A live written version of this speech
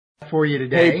for you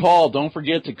today. Hey, Paul, don't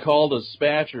forget to call the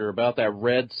dispatcher about that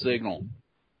red signal.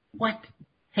 What?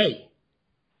 Hey,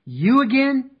 you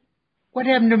again? What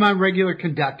happened to my regular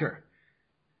conductor?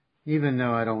 Even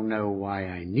though I don't know why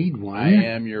I need one. I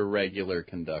am your regular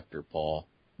conductor, Paul.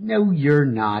 No, you're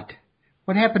not.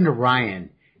 What happened to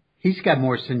Ryan? He's got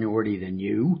more seniority than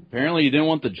you. Apparently you didn't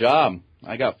want the job.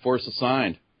 I got force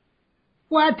assigned.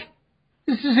 What?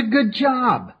 This is a good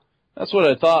job. That's what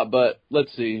I thought, but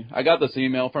let's see. I got this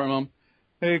email from him.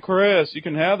 Hey, Chris, you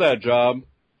can have that job.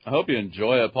 I hope you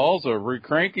enjoy it. Paul's a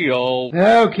cranky old...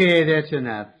 Okay, that's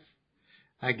enough.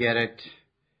 I get it.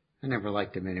 I never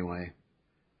liked him anyway.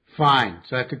 Fine,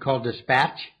 so I have to call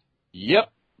dispatch?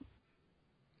 Yep.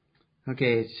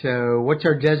 Okay, so what's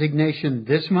our designation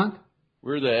this month?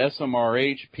 We're the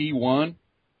SMRH P1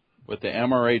 with the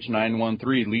MRH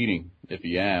 913 leading, if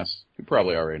he asks. He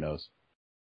probably already knows.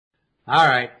 All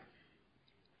right.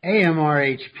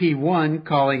 AMRHP1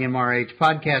 calling MRH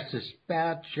Podcast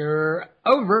Dispatcher.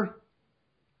 Over.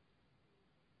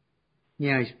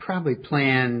 Yeah, he's probably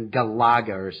playing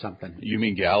Galaga or something. You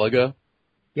mean Galaga?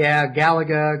 Yeah,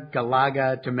 Galaga,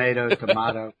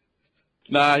 tomato.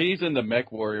 Nah, he's in the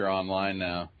Mech Warrior Online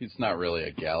now. He's not really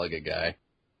a Galaga guy.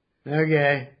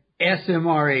 Okay.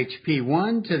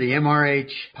 SMRHP1 to the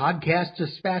MRH Podcast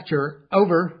Dispatcher.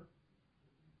 Over.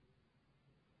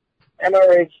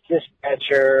 MRH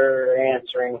dispatcher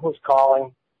answering. Who's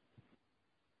calling?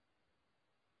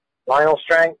 Lionel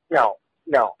Strang? No.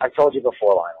 I told you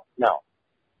before, Lionel.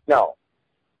 No,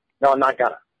 I'm not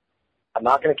gonna. I'm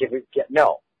not gonna give you,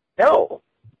 no.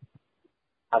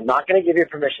 I'm not gonna give you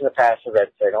permission to pass the red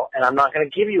signal, and I'm not gonna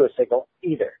give you a signal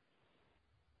either.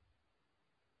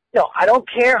 No, I don't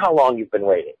care how long you've been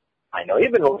waiting. I know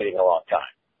you've been waiting a long time.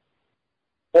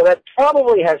 Well, that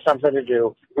probably has something to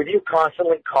do with you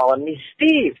constantly calling me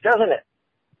Steve, doesn't it?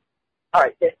 All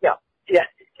right, no.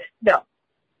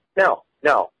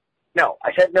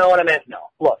 I said no and I meant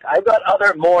no. Look, I've got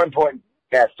other more important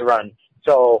tasks to run,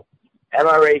 so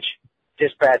MRH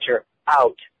dispatcher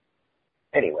out.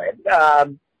 Anyway,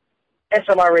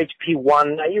 SMRH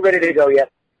P1, are you ready to go yet?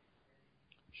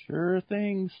 Sure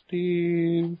thing,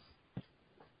 Steve.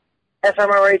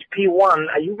 SMRH P1,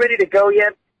 are you ready to go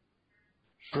yet?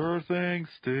 Sure thing,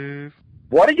 Steve.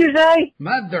 What did you say?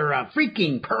 Mother of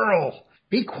freaking pearl.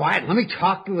 Be quiet. Let me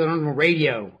talk to it on the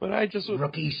radio. But I just...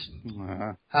 Rookies.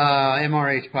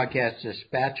 MRH Podcast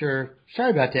Dispatcher.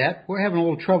 Sorry about that. We're having a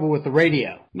little trouble with the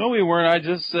radio. No, we weren't. I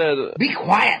just said... Be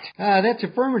quiet. That's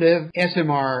affirmative.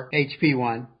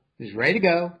 SMR-HP1 is ready to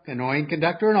go. Annoying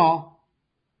conductor and all.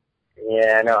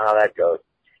 Yeah, I know how that goes.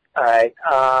 All right.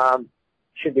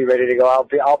 Should be ready to go. I'll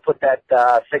put that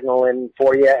signal in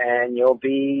for you, and you'll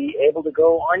be able to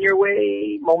go on your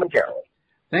way momentarily.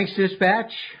 Thanks,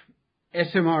 dispatch.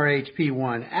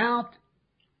 SMRHP1 out,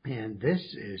 and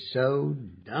this is so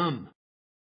dumb.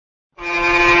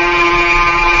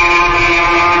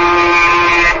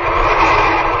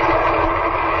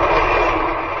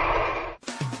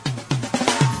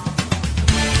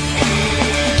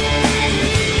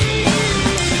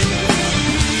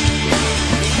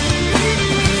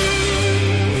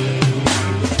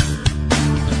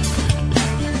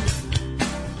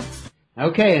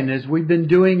 Okay, and as we've been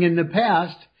doing in the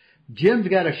past, Jim's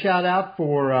got a shout out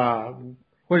for,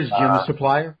 what is Jim's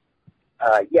supplier?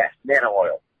 Yes, Nano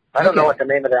Oil. I don't know what the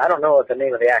name of the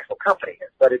actual company is,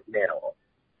 but it's Nano Oil.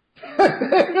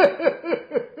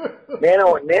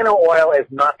 Nano Oil is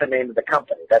not the name of the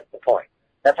company. That's the point.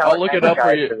 That's how I'll look it up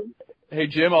for you. Hey,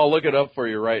 Jim, I'll look it up for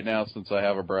you right now since I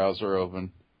have a browser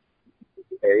open.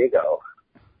 There you go.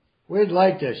 We'd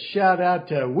like to shout out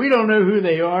to, we don't know who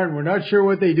they are and we're not sure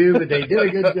what they do, but they did a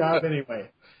good job anyway.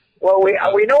 Well,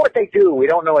 we know what they do. We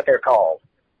don't know what they're called.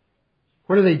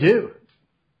 What do they do?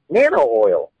 Nano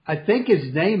Oil. I think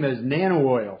his name is Nano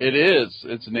Oil. It is.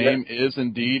 Its name is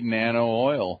indeed Nano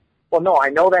Oil. Well, no, I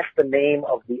know that's the name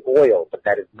of the oil, but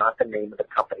that is not the name of the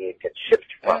company it gets shipped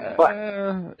from. But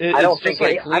I don't think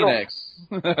like Kleenex.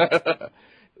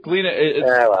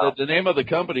 Kleenex. The name of the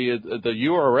company, the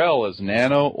URL is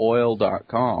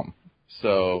nanooil.com.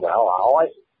 So. Well,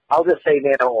 I'll just say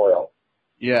Nano Oil.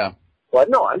 Yeah. Well,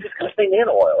 no, I'm just going to say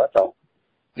Nano Oil. That's all.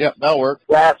 Yep, that'll work.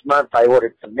 Last month I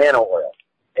ordered some Nano Oil,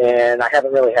 and I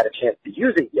haven't really had a chance to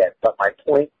use it yet. But my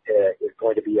point is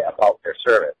going to be about their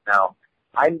service. Now,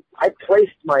 I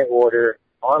placed my order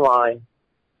online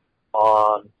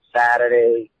on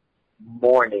Saturday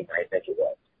morning, I think it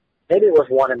was. Maybe it was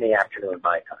 1 in the afternoon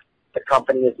my time. The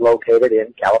company is located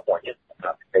in California, if I'm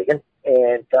not mistaken,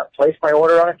 and placed my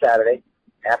order on a Saturday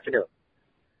afternoon.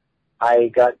 I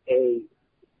got a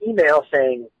email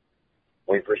saying,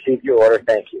 "We've received your order,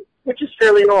 thank you," which is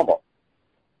fairly normal.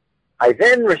 I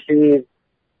then received,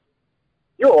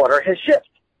 your order has shipped.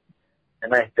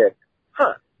 And I said,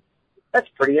 that's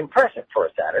pretty impressive for a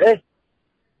Saturday,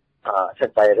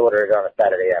 since I had ordered it on a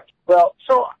Saturday after. Well,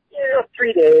 so,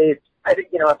 3 days. I think,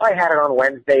 if I had it on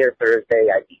Wednesday or Thursday,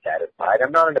 I'd be satisfied.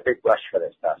 I'm not in a big rush for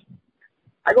this stuff.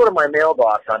 I go to my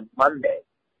mailbox on Monday,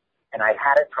 and I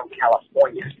had it from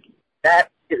California.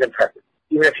 That is impressive,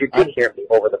 even if you did hear me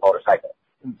over the motorcycle.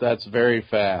 That's very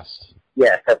fast.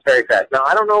 Yes, that's very fast. Now,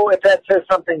 I don't know if that says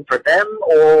something for them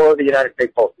or the United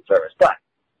States Postal Service, but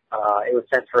it was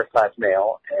sent first-class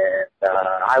mail, and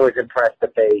I was impressed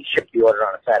that they shipped the order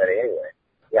on a Saturday anyway.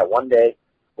 Yeah, one day.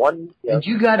 And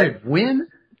you got it when?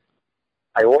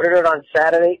 I ordered it on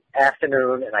Saturday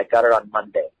afternoon, and I got it on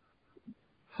Monday.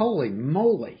 Holy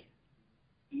moly.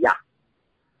 Yeah.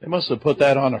 They must have put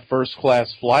that on a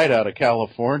first-class flight out of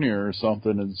California or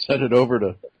something and sent it over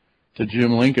to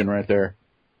Jim Lincoln right there.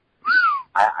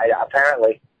 I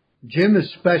apparently. Jim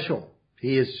is special.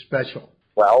 He is special.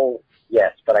 Well,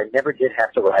 yes, but I never did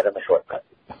have to ride on the shortcut.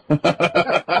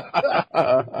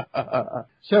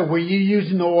 So were you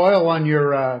using the oil on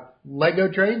your Lego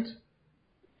trains?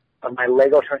 On my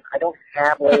Lego train? I don't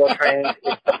have Lego trains.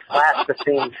 It's the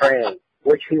plasticine train,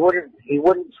 which he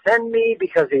wouldn't send me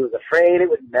because he was afraid it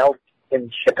would melt in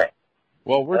shipping.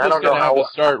 Well, we're just going to have to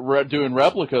start doing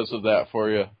replicas of that for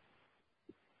you.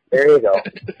 There you go.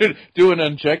 Do an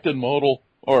injected model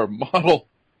of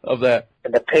that.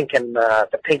 And the pink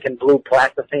and blue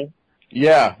plasticine?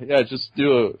 Yeah, just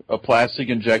do a plastic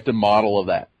injected model of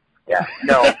that. Yeah,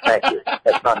 no, thank you.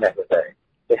 That's not necessary.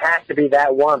 It has to be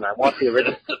that one. I want the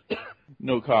original.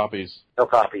 No copies. No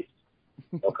copies.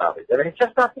 No copies. I mean, it's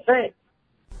just not the same.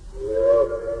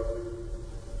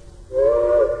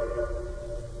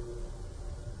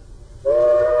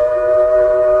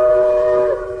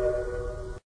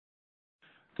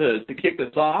 To kick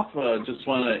this off, just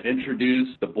want to introduce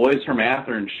the boys from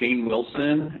Athern, Shane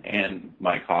Wilson and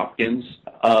Mike Hopkins.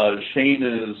 Shane,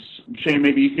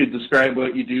 maybe you could describe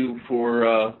what you do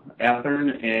for Athern,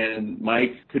 and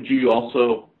Mike, could you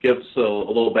also give us a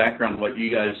little background on what you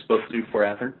guys are supposed to do for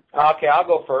Athern? Okay, I'll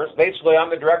go first. Basically,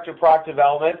 I'm the director of product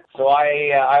development, so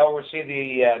I oversee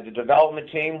the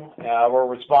development team. We're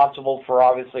responsible for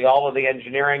obviously all of the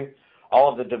engineering, all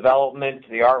of the development,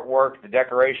 the artwork, the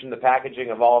decoration, the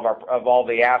packaging of all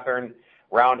the Athern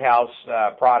Roundhouse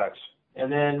products.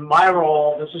 And then my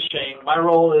role, this is Shane, my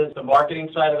role is the marketing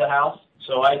side of the house.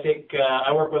 So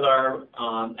I work with our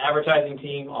advertising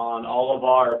team on all of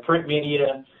our print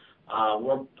media.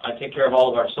 I take care of all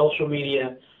of our social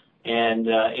media and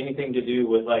anything to do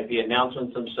with like the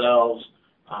announcements themselves,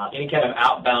 any kind of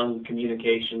outbound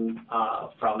communication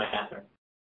from Athern.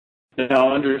 Now,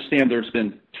 I understand there's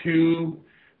been two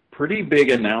pretty big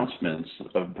announcements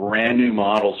of brand new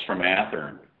models from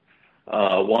Athern.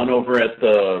 One over at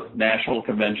the National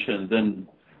Convention, then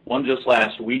one just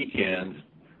last weekend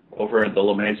over at the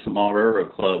La Mesa Mall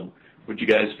Railroad Club. Would you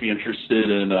guys be interested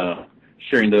in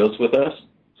sharing those with us?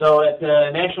 So at the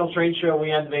National Trade Show,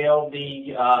 we unveiled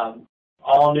the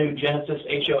all-new Genesis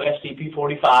HO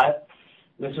STP45.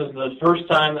 This is the first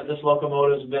time that this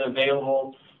locomotive has been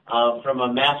available from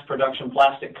a mass production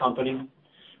plastic company.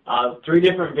 3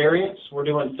 different variants. We're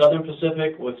doing Southern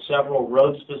Pacific with several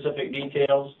road-specific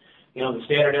details. You know, the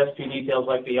standard SP details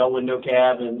like the L window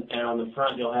cab, and on the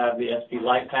front you'll have the SP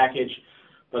light package.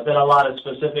 But then a lot of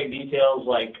specific details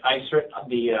like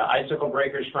the icicle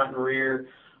breakers front and rear,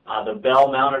 the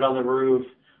bell mounted on the roof,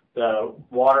 the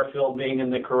water fill being in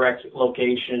the correct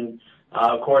location.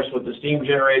 Of course, with the steam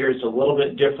generator, it's a little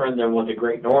bit different than what the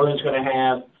Great Northern's going to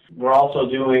have. We're also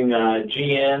doing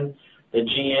GN. The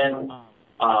GN,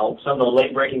 some of the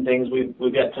late-breaking things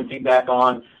we've got some feedback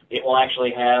on. It will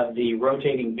actually have the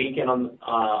rotating beacon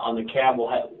on the cab. Will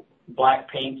have black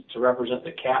paint to represent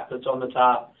the cap that's on the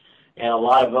top, and a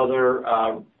lot of other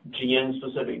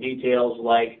GN-specific details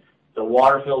like the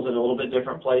water fills in a little bit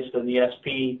different place than the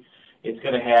SP. It's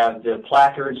going to have the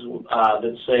placards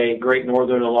that say Great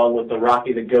Northern along with the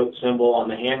Rocky the Goat symbol on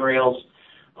the handrails.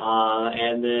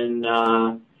 And then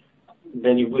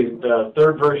the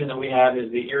third version that we have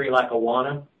is the Erie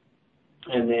Lackawanna.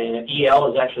 And then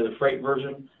EL is actually the freight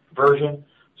version.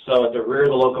 So at the rear of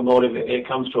the locomotive, it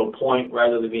comes to a point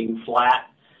rather than being flat.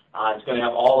 It's going to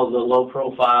have all of the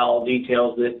low-profile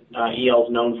details that EL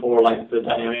is known for, like the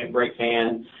dynamic brake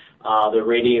fan, the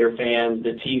radiator fans,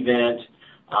 the T-vent.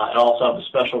 It also has a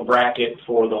special bracket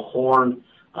for the horn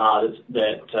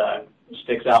that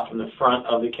sticks out from the front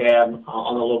of the cab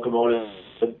on the locomotive.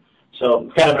 So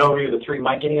kind of an overview of the 3.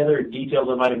 Mike, any other details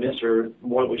I might have missed or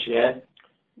more that we should add?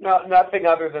 No, nothing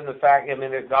other than the fact, I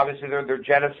mean, obviously they're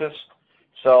Genesis,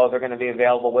 So they're going to be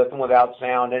available with and without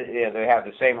sound. They have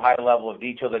the same high level of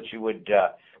detail that you would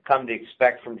come to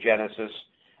expect from Genesis.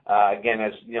 Again,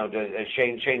 as you know, as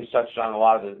Shane touched on a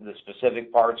lot of the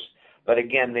specific parts. But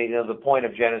again, the point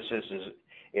of Genesis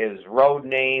is road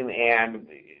name and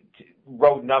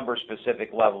road number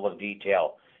specific level of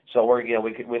detail. So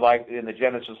we like in the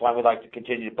Genesis line, we like to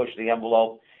continue to push the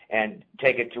envelope and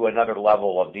take it to another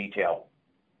level of detail.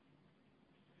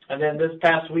 And then this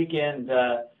past weekend,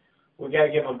 we got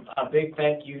to give a big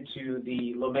thank you to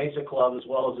the La Mesa Club as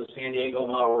well as the San Diego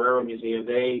Model Railroad Museum.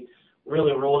 They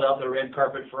really rolled out the red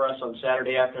carpet for us on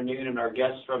Saturday afternoon, and our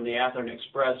guests from the Athearn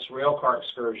Express rail car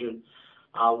excursion,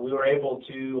 we were able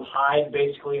to hide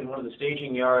basically in one of the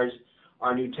staging yards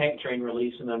our new tank train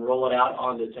release and then roll it out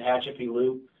on the Tehachapi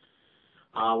Loop,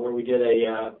 where we did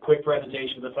a quick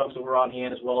presentation to the folks that were on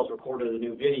hand as well as recorded a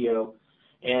new video.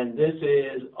 And this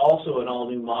is also an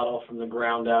all-new model from the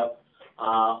ground up.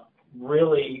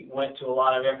 Really went to a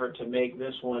lot of effort to make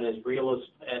this one as real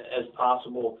as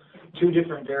possible. Two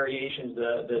different variations,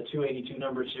 the 282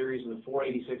 number series and the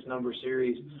 486 number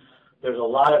series. There's a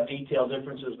lot of detail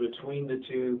differences between the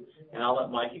two, and I'll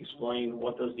let Mike explain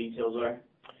what those details are.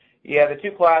 Yeah, the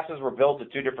two classes were built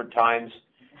at two different times,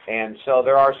 and so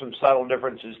there are some subtle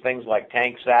differences. Things like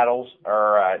tank saddles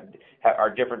are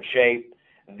different shape.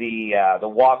 The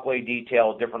walkway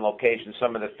detail, different locations.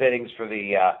 Some of the fittings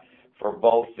for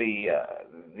both the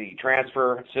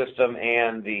transfer system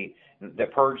and the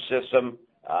purge system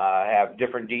have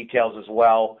different details as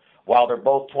well. While they're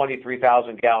both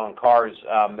 23,000-gallon cars,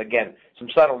 again, some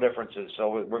subtle differences.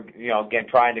 So we're again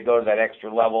trying to go to that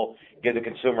extra level, give the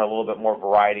consumer a little bit more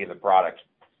variety in the product.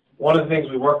 One of the things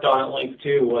we worked on at length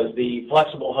too was the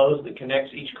flexible hose that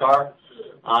connects each car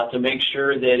to make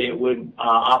sure that it would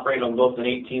operate on both an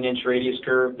 18-inch radius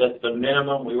curve. That's the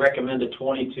minimum. We recommend a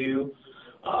 22.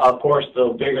 Of course,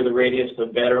 the bigger the radius, the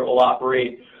better it will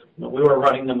operate. We were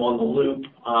running them on the loop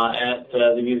at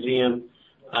the museum,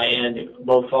 and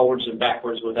both forwards and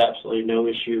backwards with absolutely no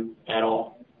issue at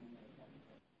all.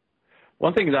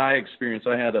 One thing that I experienced,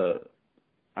 I had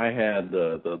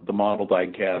the model die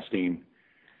casting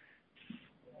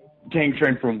tank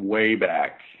train from way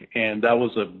back, and that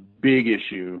was a big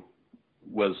issue,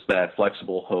 was that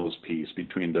flexible hose piece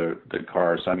between the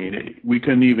cars. I mean, we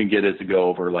couldn't even get it to go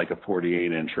over like a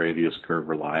 48-inch radius curve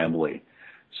reliably.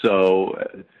 So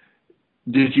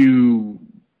did you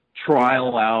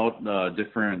trial out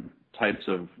different types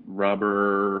of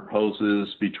rubber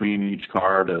hoses between each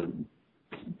car to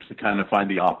kind of find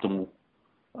the optimal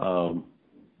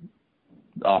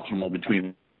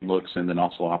between looks and then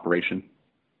also operation?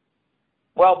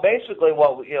 Well, basically,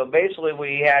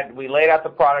 we laid out the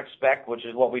product spec, which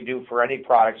is what we do for any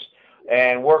products,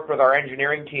 and worked with our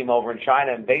engineering team over in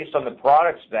China. And based on the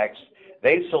product specs,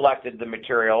 they selected the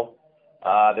material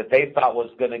that they thought was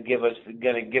going to give us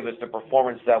the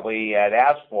performance that we had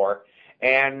asked for.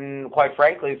 And quite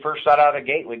frankly, first shot out of the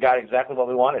gate, we got exactly what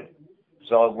we wanted.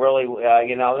 So really,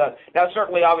 now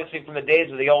certainly, obviously, from the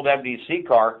days of the old MDC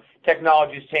car,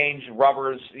 technology's changed,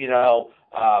 rubbers,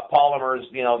 polymers,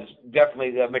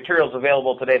 definitely the materials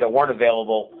available today that weren't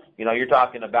available. You're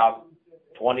talking about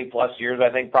 20 plus years, I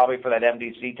think, probably for that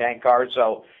MDC tank car.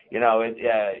 So,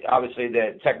 obviously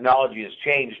the technology has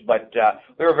changed, but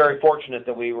we were very fortunate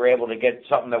that we were able to get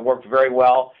something that worked very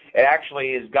well. It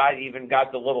actually has even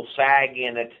got the little sag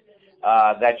in it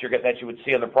that you would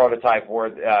see on the prototype, where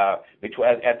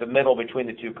at the middle between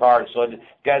the two cars. So it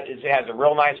has a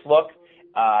real nice look.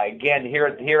 Again, here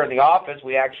in the office,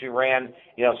 we actually ran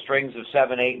strings of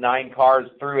 7, 8, 9 cars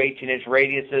through 18-inch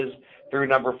radiuses, through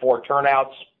number 4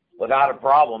 turnouts without a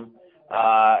problem.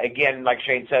 Again, like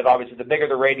Shane said, obviously the bigger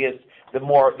the radius, the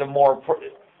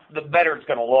better it's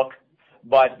going to look.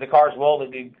 But the cars will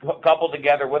be coupled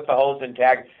together with the hose and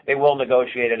tag. They will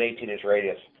negotiate an 18-inch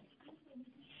radius.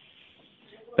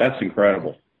 That's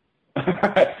incredible.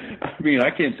 I mean, I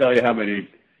can't tell you how many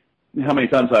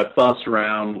times I've fussed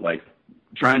around, like,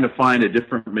 trying to find a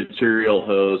different material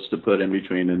hose to put in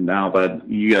between, and now that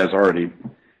you guys already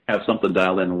have something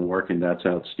dialed in and working, that's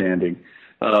outstanding.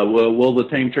 Will the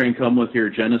tank train come with your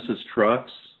Genesis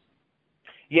trucks?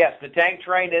 Yes, the tank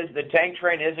train is a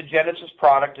Genesis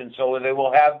product, and so they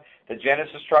will have the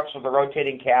Genesis trucks with the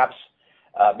rotating caps,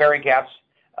 bearing caps.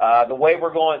 The way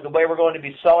we're going to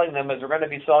be selling them is we're going to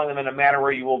be selling them in a manner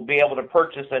where you will be able to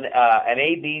purchase an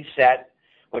AB set,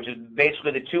 which is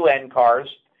basically the 2 end cars,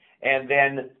 and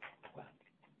then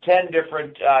 10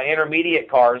 different intermediate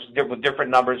cars with different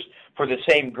numbers for the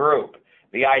same group.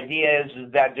 The idea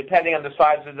is that depending on the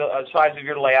size of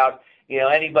your layout,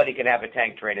 anybody can have a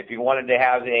tank train. If you wanted to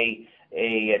have a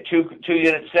two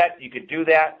unit set, you could do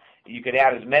that. You can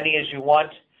add as many as you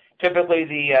want. Typically,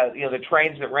 the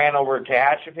trains that ran over to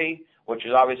Tehachapi, which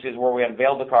is obviously where we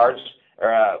unveiled the cars,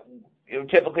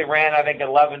 typically ran, I think,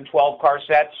 11, 12 car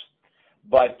sets.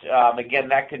 But again,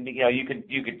 that can be, you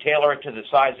could tailor it to the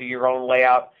size of your own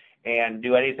layout and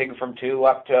do anything from 2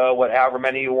 up to however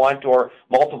many you want, or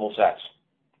multiple sets.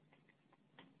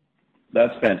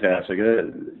 That's fantastic.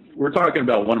 We're talking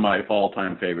about one of my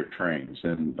all-time favorite trains,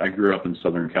 and I grew up in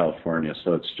Southern California,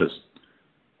 so it's just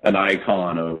an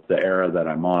icon of the era that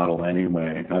I model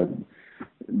anyway.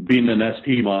 Being an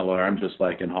SP modeler, I'm just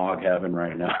like in hog heaven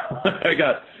right now. I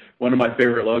got one of my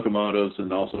favorite locomotives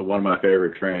and also one of my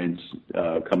favorite trains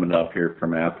coming up here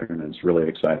from Athearn. It's really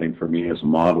exciting for me as a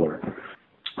modeler.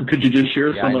 Could you just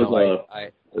share some of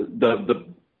the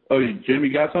Jim,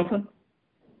 you got something?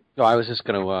 No, I was just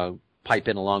going to pipe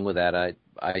in along with that.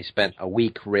 I spent a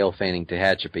week rail fanning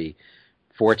Tehachapi,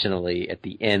 fortunately at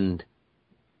the end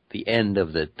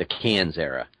of the cans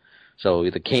era. So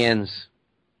the cans,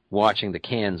 watching the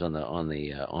cans on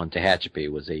Tehachapi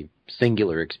was a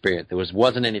singular experience. There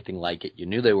wasn't anything like it. You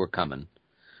knew they were coming.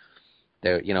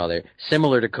 They're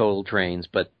similar to coal trains,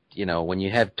 but when you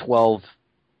have 12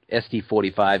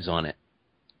 SD45s on it,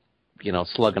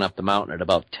 slugging up the mountain at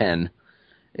about 10,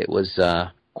 it was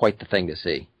quite the thing to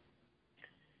see.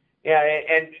 Yeah,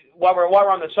 and while we're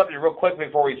on the subject real quick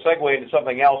before we segue into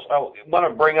something else, I want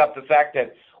to bring up the fact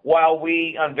that while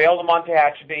we unveiled them on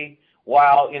Tehachapi,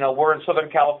 while we're in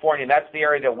Southern California, that's the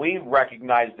area that we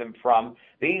recognize them from.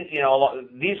 These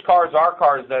cars are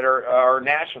cars that are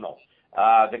national.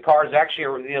 The cars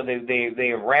actually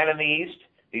they ran in the East.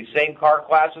 These same car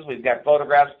classes, we've got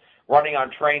photographs running on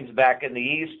trains back in the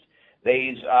East.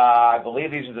 I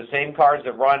believe these are the same cars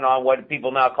that run on what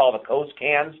people now call the coast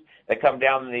cans that come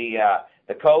down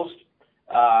the coast.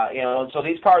 And so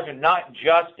these cars are not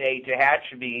just a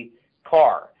Tehachapi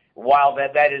car. While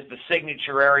that is the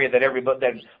signature area that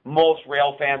most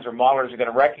rail fans or modelers are going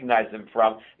to recognize them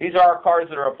from, these are cars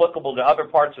that are applicable to other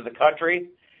parts of the country.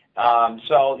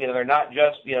 So they're not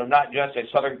just a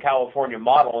Southern California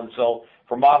model, and so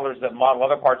for modelers that model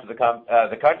other parts of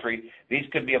the country, these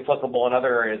could be applicable in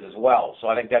other areas as well. So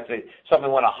I think that's something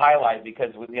we want to highlight,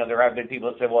 because there have been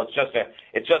people that say, well,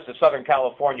 it's just a Southern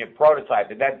California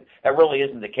prototype, and that really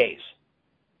isn't the case.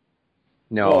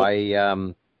 No,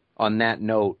 on that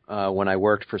note, when I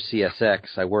worked for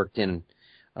CSX, I worked in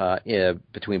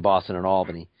between Boston and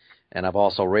Albany, and I've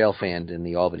also rail fanned in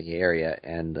the Albany area,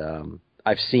 and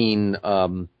I've seen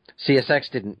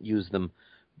CSX didn't use them,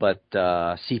 but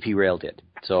CP Rail did.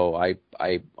 So I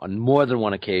on more than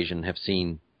one occasion have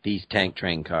seen these tank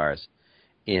train cars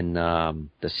in the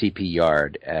CP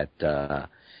yard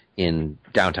in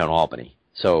downtown Albany.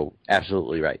 So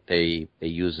absolutely right. They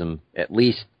use them, at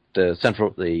least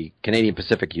the Canadian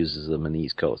Pacific uses them in the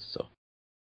East Coast. So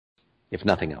if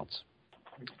nothing else,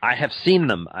 I have seen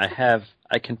them. I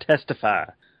can testify.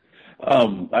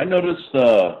 I noticed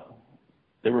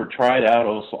they were tried out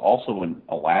also in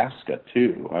Alaska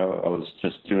too. I was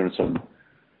just doing some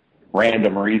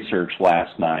random research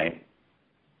last night,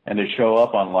 and they show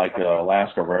up on like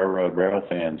Alaska Railroad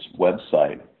Railfan's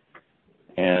website.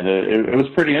 And it was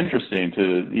pretty interesting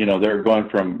they're going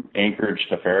from Anchorage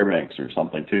to Fairbanks or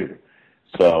something too.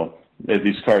 So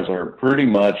these cars are pretty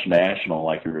much national,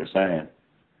 like you were saying.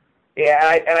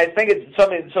 Yeah, and I think it's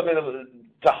something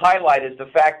to highlight is the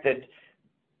fact that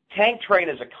tank train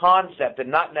is a concept and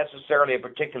not necessarily a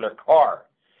particular car.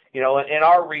 In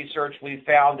our research, we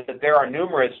found that there are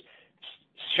numerous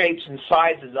shapes and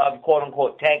sizes of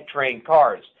quote-unquote tank train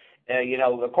cars.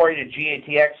 According to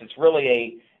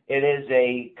GATX, it is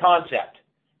a concept.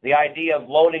 The idea of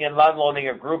loading and unloading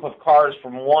a group of cars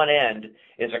from one end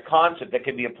is a concept that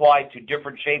can be applied to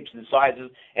different shapes and sizes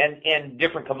and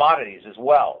different commodities as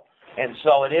well. And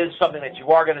so it is something that you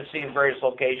are going to see in various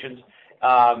locations.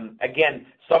 Again,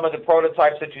 some of the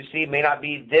prototypes that you see may not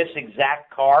be this exact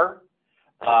car,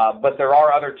 but there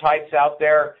are other types out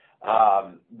there.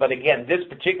 But again, this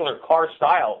particular car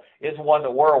style is one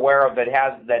that we're aware of in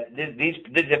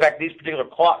fact, these particular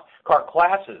car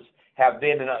classes have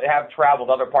traveled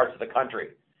other parts of the country.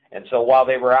 And so while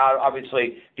they were out,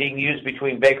 obviously being used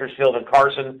between Bakersfield and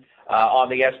Carson on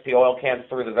the SP oil cans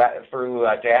through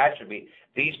Tehachapi,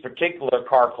 these particular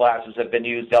car classes have been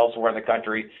used elsewhere in the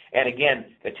country. And again,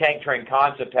 the tank train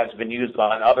concept has been used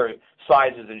on other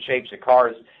sizes and shapes of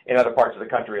cars in other parts of the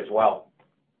country as well.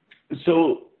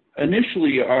 So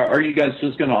initially, are you guys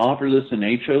just going to offer this in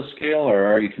HO scale, or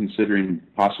are you considering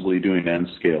possibly doing N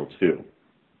scale too?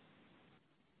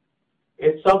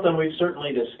 It's something we've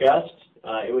certainly discussed.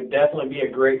 It would definitely be a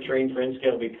great train for N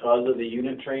scale because of the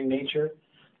unit train nature.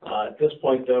 At this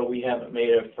point, though, we haven't made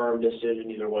a firm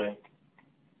decision either way.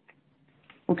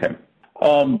 Okay.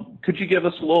 Could you give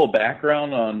us a little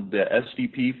background on the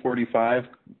SDP-45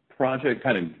 project,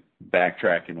 kind of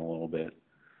backtracking a little bit?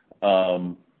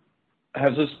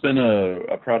 Has this been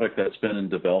a product that's been in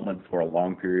development for a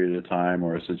long period of time,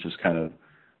 or has it just kind of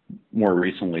more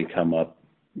recently come up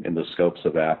in the scopes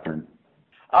of Athearn?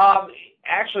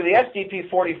 Actually, the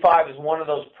SDP-45 is one of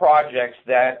those projects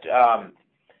that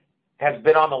has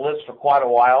been on the list for quite a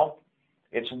while.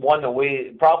 It's one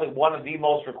that probably one of the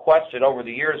most requested over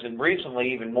the years, and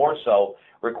recently even more so,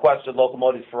 requested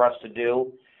locomotives for us to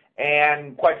do.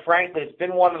 And quite frankly, it's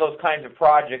been one of those kinds of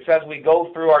projects. As we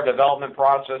go through our development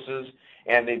processes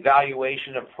and the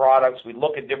evaluation of products, we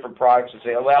look at different products and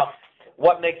say, well,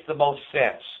 what makes the most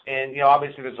sense? And,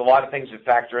 obviously there's a lot of things that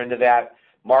factor into that.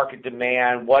 Market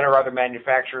demand, what are other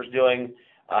manufacturers doing?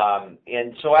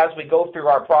 And so as we go through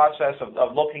our process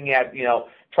of looking at,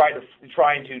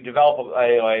 trying to develop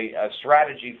a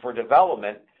strategy for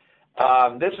development,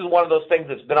 this is one of those things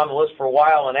that's been on the list for a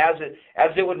while, and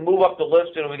as it would move up the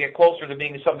list and we get closer to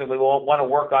being something we want to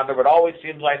work on, there would always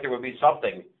seem like there would be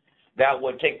something that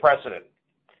would take precedent.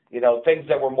 Things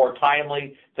that were more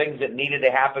timely, things that needed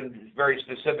to happen very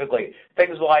specifically.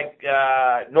 Things like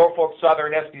Norfolk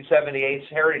Southern SP-78's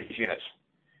heritage units.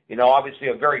 Obviously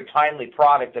a very timely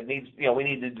product that needs, we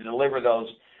needed to deliver those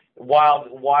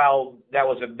while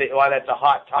that's a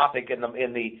hot topic in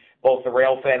both the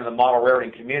railfan and the model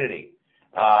railroading community.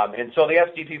 And so the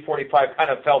SDP-45 kind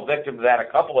of fell victim to that a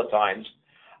couple of times,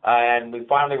 and we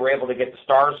finally were able to get the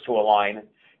stars to align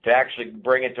to actually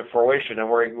bring it to fruition, and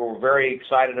we're very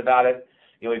excited about it.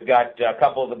 We've got a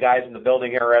couple of the guys in the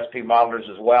building here are SP modelers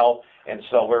as well, and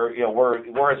so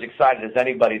we're as excited as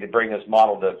anybody to bring this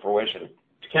model to fruition.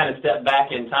 To kind of step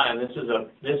back in time, this is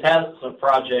a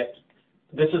project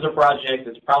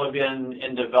that's probably been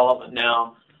in development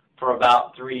now for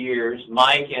about 3 years.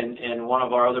 Mike and one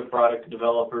of our other product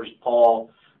developers, Paul,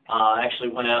 actually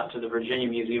went out to the Virginia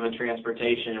Museum of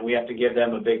Transportation, and we have to give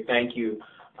them a big thank you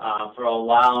for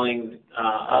allowing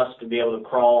us to be able to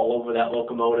crawl over that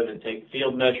locomotive and take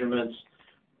field measurements,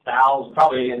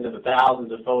 probably into the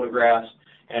thousands of photographs,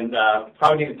 and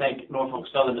probably need to thank Norfolk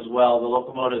Southern as well. The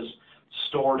locomotive's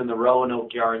stored in the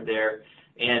Roanoke yard there,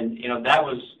 and that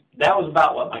was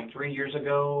about what, like 3 years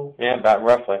ago? Yeah, about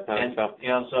roughly. And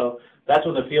so that's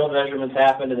when the field measurements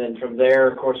happened, and then from there,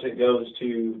 of course, it goes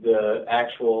to the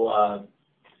actual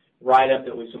write-up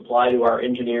that we supply to our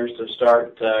engineers to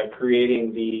start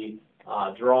creating the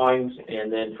drawings,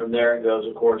 and then from there it goes,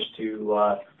 of course,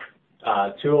 to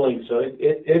tooling. So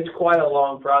it's quite a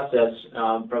long process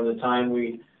from the time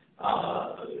we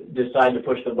decide to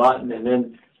push the button, and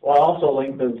then what also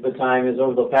lengthens the time is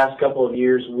over the past couple of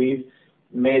years we've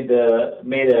made a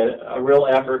real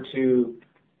effort to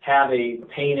have a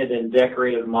painted and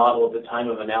decorated model at the time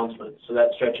of announcement. So that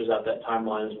stretches out that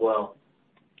timeline as well.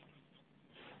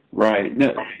 Right.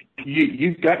 Now,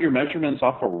 you got your measurements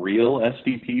off a real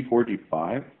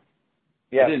SDP-45?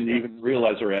 Yes. I didn't even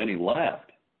realize there were any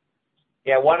left.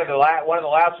 Yeah, one of the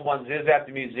last ones is at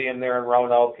the museum there in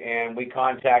Roanoke, and we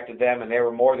contacted them, and they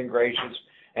were more than gracious.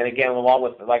 And again, along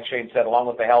with, like Shane said, along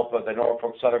with the help of the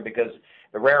Norfolk Southern, because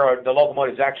the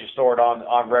locomotive is actually stored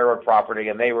on railroad property,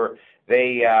 and they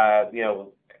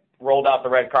rolled out the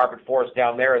red carpet for us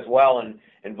down there as well, and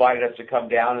invited us to come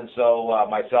down. And so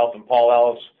myself and Paul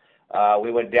Ellis,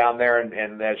 we went down there,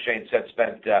 and as Shane said,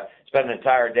 spent an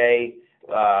entire day,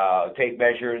 tape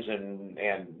measures and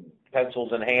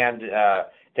pencils in hand,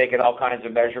 taking all kinds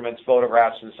of measurements,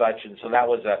 photographs and such. And so that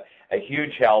was a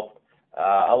huge help,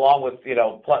 along with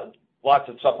lots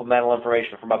of supplemental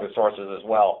information from other sources as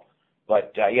well.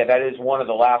 But yeah, that is one of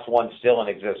the last ones still in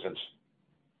existence.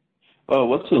 Oh,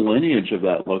 what's the lineage of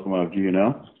that locomotive? Do you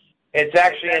know? It's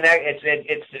actually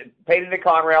it's painted to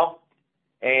Conrail,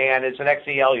 and it's an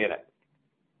XEL unit.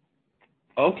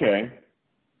 Okay.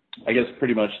 I guess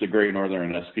pretty much the Great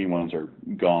Northern and SP ones are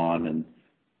gone, and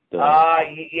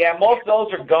yeah, most of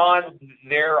those are gone.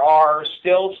 There are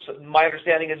still, my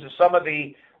understanding is that some of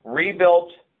the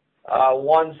rebuilt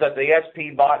ones that the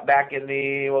SP bought back in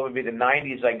the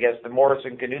 90s, I guess, the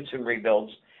Morrison-Knudsen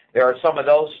rebuilds. There are some of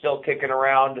those still kicking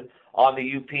around on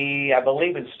the UP, I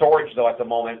believe in storage, though, at the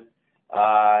moment.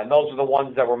 And those are the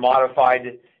ones that were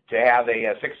modified to have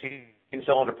a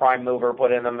 16-cylinder prime mover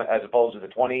put in them as opposed to the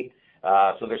 20.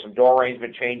 So there's some door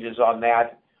arrangement changes on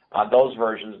those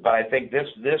versions. But I think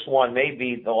this one may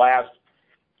be the last,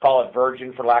 call it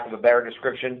virgin for lack of a better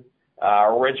description,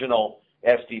 original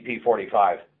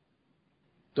SDP-45.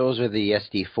 Those are the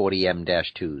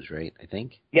SD40M-2s, right? I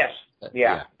think. Yes.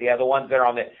 Yeah, the ones that are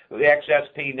on the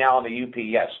XSP now on the UP.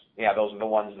 Yes, yeah, those are the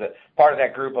ones that part of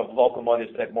that group of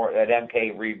locomotives that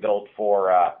MK rebuilt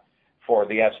for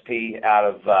the SP out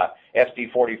of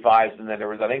SD45s, and then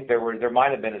there might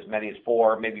have been as many as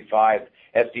 4, maybe 5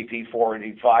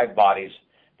 SDP45 bodies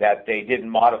that they didn't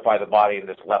modify the body and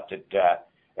just left it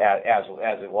as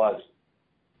it was.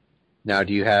 Now,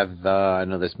 do you have? I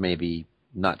know this may be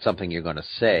not something you're going to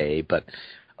say, but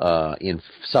in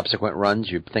subsequent runs,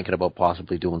 you're thinking about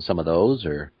possibly doing some of those,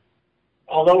 or?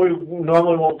 Although we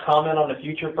normally won't comment on a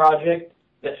future project,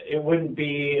 it wouldn't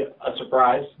be a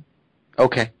surprise.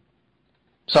 Okay.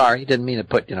 Sorry, didn't mean to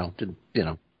put, No,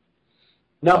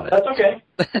 that's okay.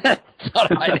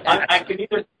 I can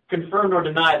either confirm or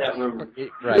deny that rumor.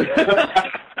 Right.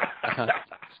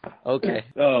 Okay.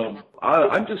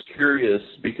 I'm just curious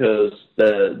because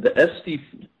the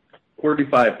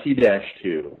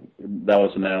SD45T-2 that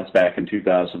was announced back in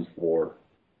 2004,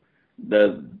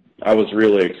 I was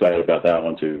really excited about that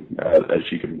one too, as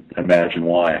you can imagine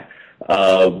why.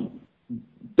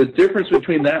 The difference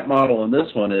between that model and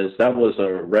this one is that was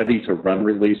a ready-to-run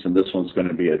release, and this one's going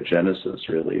to be a Genesis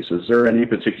release. Is there any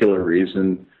particular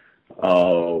reason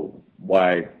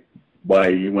why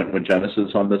you went with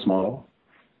Genesis on this model?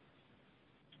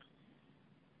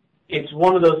 It's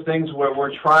one of those things where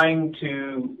we're trying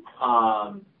to,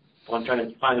 I'm trying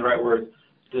to find the right word,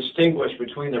 distinguish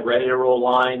between the ready-to-roll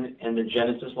line and the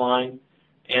Genesis line.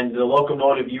 And the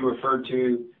locomotive you referred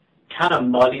to kind of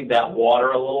muddied that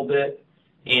water a little bit.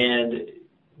 And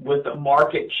with the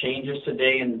market changes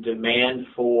today and the demand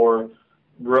for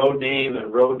road name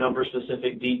and road number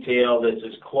specific detail that's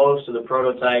as close to the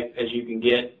prototype as you can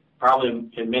get, probably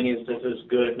in many instances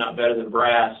good, if not better than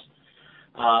brass,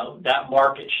 that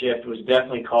market shift was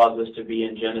definitely caused us to be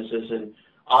in Genesis. And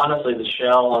honestly, the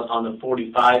shell on the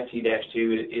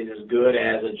 45T-2 is as good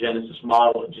as a Genesis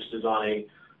model. It just is on a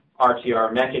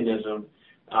RTR mechanism.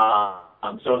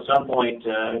 So at some point,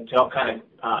 to help kind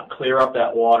of clear up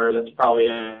that water, that's probably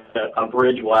a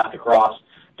bridge we'll have to cross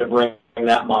to bring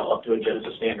that model up to a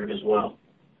Genesis standard as well.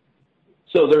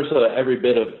 So there's every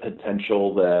bit of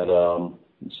potential that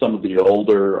some of the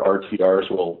older RTRs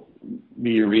will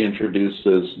be reintroduced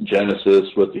as Genesis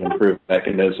with the improved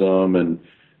mechanism and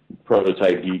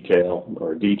prototype detail,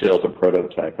 or detail to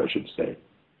prototype, I should say.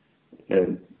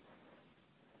 And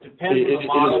it is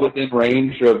within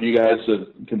range of you guys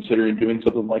considering doing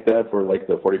something like that for like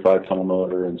the 45 tunnel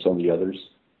motor and some of the others?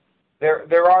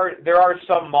 There are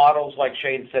some models, like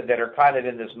Shane said, that are kind of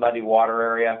in this muddy water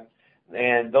area,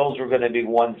 and those are going to be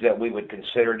ones that we would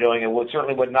consider doing. It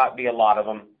certainly would not be a lot of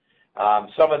them.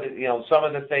 Some of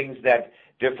the things that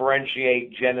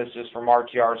differentiate Genesis from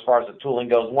RTR as far as the tooling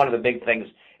goes, one of the big things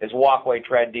is walkway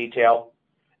tread detail,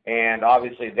 and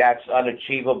obviously that's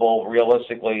unachievable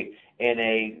realistically in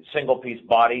a single-piece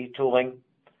body tooling,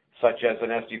 such as an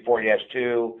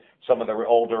SD40-2, some of the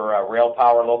older rail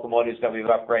power locomotives that we've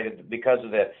upgraded. Because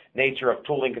of the nature of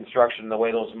tooling construction and the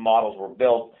way those models were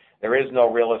built, there is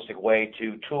no realistic way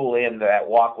to tool in that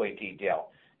walkway detail.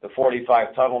 The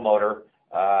 45 tunnel motor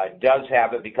does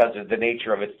have it because of the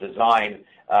nature of its design,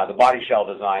 the body shell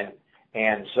design,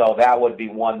 and so that would be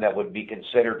one that would be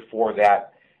considered for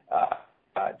that,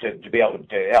 to be able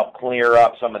to help clear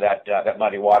up some of that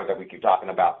muddy water that we keep talking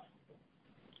about.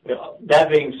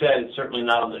 That being said, it's certainly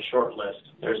not on the short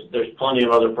list. There's plenty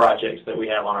of other projects that we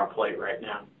have on our plate right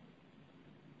now.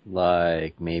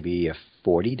 Like maybe a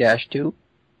 40-2?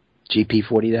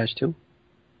 GP40-2?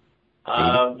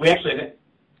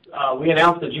 We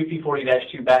announced the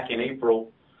GP40-2 back in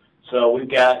April, so we've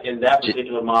got in that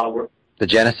particular model. The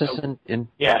Genesis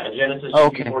Yeah, a Genesis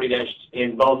okay. GP40-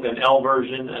 in both an L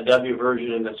version, a W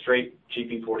version, and a straight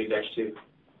GP40-2.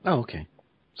 Oh, okay.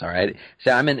 Sorry.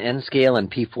 See, I'm in N scale and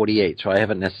P48, so I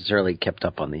haven't necessarily kept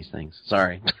up on these things.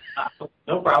 Sorry.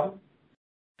 No problem.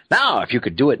 Now, if you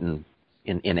could do it in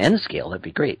N scale, that'd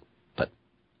be great. But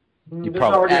you There's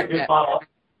probably already a good model.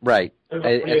 Right. There's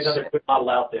already another good model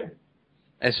out there.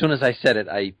 As soon as I said it,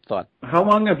 I thought. How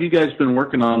long have you guys been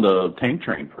working on the tank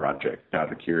train project,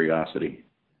 out of curiosity?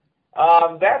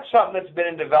 That's something that's been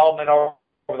in development over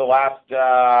the last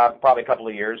probably couple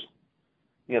of years.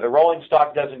 You know, the rolling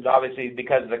stock doesn't, obviously,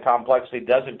 because of the complexity,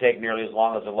 doesn't take nearly as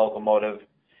long as a locomotive,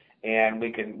 and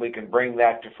we can bring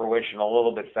that to fruition a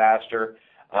little bit faster.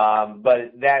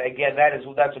 But that, again,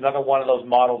 that's another one of those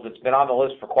models that's been on the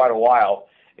list for quite a while.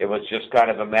 It was just kind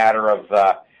of a matter of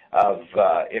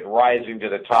it rising to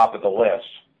the top of the list.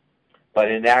 But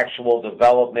in actual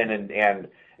development and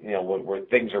you know, where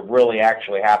things are really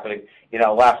actually happening, you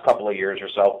know, last couple of years or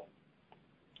so.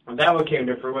 And that one came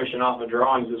to fruition off of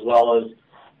drawings as well as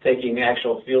taking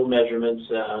actual field measurements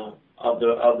of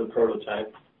the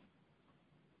prototype.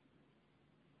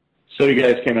 So you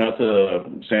guys came out to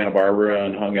Santa Barbara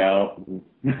and hung out and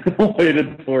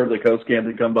waited for the Coast Cam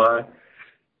to come by?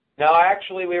 No,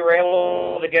 actually, we were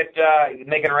able to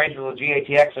make an arrangement with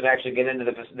GATX and actually get into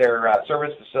their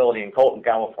service facility in Colton,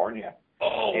 California.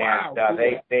 Oh, and wow.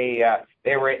 They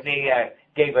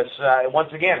gave us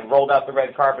once again rolled out the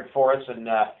red carpet for us and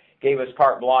gave us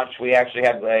carte blanche. We actually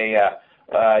had a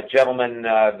gentleman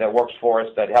that works for us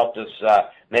that helped us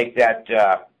make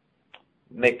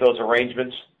those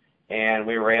arrangements, and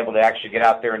we were able to actually get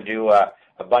out there and do a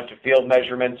bunch of field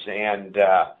measurements, and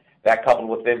that coupled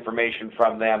with information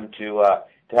from them to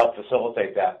help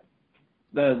facilitate that.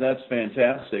 That's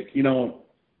fantastic. You know,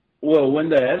 well, when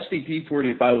the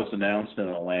SDP-45 was announced in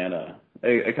Atlanta,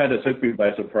 it kind of took me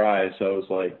by surprise. So I was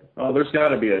like, oh, there's got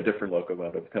to be a different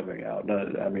locomotive coming out.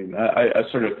 I mean, I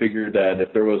sort of figured that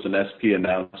if there was an SP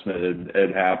announcement,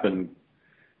 it happened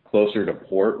closer to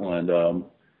Portland.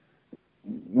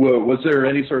 Was there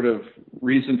any sort of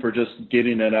reason for just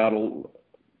getting it out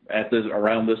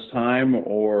around this time,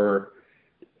 or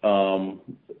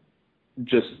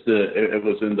just it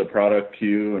was in the product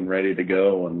queue and ready to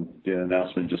go, and the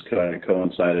announcement just kind of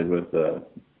coincided with the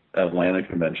Atlanta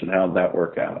convention? How did that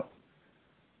work out?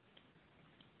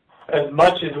 As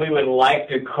much as we would like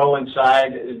to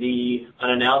coincide an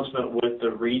announcement with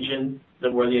the region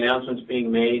where the announcement's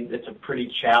being made, it's a pretty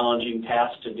challenging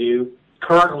task to do.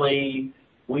 Currently,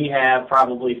 we have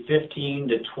probably 15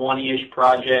 to 20-ish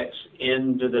projects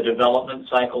into the development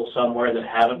cycle somewhere that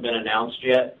haven't been announced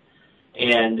yet.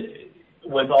 And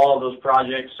with all of those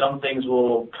projects, some things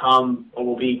will come or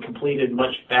will be completed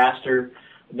much faster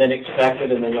than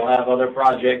expected, and then you'll have other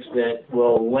projects that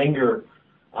will linger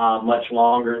much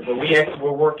longer. But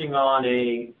we're working on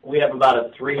we have about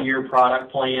a 3-year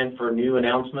product plan for new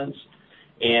announcements,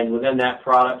 and within that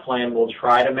product plan, we'll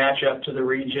try to match up to the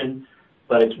region,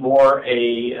 but it's more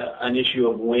an issue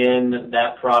of when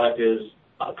that product is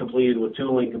completed with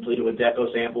tooling, completed with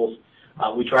deco samples.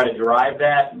 We try to drive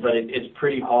that, but it's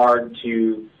pretty hard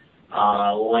to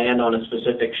land on a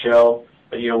specific show.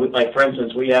 But, you know, like, for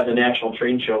instance, we have the National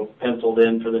Train Show penciled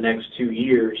in for the next 2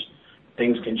 years.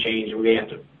 Things can change, and we have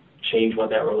to change what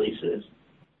that release is.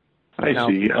 I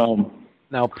see.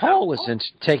 Now, Paul was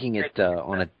taking it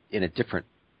in a different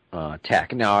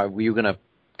tack. Now, were you going to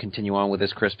continue on with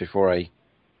this, Chris, before I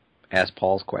ask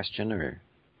Paul's question, or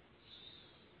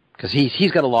because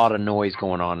he's got a lot of noise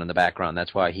going on in the background?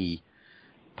 That's why he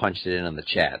punched it in on the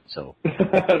chat. So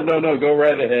no, go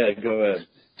right ahead. Go ahead.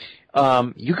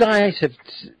 You guys have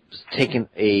taken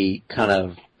a kind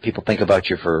of, people think about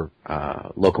you for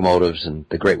locomotives and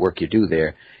the great work you do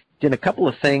there. Did a couple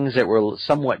of things that were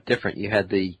somewhat different. You had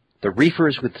the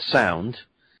reefers with sound,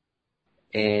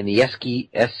 and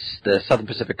the Southern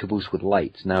Pacific caboose with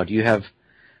lights. Now, do you have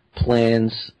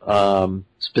plans,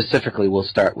 specifically, we'll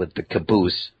start with the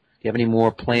caboose. Do you have any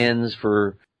more plans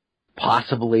for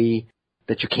possibly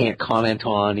that you can't comment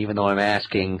on, even though I'm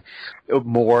asking,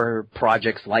 more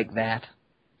projects like that?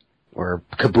 Or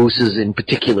cabooses in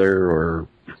particular, or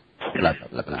blah,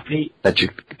 blah, blah, blah,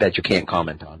 that you can't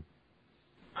comment on?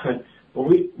 Well,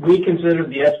 we consider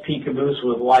the SP caboose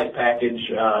with light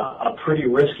package a pretty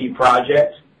risky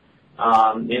project.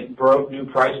 It broke new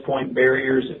price point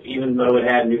barriers, even though it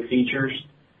had new features.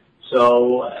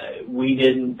 So we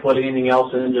didn't put anything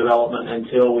else in development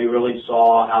until we really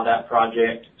saw how that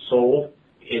project sold.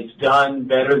 It's done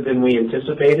better than we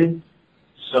anticipated,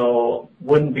 so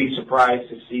wouldn't be surprised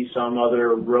to see some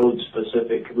other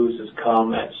road-specific cabooses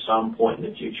come at some point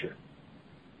in the future.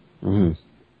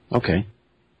 Mm-hmm. Okay.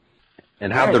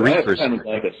 And how the reefers? Kind of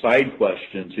like a side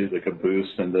question to the caboose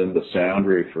and then the sound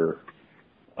reefer.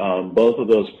 Both of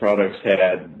those products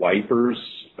had wipers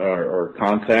or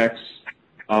contacts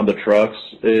on the trucks.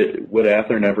 Would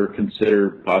Athearn ever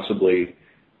consider possibly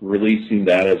releasing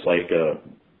that as like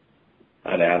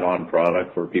an add-on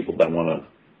product for people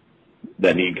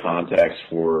that need contacts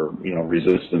for, you know,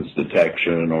 resistance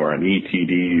detection or an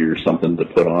ETD or something to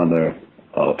put on the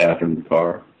Athearn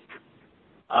car?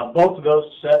 Both of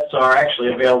those sets are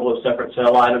actually available as separate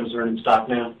sale items. Are in stock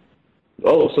now.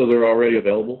 Oh, so they're already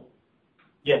available?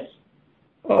 Yes.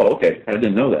 Oh, okay. I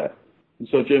didn't know that.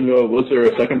 So, Jim, was there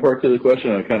a second part to the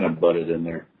question? I kind of butted in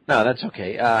there. No, that's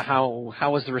okay. How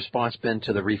has the response been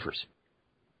to the reefers?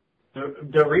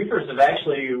 The reefers have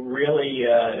actually really,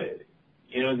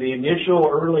 the initial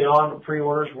early on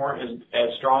pre-orders weren't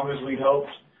as strong as we'd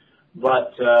hoped.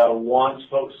 But once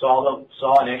folks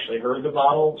saw and actually heard the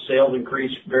model, sales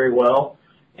increased very well,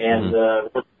 and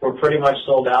we're pretty much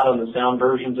sold out on the sound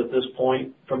versions at this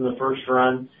point from the first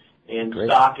run. and Great.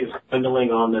 stock is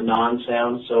dwindling on the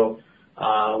non-sound. So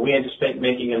we anticipate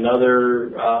making another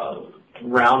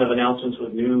round of announcements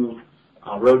with new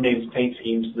road names, paint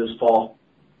schemes this fall.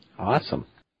 Awesome.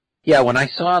 Yeah, when I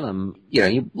saw them,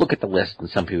 you look at the list, and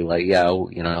some people are like,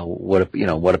 what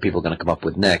are people going to come up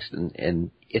with next? And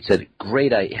it's a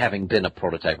great, having been a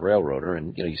prototype railroader,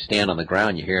 and you stand on the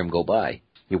ground, you hear him go by.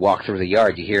 You walk through the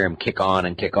yard, you hear him kick on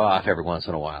and kick off every once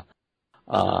in a while.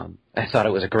 I thought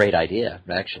it was a great idea,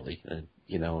 actually.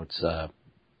 It's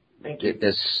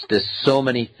there's so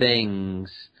many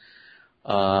things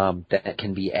that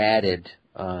can be added.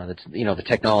 The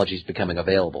technology is becoming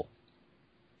available.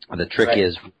 And the trick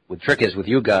is with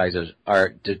you guys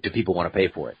do people want to pay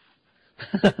for it?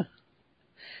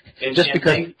 Just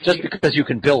because you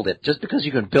can build it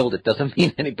doesn't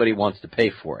mean anybody wants to pay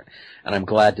for it. And I'm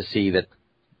glad to see that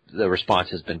the response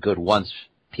has been good once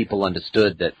people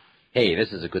understood that, hey,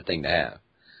 this is a good thing to have.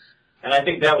 And I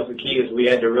think that was the key, is we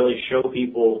had to really show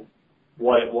people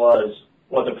what it was,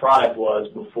 what the product was,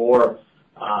 before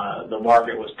the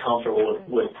market was comfortable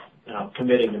with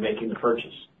committing to making the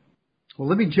purchase. Well,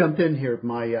 let me jump in here.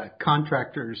 My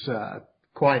contractor's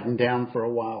quieting down for a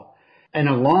while. And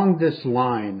along this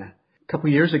line, a couple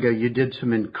of years ago, you did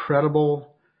some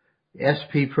incredible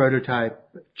SP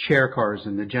prototype chair cars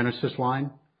in the Genesis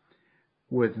line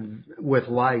with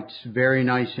lights, very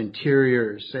nice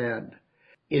interiors. And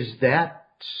is that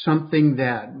something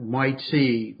that might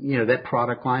see, that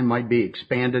product line might be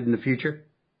expanded in the future?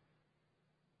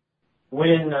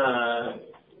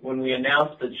 When we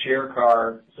announced the chair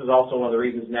car, this is also one of the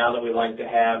reasons now that we like to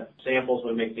have samples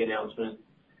when we make the announcement.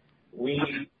 We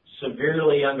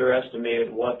severely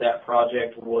underestimated what that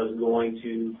project was going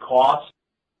to cost,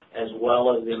 as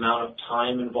well as the amount of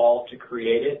time involved to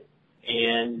create it,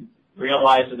 and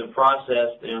realized in the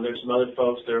process, there's some other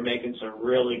folks that are making some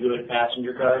really good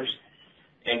passenger cars,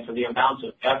 and for the amounts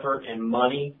of effort and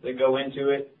money that go into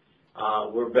it,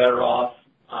 we're better off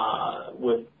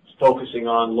with focusing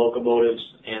on locomotives,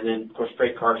 and then, of course,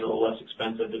 freight cars are a little less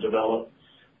expensive to develop.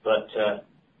 But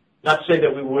not to say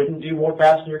that we wouldn't do more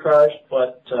passenger cars,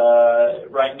 but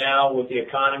right now with the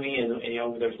economy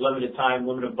and there's limited time,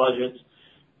 limited budgets,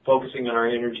 focusing on our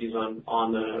energies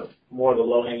on the more of the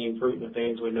low-hanging fruit and the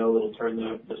things we know that'll turn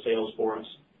the sales for us.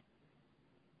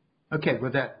 Okay,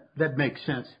 well that makes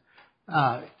sense.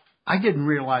 I didn't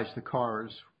realize the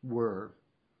cars were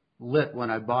lit when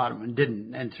I bought them,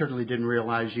 and certainly didn't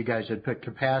realize you guys had put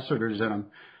capacitors in them.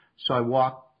 So I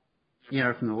walked,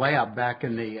 from the lab back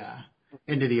in the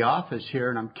into the office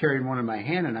here, and I'm carrying one in my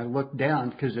hand, and I look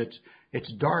down because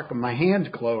it's dark and my hand's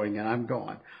glowing, and I'm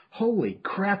going, holy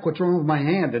crap, what's wrong with my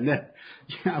hand? And then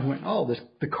I went,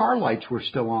 the car lights were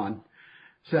still on.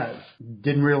 So I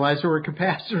didn't realize there were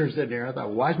capacitors in there. I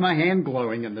thought, why is my hand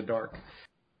glowing in the dark?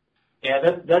 Yeah,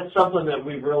 that's something that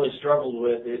we've really struggled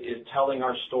with, is telling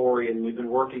our story, and we've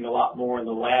been working a lot more in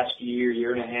the last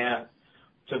year and a half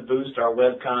to boost our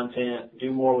web content,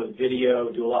 do more with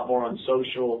video, do a lot more on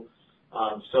social,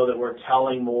 so that we're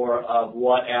telling more of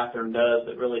what Athearn does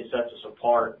that really sets us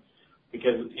apart.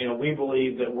 Because, we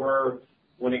believe that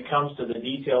when it comes to the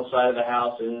detail side of the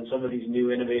house and some of these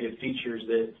new innovative features,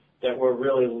 that we're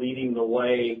really leading the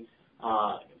way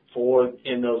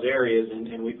in those areas,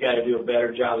 and we've got to do a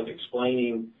better job of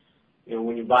explaining,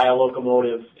 when you buy a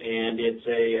locomotive and it's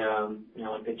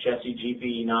like the Chessie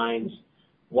GP9s,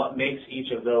 what makes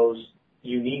each of those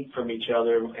unique from each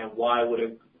other, and why would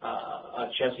a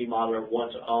Chessie modeler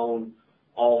want to own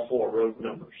all four road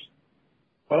numbers.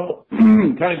 Well,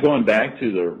 kind of going back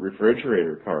to the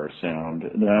refrigerator car sound,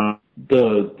 now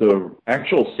the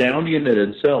actual sound unit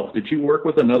itself, did you work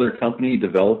with another company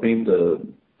developing the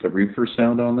reefer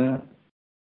sound on that?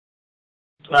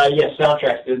 Yes,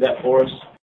 Soundtrax did that for us.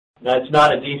 Now, it's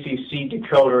not a DCC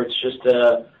decoder, it's just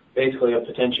basically a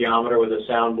potentiometer with a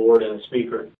soundboard and a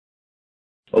speaker.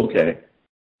 Okay.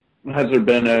 Has there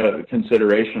been a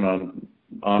consideration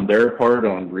on their part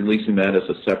on releasing that as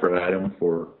a separate item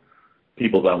for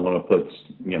people that want to put,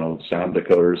 sound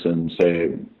decoders in,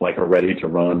 say, like a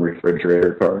ready-to-run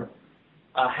refrigerator car?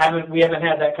 We haven't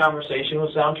had that conversation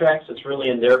with Soundtrax. It's really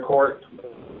in their court,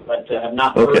 but have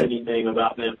not heard anything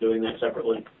about them doing that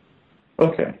separately.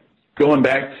 Okay. Going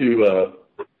back to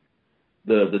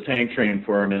the tank train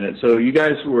for a minute. So you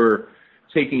guys were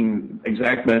taking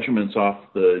exact measurements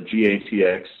off the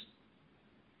GATX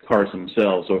cars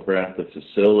themselves over at the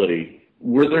facility.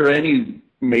 Were there any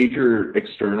major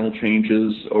external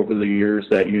changes over the years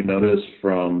that you noticed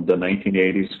from the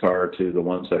 1980s car to the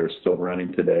ones that are still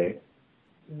running today?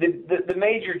 The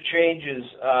major changes,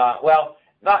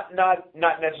 not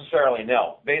necessarily,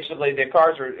 no. Basically, the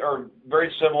cars are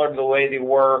very similar to the way they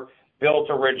were built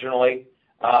originally.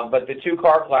 But the two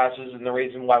car classes, and the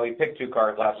reason why we picked two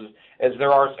car classes, is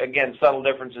there are, again, subtle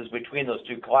differences between those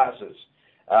two classes.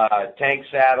 Tank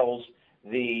saddles,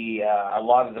 a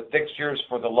lot of the fixtures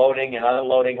for the loading and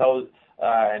unloading hose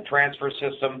and transfer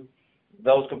system,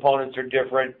 those components are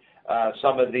different.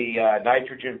 Some of the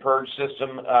nitrogen purge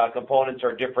system components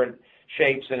are different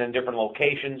shapes and in different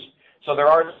locations. So there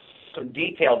are some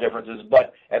detail differences,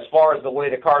 but as far as the way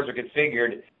the cars are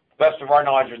configured, best of our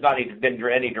knowledge, there's not even been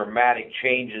any dramatic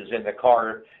changes in the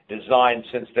car design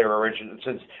since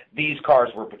these cars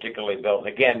were particularly built.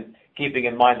 Again, keeping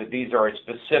in mind that these are a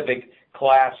specific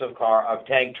class of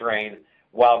tank train,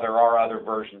 while there are other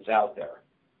versions out there.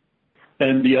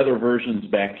 And the other versions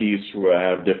back east will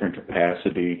have different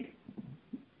capacity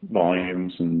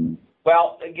volumes and.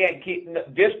 Well, again,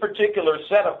 this particular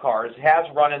set of cars has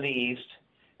run in the east.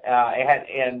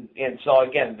 And so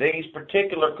again, these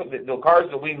particular the cars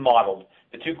that we modeled,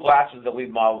 the two classes that we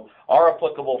modeled, are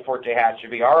applicable for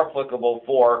Tehachapi, are applicable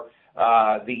for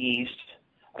the east.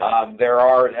 There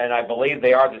are, and I believe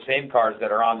they are the same cars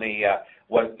that are on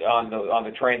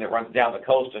the train that runs down the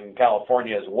coast in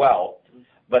California as well.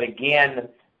 But again,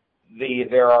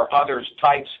 there are other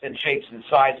types and shapes and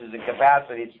sizes and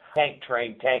capacities tank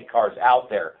cars out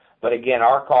there. But again,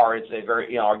 our car is a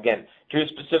very, again, two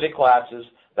specific classes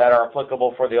that are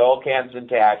applicable for the oil cans in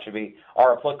Tehachapi,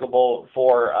 are applicable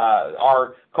for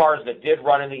our cars that did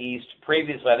run in the east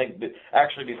previously. I think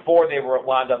actually before they were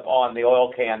wound up on the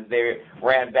oil cans, they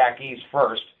ran back east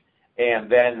first, and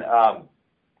then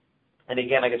and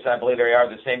again, like I said, I believe they are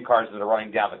the same cars that are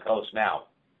running down the coast now.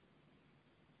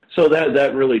 So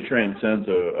that really transcends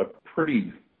a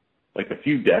pretty, like a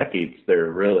few decades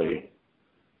there, really.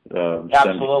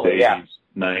 Absolutely, 70s, 80s, yeah.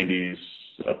 90s,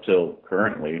 up till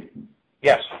currently.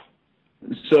 Yes.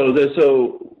 So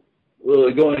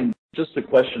going just a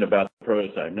question about the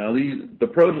prototype. Now, the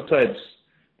prototypes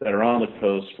that are on the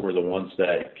coast were the ones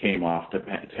that came off to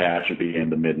Tehachapi in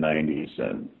the mid '90s,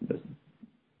 and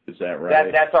is that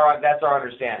right? That's our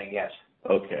understanding. Yes.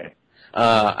 Okay.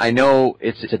 I know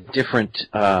it's a different.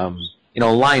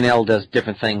 Lionel does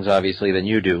different things, obviously, than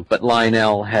you do. But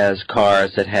Lionel has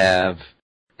cars that have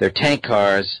they're tank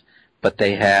cars, but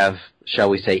they have, shall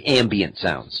we say, ambient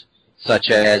sounds,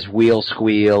 such as wheel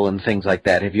squeal and things like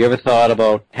that. Have you ever thought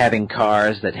about having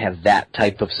cars that have that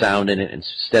type of sound in it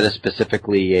instead of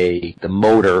specifically the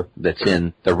motor that's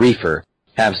in the reefer,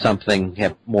 have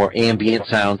more ambient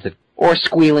sounds or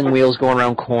squealing wheels going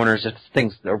around corners,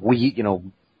 things,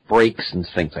 brakes and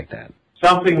things like that?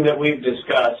 Something that we've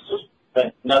discussed,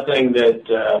 but nothing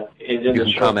that is in the short term. You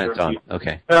can comment on.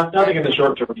 Okay. Nothing in the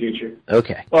short-term future.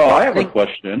 Okay. Well, I have a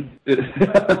question.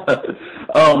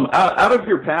 Out of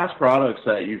your past products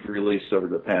that you've released over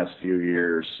the past few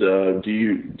years, do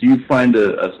you find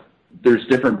there's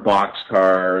different box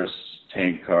cars,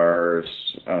 tank cars,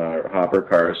 hopper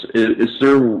cars? Is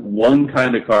there one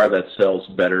kind of car that sells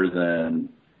better than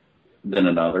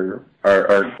another?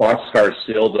 Are box cars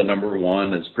still the number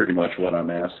one? Is pretty much what I'm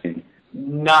asking.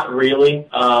 Not really.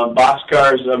 Box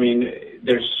cars, I mean,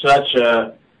 there's such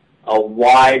a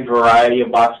wide variety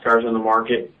of box cars on the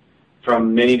market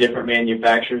from many different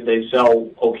manufacturers. They sell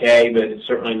okay, but it's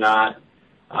certainly not.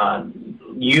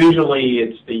 Usually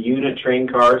it's the unit train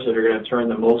cars that are going to turn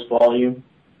the most volume.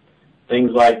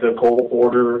 Things like the Cole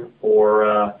Porter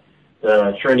or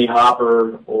the Trinity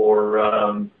Hopper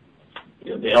or the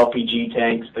LPG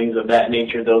tanks, things of that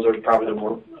nature. Those are probably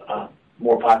the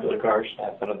more popular cars.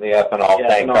 The ethanol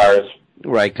tank cars.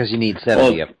 Right, because you need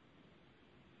 70 of them.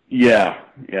 Yeah,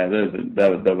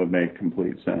 that would make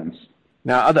complete sense.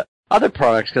 Now, other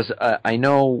products, because I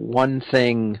know one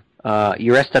thing,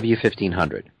 your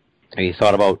SW1500. Have you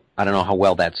thought about, I don't know how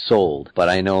well that's sold, but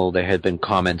I know there had been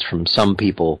comments from some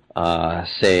people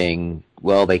saying,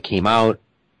 well, they came out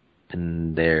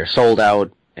and they're sold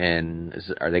out, and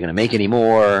are they going to make any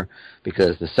more?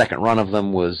 Because the second run of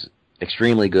them was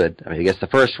extremely good. I guess the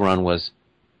first run was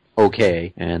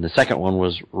okay, and the second one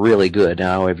was really good.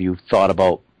 Now, have you thought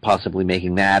about possibly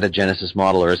making that a Genesis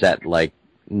model, or is that,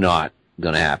 not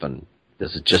going to happen?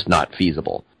 This is just not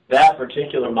feasible. That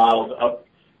particular model is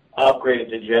upgraded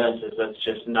to Genesis. That's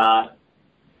just not,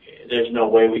 there's no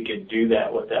way we could do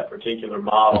that with that particular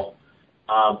model.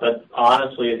 But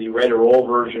honestly, the Ready to Roll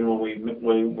version,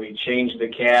 when we changed the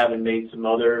cab and made some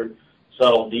other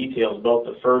subtle details,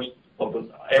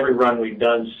 every run we've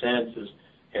done since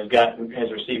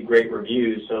has received great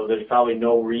reviews. So there's probably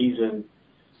no reason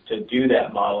to do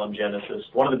that model in Genesis.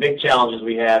 One of the big challenges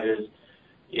we have is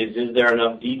there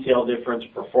enough detail difference,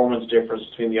 performance difference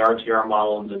between the RTR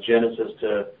model and the Genesis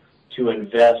to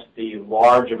invest the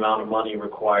large amount of money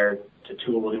required to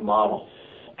tool a new model?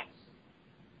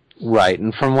 Right,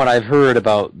 and from what I've heard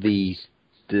about the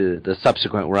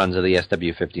subsequent runs of the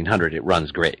SW1500, it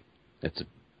runs great. It's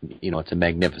a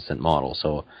magnificent model,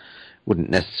 so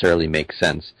wouldn't necessarily make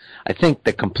sense. I think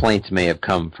the complaints may have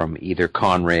come from either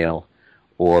Conrail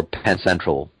or Penn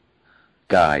Central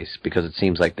guys, because it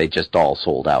seems like they just all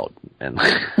sold out. And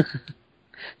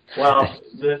well,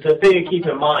 the thing to keep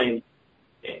in mind,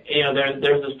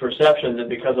 there's this perception that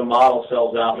because a model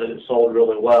sells out that it sold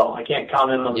really well. I can't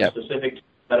comment on the specifics.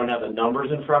 I don't have the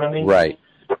numbers in front of me. Right.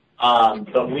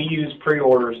 But we use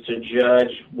pre-orders to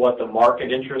judge what the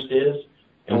market interest is,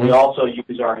 and we also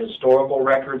use our historical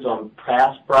records on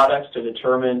past products to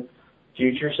determine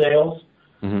future sales.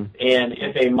 And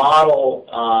if a model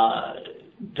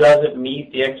doesn't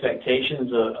meet the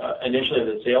expectations initially of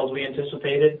the sales we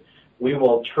anticipated, we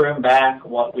will trim back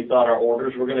what we thought our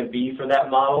orders were going to be for that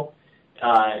model.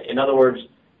 In other words,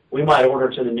 we might order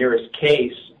to the nearest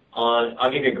case on, I'll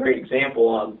give you a great example,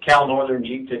 on Cal Northern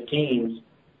Jeep 15s,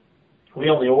 we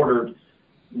only ordered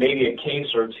maybe a case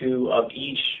or two of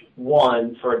each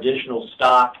one for additional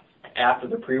stock after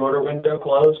the pre-order window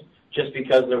closed, just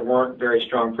because there weren't very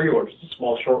strong pre-orders. It's a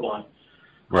small short line.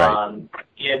 Right.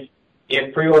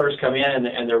 If pre-orders come in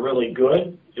and they're really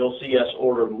good, you'll see us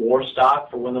order more stock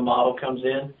for when the model comes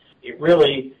in.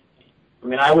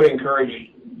 I would encourage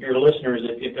your listeners,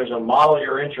 if there's a model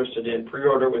you're interested in,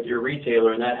 pre-order with your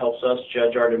retailer, and that helps us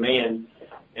judge our demand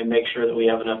and make sure that we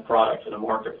have enough product for the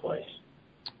marketplace.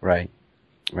 Right.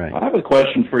 I have a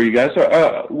question for you guys.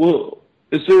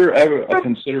 Is there ever a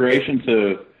consideration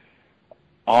to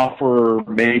offer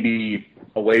maybe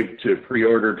a way to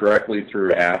pre-order directly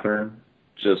through Athearn,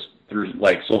 just through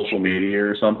like social media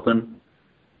or something?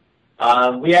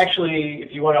 We actually,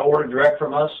 if you want to order direct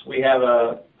from us, we have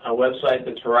a website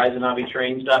that's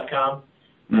HorizonHobbyTrains.com,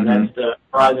 and that's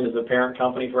Horizon is the parent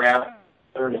company for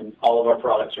Athearn, and all of our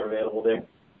products are available there.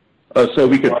 So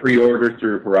we could pre-order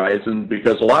through Horizon,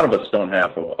 because a lot of us don't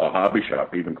have a hobby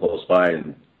shop even close by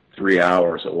and 3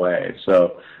 hours away.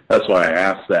 So that's why I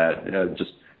asked that,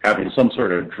 just having some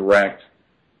sort of direct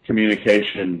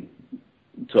communication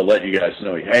to let you guys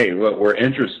know, hey, we're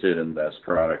interested in this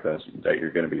product that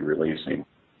you're going to be releasing.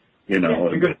 You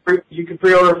can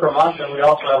pre-order from us, and we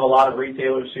also have a lot of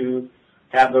retailers who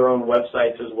have their own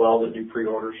websites as well that do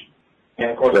pre-orders.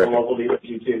 And, of course, the local dealers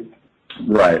do too.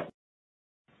 Right.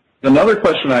 Another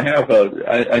question I have,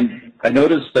 I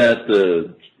noticed that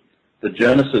the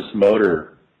Genesis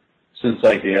motor, since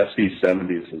like the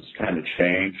SV70s, has kind of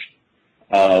changed.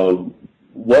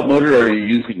 What motor are you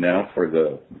using now for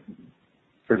the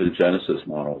Genesis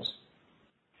models?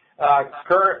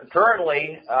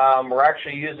 Currently, we're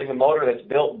actually using a motor that's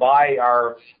built by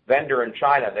our vendor in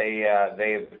China.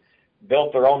 They've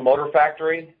built their own motor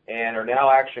factory and are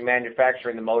now actually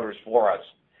manufacturing the motors for us.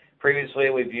 Previously,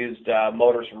 we've used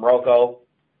motors from Roco,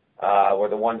 were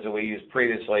the ones that we used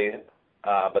previously.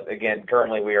 But again,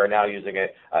 currently we are now using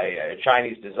a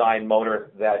Chinese design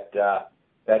motor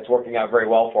that's working out very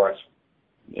well for us.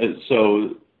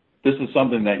 So this is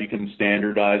something that you can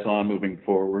standardize on moving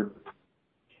forward?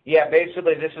 Yeah,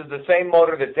 basically this is the same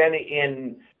motor that's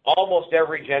in almost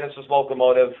every Genesis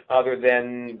locomotive other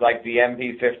than like the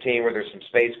MP15 where there's some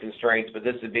space constraints, but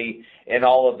this would be in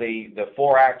all of the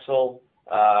 4-axle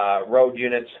road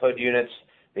units, hood units,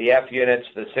 the F units,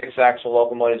 the 6-axle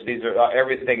locomotives. These are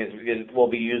everything will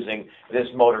be using this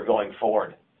motor going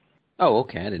forward. Oh,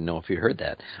 okay. I didn't know if you heard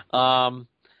that.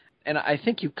 And I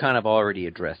think you kind of already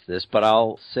addressed this, but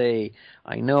I'll say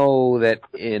I know that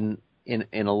in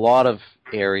a lot of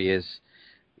areas,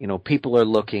 people are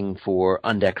looking for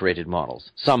undecorated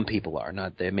models. Some people are.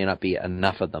 There may not be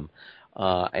enough of them.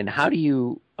 And how do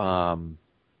you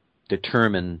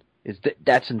determine?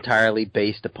 That's entirely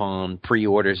based upon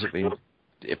pre-orders? I mean,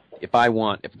 if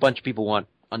a bunch of people want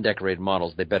undecorated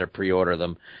models, they better pre-order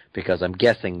them, because I'm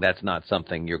guessing that's not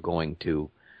something you're going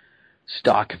to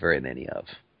stock very many of.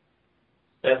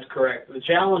 That's correct. The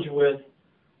challenge with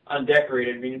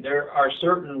undecorated, there are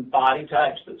certain body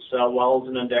types that sell well as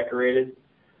an undecorated,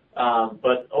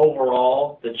 but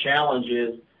overall, the challenge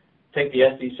is, take the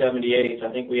SD78s,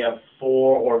 I think we have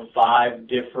 4 or 5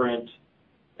 different,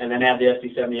 and then add the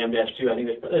SD70M-2, I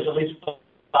think there's at least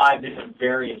 5 different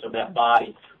variants of that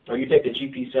body. So you take the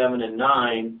GP7 and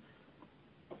 9,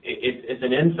 it's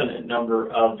an infinite number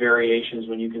of variations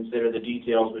when you consider the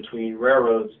details between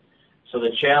railroads. So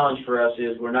the challenge for us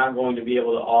is we're not going to be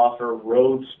able to offer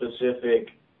road-specific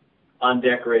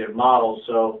undecorated models.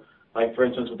 So, like for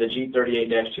instance, with the Jeep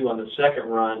 38-2 on the second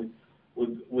run,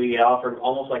 we offered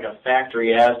almost like a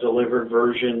factory as-delivered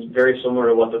version, very similar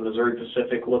to what the Missouri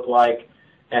Pacific looked like.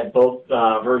 Had both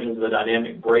versions of the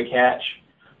dynamic brake hatch.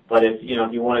 But if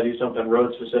you want to do something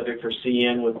road specific for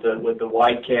CN with the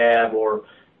wide cab, or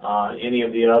any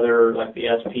of the other, like the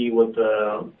SP with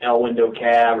the L window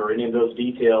cab, or any of those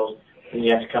details, then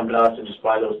you have to come to us and just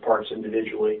buy those parts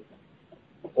individually,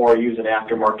 or use an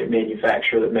aftermarket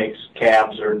manufacturer that makes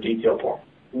cabs or detail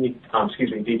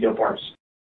parts.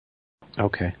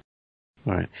 Okay.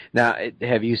 All right. Now,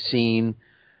 have you seen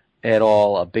at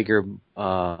all a bigger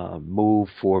move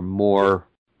for more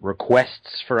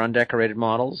requests for undecorated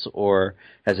models, or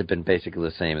has it been basically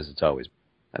the same as it's always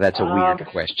been? That's a weird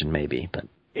question, maybe, but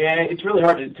yeah, it's really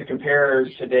hard to compare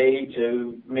today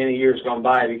to many years gone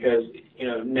by, because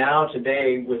now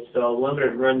today, with the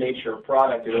limited run nature of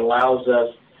product, it allows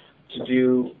us to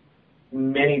do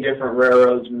many different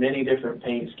railroads, many different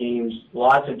paint schemes,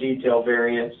 lots of detail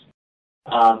variants,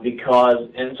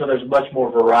 and so there's much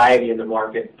more variety in the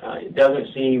market. It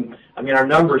doesn't seem, our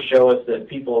numbers show us that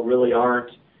people really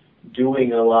aren't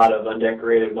doing a lot of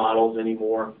undecorated models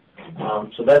anymore.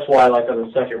 So that's why, like on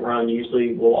the second run,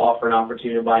 usually we'll offer an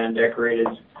opportunity to buy undecorated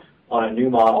on a new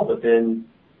model, but then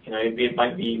it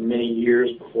might be many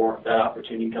years before that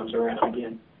opportunity comes around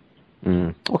again.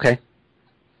 Okay.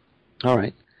 All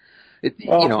right. The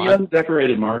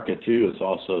undecorated market too is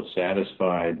also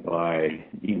satisfied by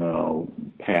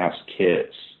past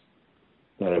kits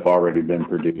that have already been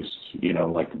produced,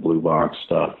 like the blue box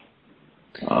stuff.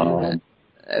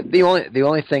 The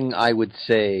only thing I would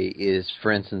say is,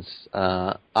 for instance,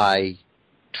 I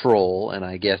troll, and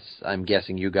I'm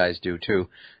guessing you guys do too,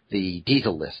 the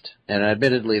diesel list. And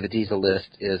admittedly, the diesel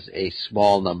list is a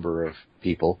small number of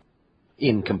people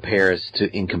in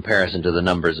comparison to the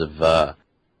numbers of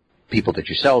people that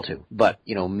you sell to. But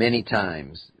many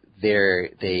times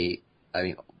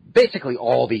basically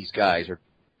all these guys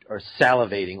are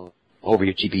salivating over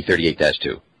your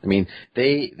GP38-2.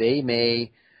 They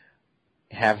may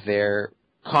have their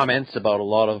comments about a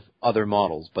lot of other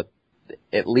models, but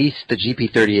at least the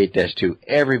GP38-2,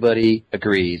 everybody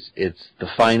agrees it's the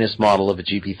finest model of a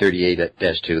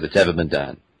GP38-2 that's ever been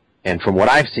done. And from what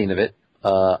I've seen of it,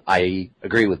 I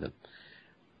agree with them.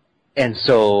 And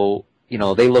so,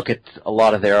 they look at a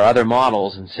lot of their other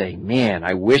models and say, man,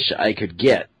 I wish I could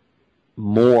get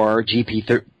more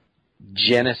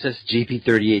Genesis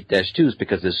GP38-2s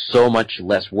because there's so much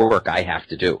less work I have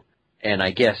to do. And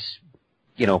I guess,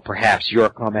 perhaps your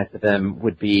comment to them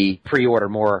would be pre-order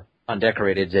more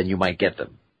undecorated and you might get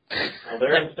them. Well,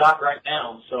 they're in stock right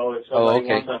now, so if somebody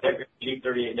wants undecorated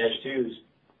GP38-2s,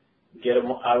 get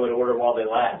them. I would order while they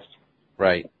last.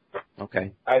 Right.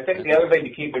 Okay. I think the other thing to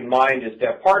keep in mind is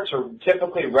that parts are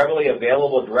typically readily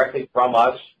available directly from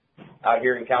us out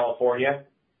here in California.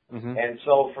 Mm-hmm. And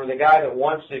so for the guy that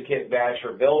wants to kit bash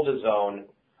or build his own,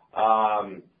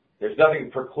 there's nothing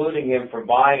precluding him from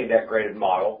buying a decorated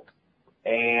model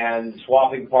and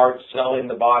swapping parts, selling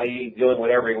the body, doing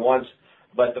whatever he wants.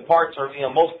 But the parts are,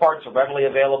 most parts are readily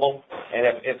available. And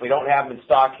if we don't have them in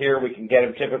stock here, we can get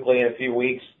them typically in a few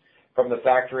weeks from the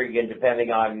factory, again,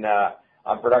 depending on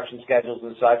production schedules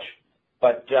and such.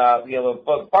 But,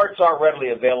 the parts are readily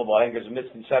available. I think there's a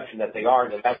misconception that they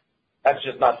aren't, and that's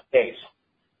just not the case.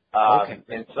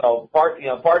 And so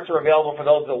parts are available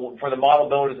for the model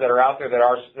builders that are out there that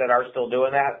are still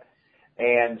doing that.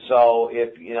 And so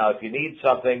if you need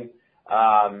something,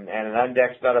 and an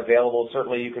undec's not available,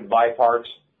 certainly you can buy parts.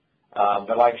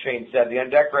 But like Shane said, the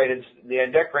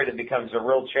undecorated becomes a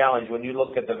real challenge when you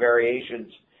look at the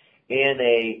variations in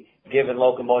a given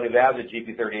locomotive as a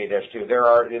GP38-2.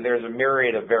 There's a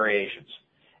myriad of variations.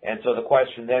 And so the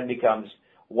question then becomes,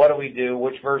 what do we do?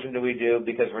 Which version do we do?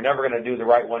 Because we're never going to do the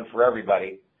right one for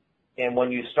everybody. And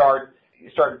when you start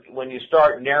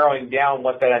narrowing down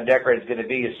what that undecorated is going to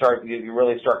be, you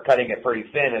really start cutting it pretty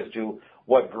thin as to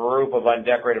what group of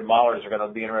undecorated modelers are going to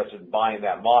be interested in buying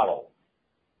that model.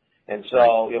 And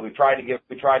so we tried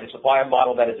to supply a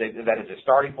model that is a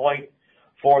starting point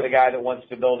for the guy that wants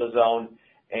to build his own.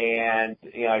 And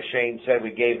as Shane said,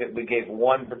 we gave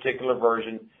one particular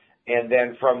version. And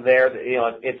then from there,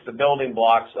 it's the building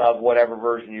blocks of whatever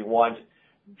version you want,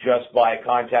 just by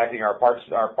contacting our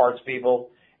parts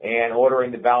people and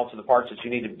ordering the balance of the parts that you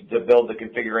need to build the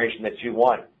configuration that you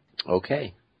want.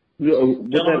 Okay.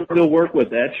 Would that still work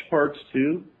with edge parts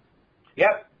too?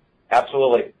 Yep,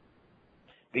 absolutely.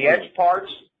 The edge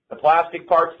parts, the plastic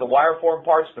parts, the wire form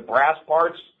parts, the brass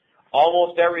parts,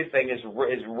 almost everything is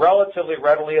relatively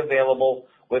readily available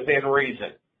within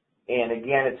reason. And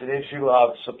again, it's an issue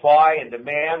of supply and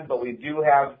demand, but we do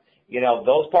have,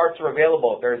 those parts are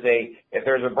available. If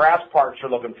there's a brass part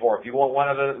you're looking for, if you want one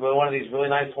of these really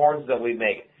nice horns that we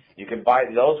make, you can buy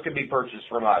those. Can be purchased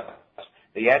from us.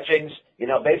 The etchings,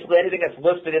 basically anything that's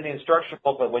listed in the instruction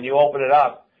booklet when you open it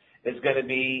up, is going to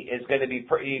be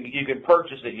you can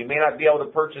purchase it. You may not be able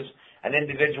to purchase an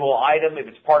individual item. If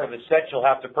it's part of a set, you'll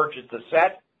have to purchase the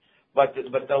set, but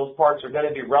those parts are going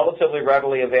to be relatively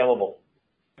readily available.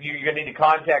 You're going to need to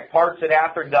contact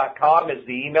parts@athearn.com is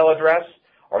the email address,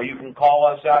 or you can call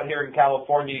us out here in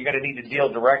California. You're going to need to deal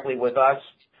directly with us.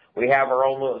 We have our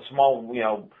own little small,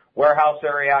 warehouse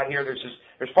area out here.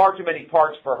 There's far too many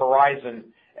parts for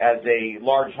Horizon as a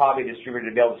large hobby distributor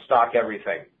to be able to stock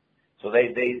everything. So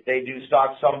they do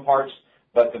stock some parts,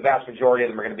 but the vast majority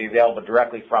of them are going to be available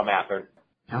directly from Athearn.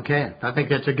 Okay, I think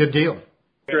that's a good deal.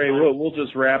 Great. We'll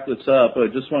just wrap this up. I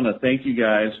just want to thank you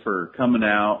guys for coming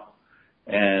out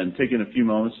and taking a few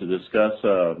moments to discuss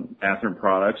Athearn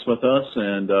products with us,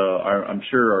 and I'm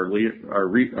sure our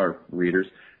readers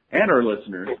and our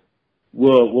listeners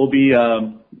will be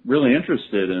really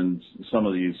interested in some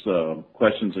of these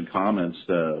questions and comments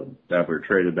that were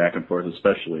traded back and forth,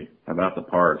 especially about the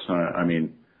parts. I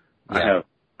mean, yeah.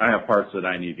 I have parts that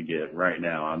I need to get right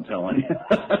now, I'm telling you.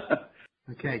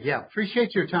 Okay, yeah.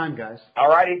 Appreciate your time, guys. All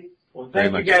righty. Well,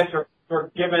 thank you guys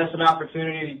for giving us an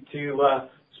opportunity to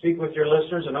speak with your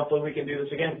listeners, and hopefully we can do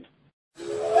this again.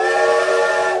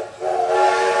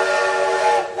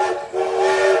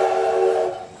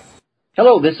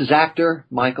 Hello, this is actor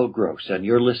Michael Gross, and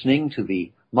you're listening to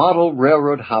the Model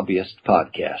Railroad Hobbyist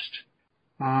Podcast.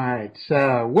 All right.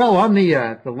 Well, on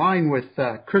the line with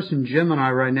Chris and Jim and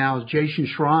I right now is Jason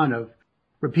Schron of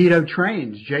Rapido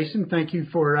Trains. Jason, thank you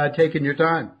for taking your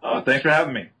time. Oh, thanks for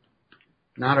having me.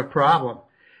 Not a problem.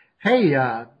 Hey,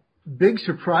 big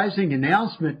surprising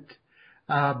announcement,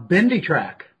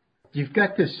 BendyTrack. You've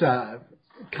got this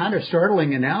kind of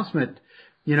startling announcement,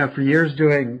 for years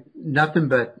doing nothing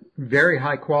but very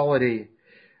high quality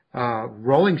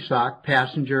rolling stock,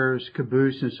 passengers,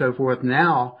 caboose, and so forth.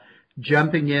 Now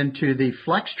jumping into the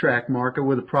FlexTrack market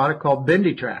with a product called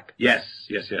BendyTrack. Yes.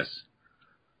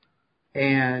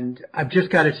 And I've just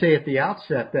got to say at the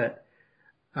outset that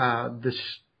the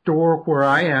store where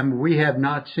I am, we have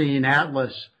not seen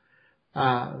Atlas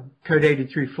Code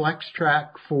 83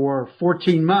 FlexTrack for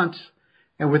 14 months.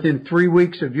 And within 3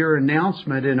 weeks of your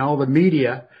announcement in all the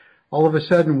media, all of a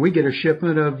sudden we get a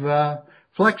shipment of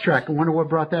FlexTrack. I wonder what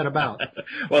brought that about.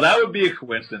 Well, that would be a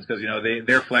coincidence because,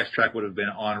 their FlexTrack would have been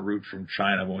en route from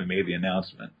China when we made the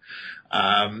announcement.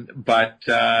 But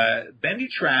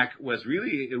BendyTrack was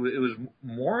really, it was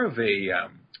more of a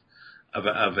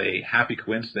happy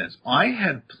coincidence. I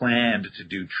had planned to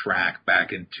do track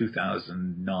back in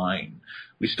 2009.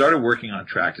 We started working on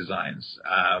track designs,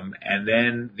 and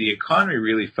then the economy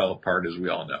really fell apart, as we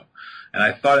all know. And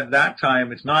I thought at that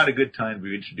time, it's not a good time to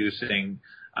be introducing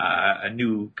a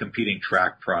new competing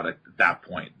track product at that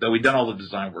point, though we'd done all the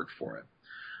design work for it.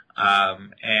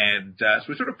 So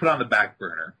we sort of put it on the back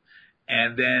burner.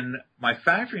 And then my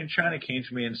factory in China came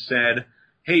to me and said,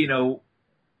 hey,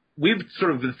 we've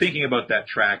sort of been thinking about that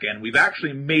track, and we've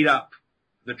actually made up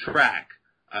the track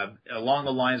along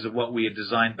the lines of what we had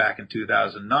designed back in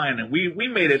 2009, and we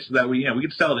made it so that we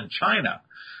could sell it in China.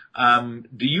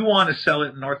 Do you want to sell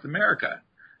it in North America?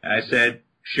 And I said,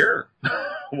 sure.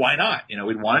 Why not?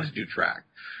 We'd wanted to do track.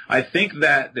 I think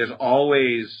that there's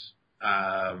always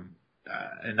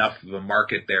enough of a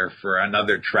market there for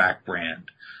another track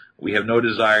brand. We have no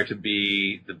desire to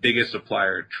be the biggest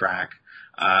supplier of track,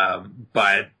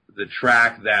 but the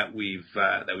track that we've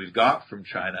got from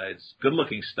China, it's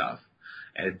good-looking stuff,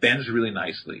 and it bends really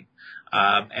nicely.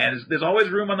 And there's always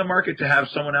room on the market to have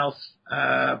someone else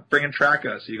bringing track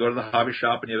out. So you go to the hobby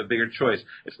shop and you have a bigger choice.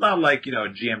 It's not like, a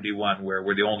GMD1 where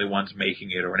we're the only ones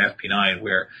making it, or an FP9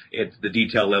 where it's the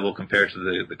detail level compared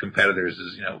to the competitors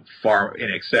is, far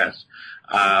in excess.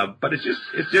 But it's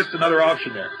just another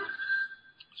option there.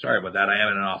 Sorry about that. I am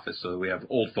in an office, so we have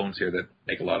old phones here that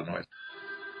make a lot of noise.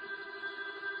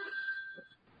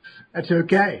 That's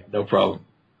okay. No problem.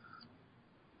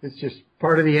 It's just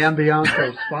part of the ambiance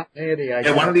of spontaneity.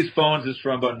 Yeah, one of these phones is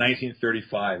from about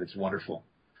 1935. It's wonderful.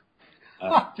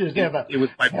 It was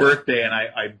my birthday, and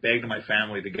I begged my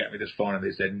family to get me this phone, and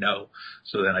they said no.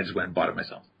 So then I just went and bought it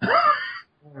myself.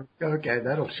 Okay,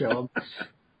 that'll show them.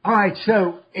 All right,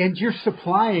 and you're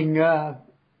supplying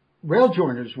rail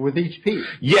joiners with each piece.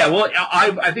 Yeah, well,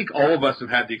 I think all of us have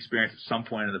had the experience at some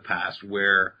point in the past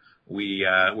where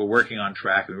we're working on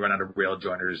track and we run out of rail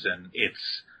joiners, and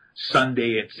it's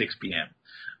Sunday at 6 p.m.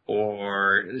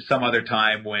 or some other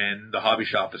time when the hobby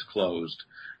shop is closed,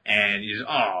 and you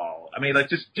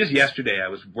just, just yesterday I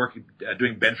was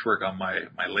doing bench work on my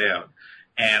layout,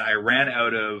 and I ran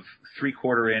out of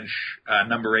 3/4 inch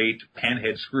number 8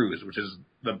 panhead screws, which is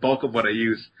the bulk of what I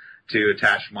use to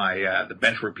attach my the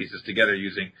benchwork pieces together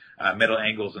using metal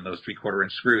angles and those 3/4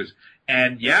 inch screws.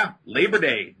 And yeah, Labor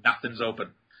Day, nothing's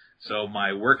open. So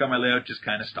my work on my layout just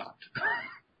kind of stopped.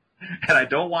 And I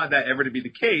don't want that ever to be the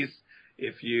case.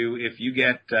 If you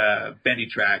get bendy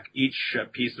track, each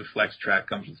piece of flex track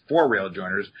comes with 4 rail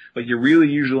joiners, but you really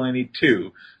usually only need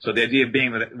 2. So the idea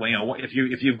being that, well, you know, if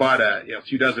you bought a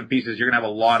few dozen pieces, you're gonna have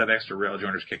a lot of extra rail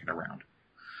joiners kicking around.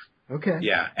 Okay.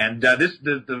 Yeah, and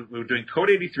we're doing Code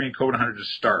 83 and Code 100 to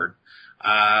start.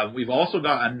 We've also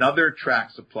got another track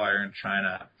supplier in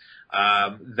China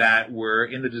that we're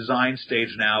in the design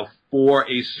stage now for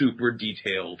a super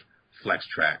detailed flex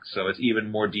track. So it's even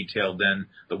more detailed than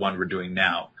the one we're doing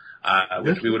now,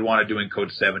 which we would want to do in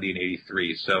Code 70 and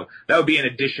 83. So that would be in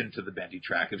addition to the bendy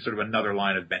track. It's sort of another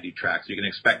line of bendy track. So you can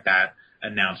expect that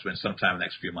announcement sometime in the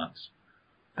next few months.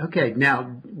 Okay.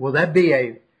 Now, will that be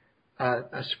a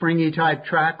springy type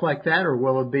track like that, or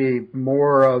will it be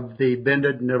more of the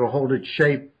bended and it'll hold its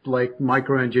shape like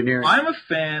microengineering? I'm a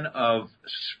fan of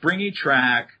springy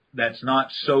track that's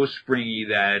not so springy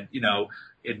that, you know,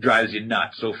 it drives you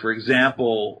nuts. So, for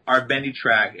example, our bendy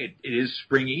track, it is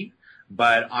springy,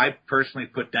 but I personally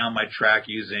put down my track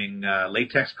using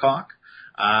latex caulk.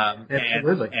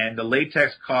 Absolutely. And the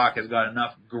latex caulk has got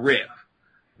enough grip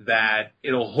that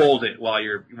it'll hold it while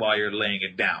you're laying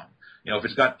it down. You know, if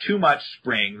it's got too much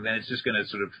spring, then it's just going to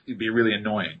sort of be really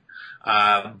annoying.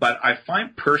 But I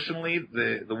find personally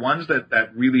the ones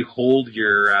that really hold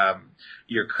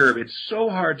your curve, it's so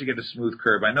hard to get a smooth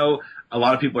curve. I know a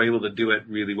lot of people are able to do it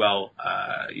really well.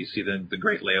 You see the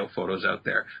great layout photos out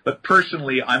there. But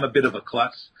personally, I'm a bit of a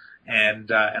klutz, and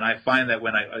I find that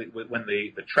when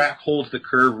the track holds the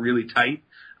curve really tight,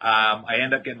 I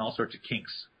end up getting all sorts of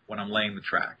kinks when I'm laying the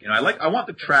track. You know, I want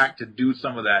the track to do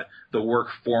some of the work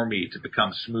for me to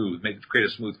become smooth, create a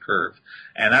smooth curve.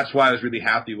 And that's why I was really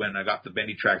happy when I got the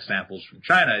bendy track samples from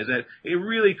China, is that it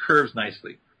really curves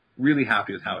nicely. Really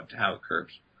happy with how it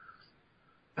curves.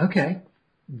 Okay.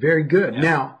 Very good. Yeah.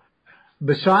 Now,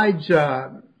 besides,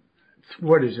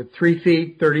 what is it, 3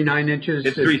 feet, 39 inches?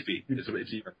 It's 3 feet.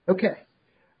 It's even. Okay.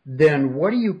 Then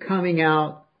what are you coming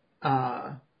out,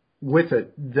 with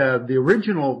it? The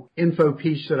original info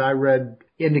piece that I read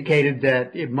indicated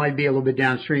that it might be a little bit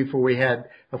downstream for we had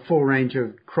a full range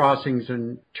of crossings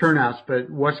and turnouts, but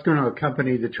what's going to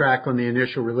accompany the track on the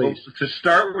initial release? Well, to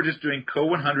start, we're just doing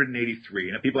Code 183.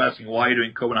 And people asking why you're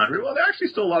doing Code 100, well, there are actually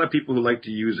still a lot of people who like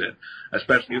to use it,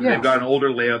 especially if they've got an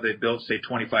older layout they built, say,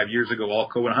 25 years ago, all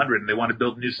Code 100, and they want to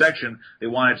build a new section. They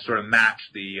want it to sort of match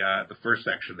the first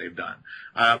section they've done.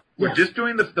 We're just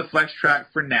doing the flex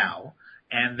track for now.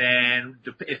 And then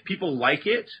if people like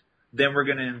it, then we're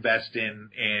going to invest in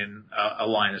a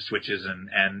line of switches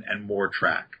and more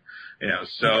track. You know,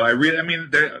 so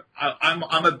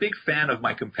I'm a big fan of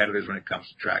my competitors when it comes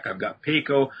to track. I've got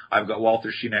Peiko, I've got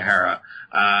Walter Shinohara.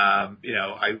 You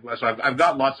know, I've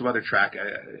got lots of other track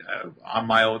on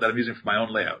my own that I'm using for my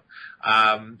own layout.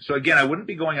 So again, I wouldn't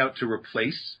be going out to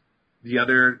replace the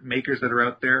other makers that are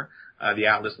out there, the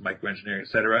Atlas, the Microengineering, et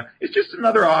cetera. It's just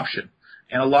another option.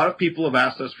 And a lot of people have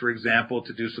asked us, for example,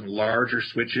 to do some larger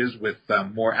switches with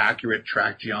more accurate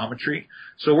track geometry.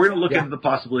 So we're going to look into the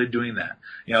possibility of doing that.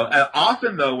 You know,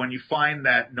 often though, when you find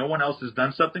that no one else has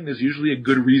done something, there's usually a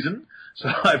good reason. So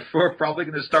we're probably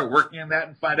going to start working on that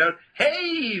and find out,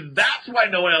 hey, that's why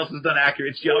no one else has done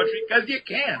accurate geometry, because you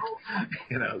can't.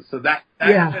 You know, so that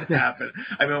could happen.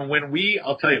 I mean,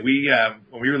 I'll tell you,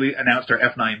 when we really announced our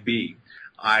F9B,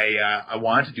 I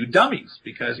wanted to do dummies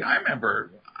because I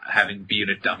remember having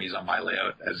B-unit dummies on my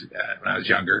layout when I was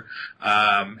younger.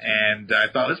 And I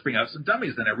thought, let's bring out some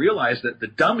dummies. Then I realized that the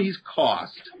dummies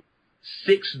cost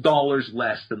 $6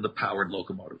 less than the powered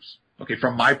locomotives. Okay,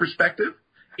 from my perspective,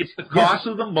 it's the cost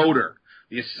of the motor.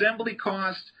 The assembly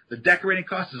cost, the decorating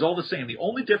cost is all the same. The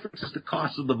only difference is the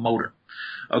cost of the motor.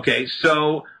 Okay,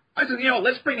 so I said, you know,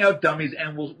 let's bring out dummies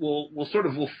and we'll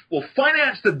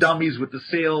finance the dummies with the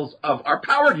sales of our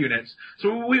powered units.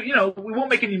 So we won't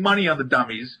make any money on the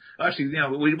dummies. Actually, you know,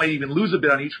 we might even lose a bit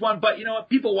on each one, but you know what?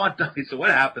 People want dummies. So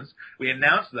what happens? We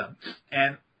announce them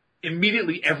and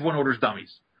immediately everyone orders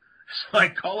dummies. So I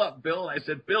call up Bill and I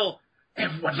said, Bill,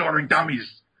 everyone's ordering dummies.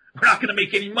 We're not going to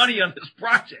make any money on this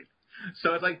project.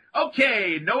 So it's like,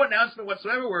 okay, no announcement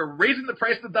whatsoever. We're raising the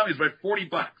price of the dummies by $40.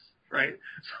 Right?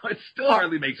 So it still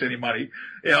hardly makes any money.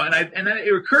 You know, and then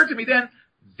it occurred to me then,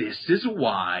 this is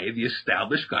why the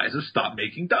established guys have stopped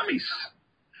making dummies.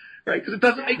 Right? Because it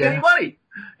doesn't make any money.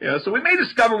 You know, so we may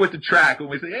discover with the track when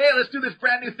we say, hey, let's do this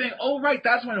brand new thing. Oh, right,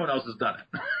 that's why no one else has done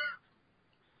it.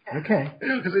 Okay.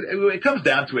 Because it comes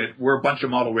down to it, we're a bunch of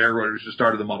model railroaders who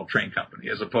started the model train company,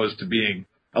 as opposed to being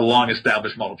a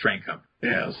long-established model train company.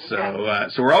 Yeah, so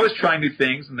we're always trying new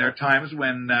things, and there are times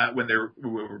when they're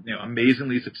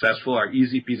amazingly successful. Our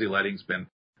easy peasy lighting's been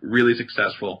really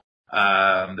successful.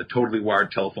 The totally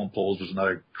wired telephone poles was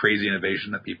another crazy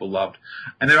innovation that people loved.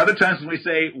 And there are other times when we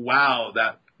say, "Wow,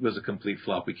 that was a complete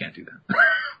flop. We can't do that."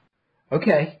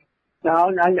 Okay.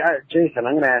 Now, Jason,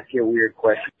 I'm going to ask you a weird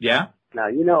question. Yeah. Now,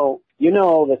 you know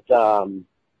that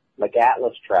like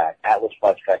Atlas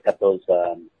Flex Track got those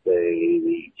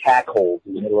the tack holes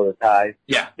in the middle of the ties.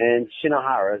 Yeah. And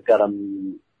Shinohara's got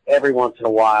them every once in a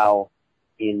while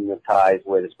in the ties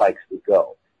where the spikes would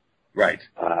go. Right.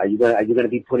 Are you going to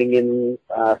be putting in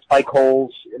spike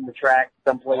holes in the track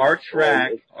someplace?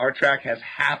 Our track has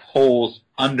half holes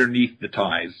underneath the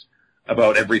ties,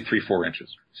 about every 3-4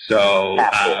 inches. So,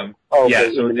 so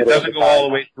it doesn't go all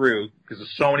the way through because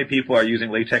so many people are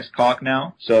using latex caulk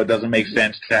now. So it doesn't make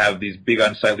sense to have these big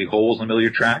unsightly holes in the middle of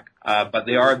your track. But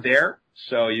they are there.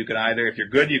 So you can either, if you're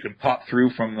good, you can pop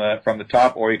through from the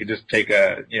top, or you can just take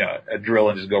a drill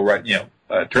and just go right,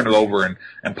 turn it over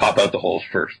and pop out the holes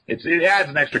first. It adds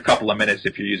an extra couple of minutes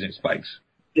if you're using spikes.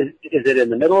 Is it in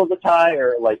the middle of the tie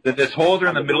or like? This holes are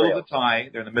in the middle of the tie.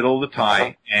 They're in the middle of the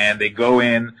tie, and they go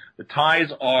in. The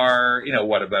ties are,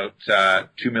 about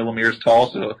 2 millimeters tall.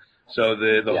 So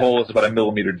the hole is about 1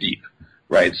 millimeter deep,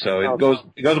 right? So it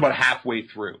goes about halfway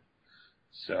through.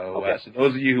 So so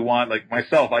those of you who want, like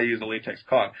myself, I use a latex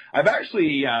caulk. I've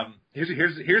actually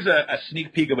here's a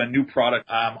sneak peek of a new product.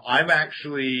 I'm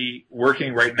actually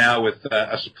working right now with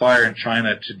a supplier in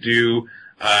China to do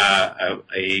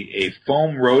a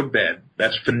foam roadbed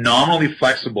that's phenomenally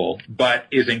flexible, but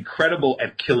is incredible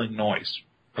at killing noise.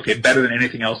 Okay, better than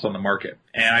anything else on the market.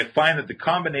 And I find that the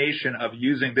combination of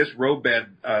using this roadbed,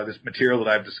 this material that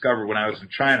I've discovered when I was in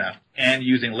China, and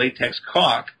using latex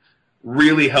caulk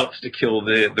really helps to kill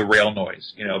the rail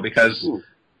noise. Because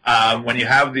when you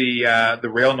have the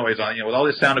rail noise on, with all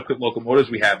the sound-equipped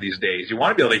locomotives we have these days, you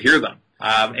want to be able to hear them.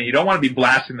 And you don't want to be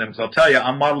blasting them. So I'll tell you,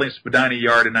 I'm modeling Spadina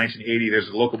Yard in 1980. There's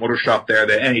a locomotive shop there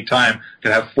that at any time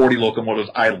could have 40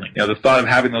 locomotives idling. The thought of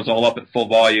having those all up at full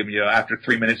volume, after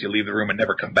 3 minutes you leave the room and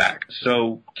never come back.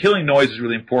 So killing noise is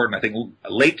really important. I think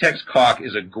latex caulk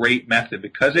is a great method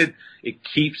because it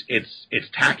keeps its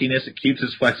tackiness, it keeps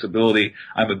its flexibility.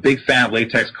 I'm a big fan of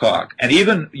latex caulk. And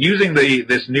even using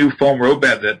this new foam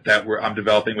roadbed that I'm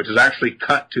developing, which is actually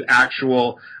cut to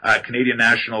actual Canadian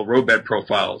National roadbed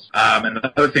profiles. And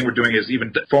the other thing we're doing is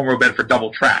even foam roadbed for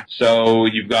double track. So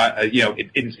you've got,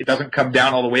 it doesn't come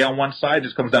down all the way on one side, it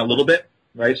just comes down a little bit,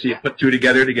 right? So you put two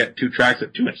together to get two tracks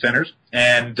at 2-inch centers.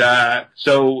 And I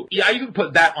even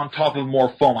put that on top of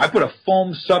more foam. I put a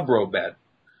foam sub roadbed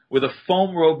with a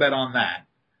foam roadbed on that,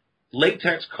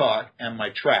 latex caulk, and my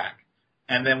track.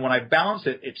 And then when I balance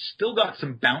it, it's still got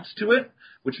some bounce to it,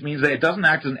 which means that it doesn't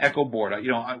act as an echo board.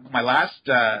 My last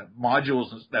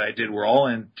modules that I did were all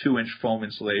in 2-inch foam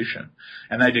insulation,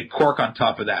 and I did cork on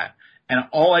top of that. And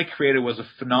all I created was a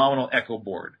phenomenal echo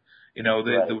board.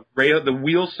 The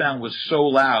wheel sound was so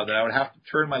loud that I would have to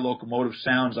turn my locomotive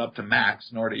sounds up to max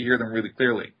in order to hear them really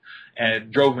clearly, and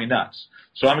it drove me nuts.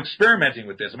 So I'm experimenting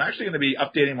with this. I'm actually going to be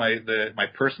updating my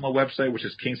personal website, which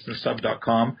is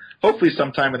kingstonsub.com, hopefully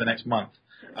sometime in the next month.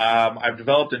 I've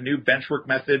developed a new benchwork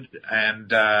method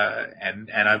and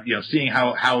I'm, seeing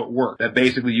how it works. That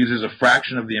basically uses a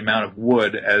fraction of the amount of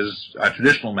wood as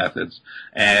traditional methods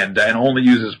and only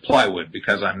uses plywood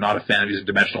because I'm not a fan of using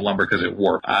dimensional lumber because it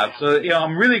warps.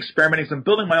 I'm really experimenting. So I'm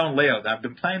building my own layout. I've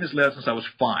been playing this layout since I was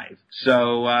 5.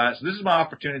 So this is my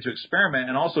opportunity to experiment,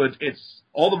 and also it's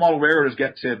all the model railroaders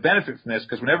get to benefit from this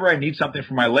because whenever I need something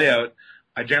for my layout,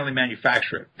 I generally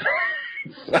manufacture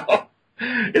it. So.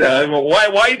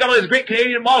 Why you got all these great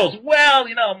Canadian models? Well,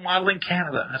 modeling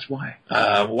Canada. That's why.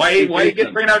 Why you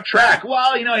get bringing out track? Well,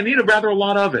 I need a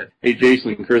lot of it. Hey,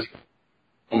 Jason, Chris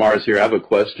Mars here. I have a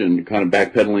question, kind of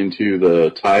backpedaling to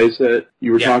the ties that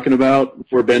you were talking about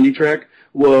for bendy track.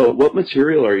 Well, what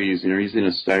material are you using? Are you using a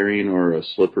styrene or a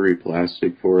slippery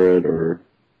plastic for it, or?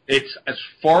 It's, as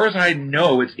far as I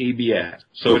know, it's ABS.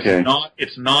 So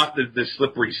it's not the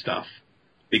slippery stuff.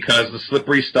 Because the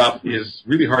slippery stuff is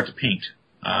really hard to paint.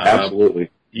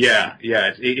 Absolutely. Yeah,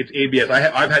 it's ABS.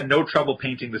 I've had no trouble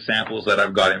painting the samples that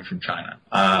I've got in from China.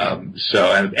 And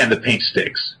the paint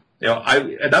sticks.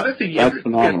 Another thing. That's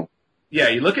phenomenal.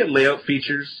 You look at layout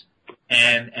features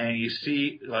and you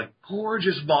see like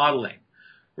gorgeous modeling,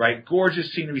 right?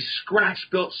 Gorgeous scenery,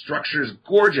 scratch-built structures,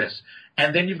 gorgeous.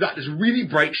 And then you've got this really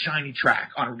bright, shiny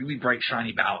track on a really bright,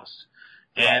 shiny ballast.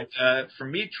 And for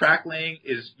me, track laying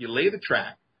is you lay the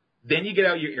track, then you get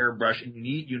out your airbrush, and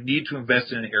you need to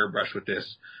invest in an airbrush with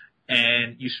this,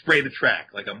 and you spray the track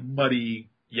like a muddy,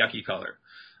 yucky color.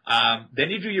 Then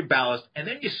you do your ballast, and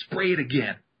then you spray it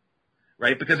again,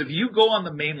 right? Because if you go on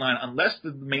the main line, unless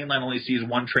the main line only sees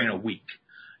one train a week,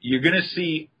 you're going to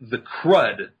see the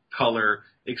crud color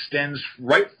extends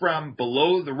right from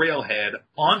below the railhead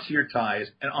onto your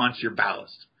ties and onto your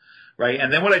ballast, right?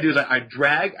 And then what I do is I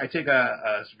take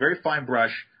a very fine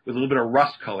brush with a little bit of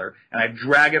rust color, and I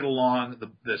drag it along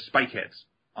the spike heads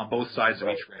on both sides of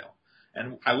each rail.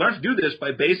 And I learned to do this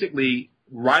by basically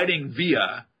riding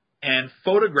via and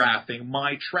photographing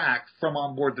my track from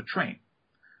on board the train,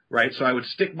 right? So I would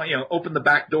stick open the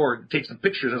back door and take some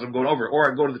pictures as I'm going over,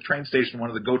 or I'd go to the train station, one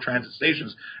of the GO Transit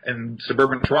stations in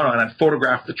suburban Toronto, and I'd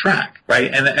photograph the track,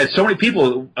 right? And as so many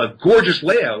people, a gorgeous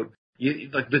layout,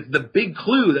 the big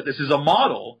clue that this is a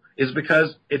model is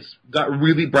because it's got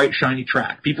really bright, shiny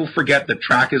track. People forget that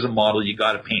track is a model, you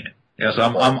gotta paint it. So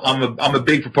I'm a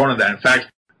big proponent of that. In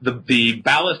fact, the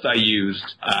ballast I used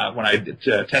when I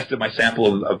tested my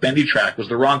sample of bendy track was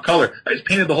the wrong color. I just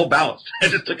painted the whole ballast. I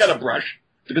just took out a brush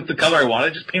to get the color I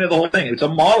wanted. I just painted the whole thing. It's a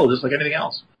model just like anything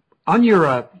else. On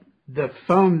your the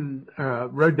foam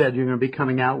roadbed you're going to be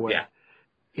coming out with,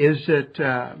 is it?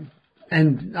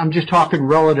 And I'm just talking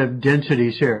relative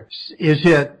densities here. Is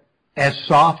it as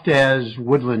soft as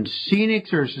Woodland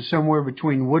Scenics, or is it somewhere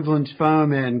between Woodland's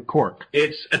foam and cork?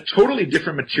 It's a totally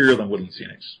different material than Woodland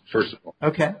Scenics, first of all.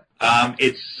 Okay.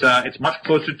 It's much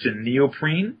closer to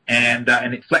neoprene, and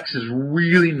it flexes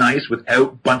really nice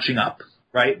without bunching up,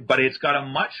 right? But it's got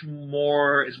it's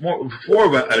more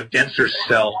of a denser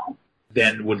cell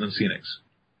than Woodland Scenics.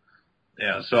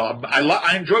 Yeah, so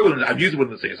I enjoy Woodland. I've used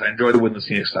Woodland Scenics. I enjoy the Woodland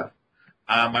Scenics stuff.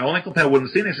 My only complaint with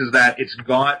Woodland Scenics is that it's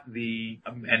got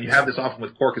and you have this often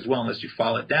with cork as well, unless you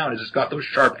file it down, is it's got those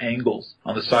sharp angles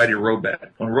on the side of your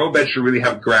roadbed. When roadbeds should really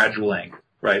have gradual angle,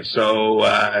 right? So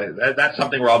that's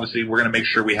something we're going to make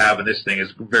sure we have in this thing,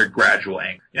 is very gradual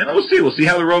angle. And we'll see. We'll see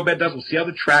how the roadbed does. We'll see how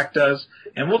the track does.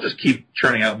 And we'll just keep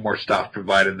churning out more stuff,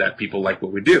 provided that people like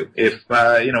what we do. If,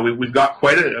 we've got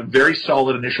quite a very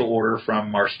solid initial order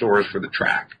from our stores for the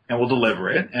track, and we'll deliver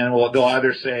it, and they'll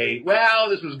either say, well,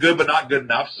 this was good, but not good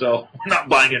enough, so we're not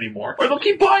buying anymore, or they'll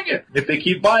keep buying it. If they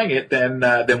keep buying it, then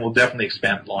we'll definitely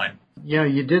expand the line.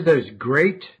 You did those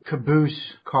great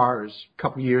caboose cars a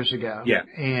couple years ago. Yeah.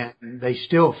 And they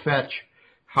still fetch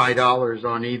high dollars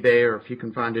on eBay, or if you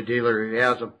can find a dealer who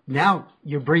has them. Now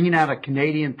you're bringing out a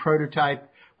Canadian prototype.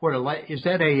 Is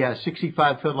that a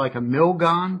 65-foot, like a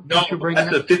Milgon? No, that's a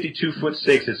 52-foot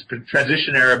 6. It's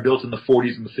transition era, built in the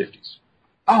 40s and the 50s.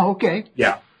 Oh, okay.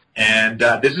 Yeah. And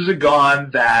this is a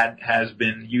gon that has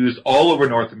been used all over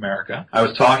North America. I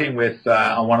was talking with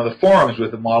on one of the forums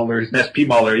with a modeler, he's an SP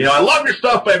modeler. I love your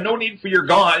stuff, but I have no need for your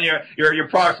gon, your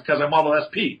products, because I model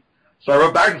SP. So I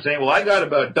wrote back to him saying, well, I got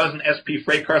about a dozen SP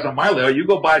freight cars on my layout. You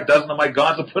go buy a dozen of my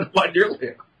gons and put them on your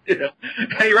layout.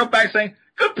 And he wrote back saying,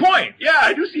 good point. Yeah,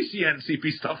 I do see CN and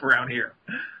CP stuff around here.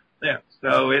 Yeah.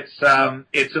 So it's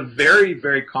a very,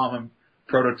 very common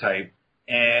prototype.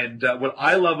 And what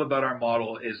I love about our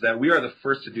model is that we are the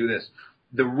first to do this.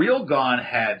 The real gon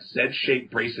had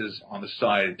Z-shaped braces on the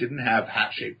side. It didn't have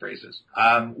hat-shaped braces,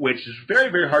 which is very,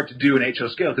 very hard to do in HO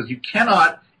scale because you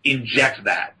cannot inject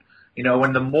that.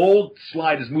 When the mold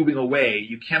slide is moving away,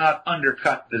 you cannot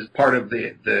undercut this part of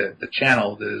the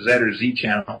channel, the Z or Z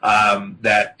channel,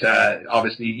 that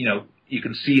obviously, you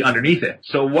can see underneath it.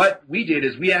 So what we did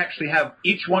is we actually have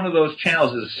each one of those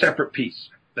channels as a separate piece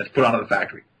that's put onto the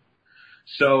factory.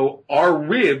 So our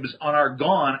ribs on our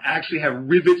gon actually have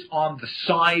rivets on the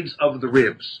sides of the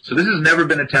ribs. So this has never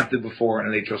been attempted before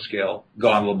in an HO scale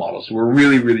gondola model. So we're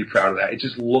really, really proud of that. It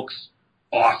just looks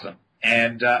awesome.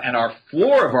 And our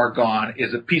floor of our gon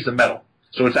is a piece of metal.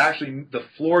 So it's actually, the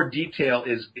floor detail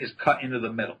is cut into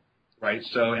the middle, right?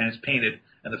 So, and it's painted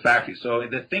in the factory. So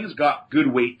the thing's got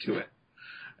good weight to it.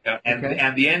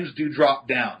 And the ends do drop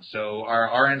down. So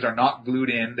our ends are not glued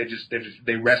in.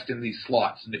 They rest in these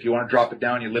slots. And if you want to drop it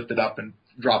down, you lift it up and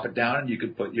drop it down, and you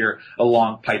could put a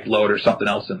long pipe load or something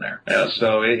else in there.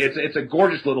 So it's a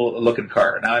gorgeous little looking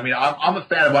car. Now, I mean, I'm a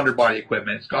fan of underbody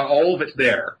equipment. It's got all of it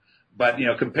there. But,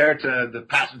 compared to the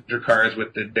passenger cars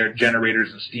with their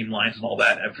generators and steam lines and all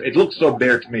that, it looks so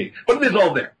bare to me. But it is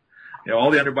all there.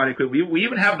 All the underbody equipment. We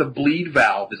even have the bleed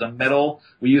valve. There's a metal,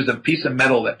 we use a piece of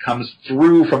metal that comes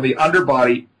through from the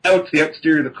underbody out to the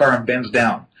exterior of the car and bends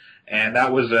down. And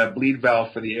that was a bleed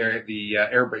valve for the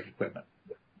air brake equipment.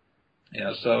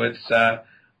 So it's,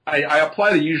 I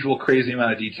apply the usual crazy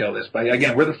amount of detail to this. But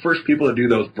again, we're the first people to do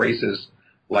those braces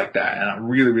like that, and I'm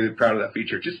really, really proud of that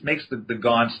feature. It just makes the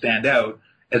gon stand out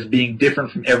as being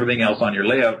different from everything else on your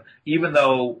layout, even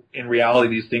though in reality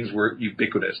these things were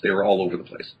ubiquitous. They were all over the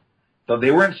place. So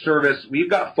they were in service. We've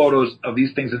got photos of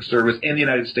these things in service in the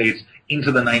United States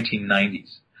into the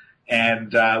 1990s.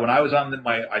 And when I was on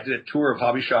I did a tour of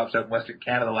hobby shops out in Western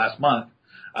Canada last month.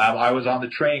 I was on the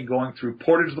train going through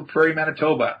Portage la Prairie,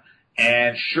 Manitoba,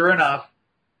 and sure enough,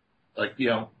 like,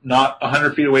 not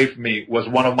 100 feet away from me was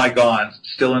one of my Gons,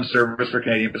 still in service for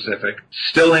Canadian Pacific,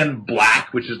 still in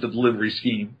black, which is the delivery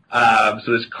scheme. So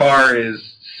this car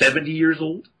is 70 years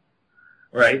old,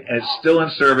 right? And it's still in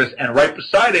service. And right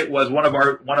beside it was one of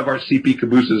our CP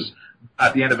cabooses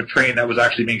at the end of a train that was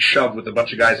actually being shoved with a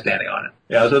bunch of guys standing on it.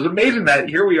 Yeah, so it's amazing that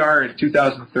here we are in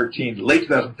 2013, late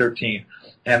 2013,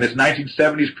 and this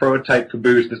 1970s prototype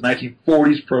caboose, this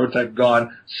 1940s prototype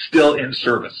Gon, still in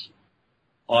service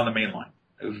on the main line.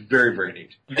 It was very, very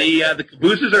neat. The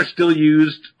cabooses are still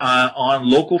used on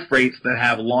local freights that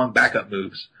have long backup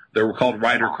moves. They were called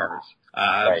rider cars.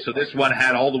 Right. So this one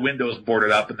had all the windows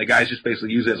boarded up, and the guys just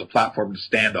basically use it as a platform to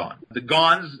stand on. The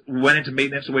Gons went into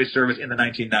maintenance away service in the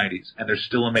 1990s, and they're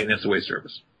still in maintenance away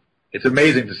service. It's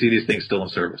amazing to see these things still in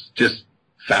service. Just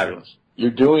fabulous.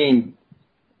 You're doing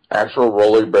actual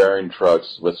roller bearing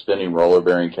trucks with spinning roller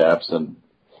bearing caps and...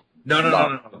 No.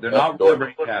 They're not roller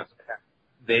bearing caps.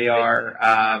 They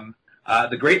are,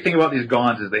 the great thing about these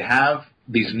Gons is they have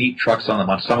these neat trucks on them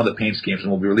on some of the paint schemes,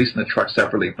 and we'll be releasing the trucks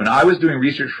separately. When I was doing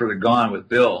research for the Gon with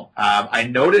Bill, I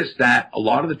noticed that a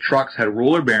lot of the trucks had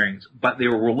roller bearings, but they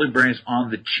were roller bearings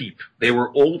on the cheap. They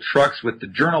were old trucks with the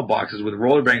journal boxes with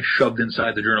roller bearings shoved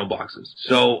inside the journal boxes.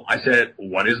 So I said,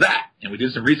 what is that? And we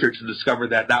did some research and discovered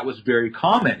that that was very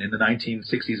common in the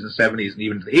 1960s and 70s and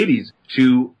even the 80s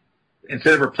to,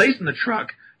 instead of replacing the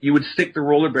truck, you would stick the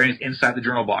roller bearings inside the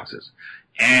journal boxes.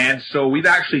 And so we've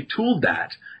actually tooled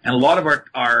that, and a lot of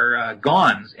our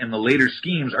Gons in the later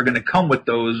schemes are going to come with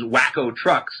those wacko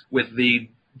trucks with the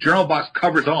journal box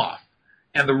covers off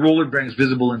and the roller bearings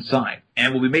visible inside.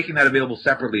 And we'll be making that available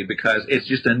separately because it's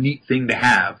just a neat thing to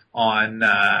have on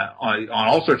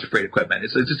all sorts of freight equipment.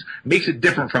 It just makes it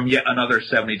different from yet another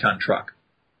 70-ton truck.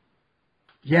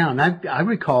 Yeah, and I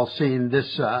recall seeing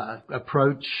this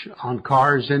approach on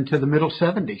cars into the middle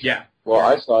 70s. Yeah. Well,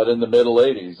 I saw it in the middle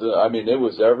 80s. I mean, it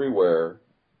was everywhere.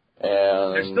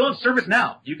 And they're still in service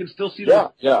now. You can still see them.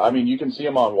 Yeah. I mean, you can see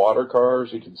them on water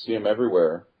cars. You can see them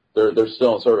everywhere. They're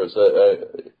still in service.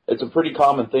 It's a pretty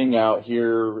common thing out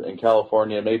here in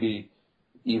California, maybe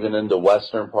even in the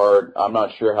western part. I'm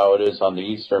not sure how it is on the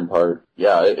eastern part.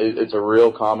 Yeah, it's a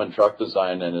real common truck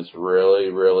design, and it's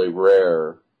really, really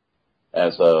rare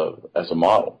as a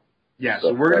model. Yeah,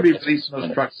 so we're going to be releasing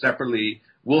those trucks separately.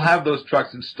 We'll have those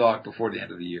trucks in stock before the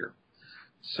end of the year.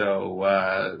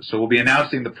 So we'll be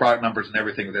announcing the product numbers and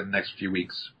everything within the next few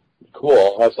weeks. Cool.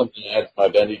 I'll have something to add to my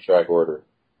Bendy track order.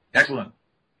 Excellent.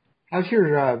 How's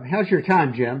your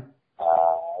time, Jim?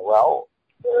 Well,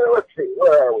 let's see.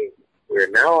 Where are we? We're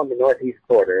now on the northeast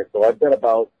quarter, so I've got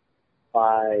about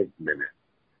 5 minutes.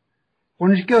 Why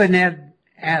don't you go ahead and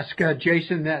ask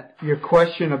Jason that your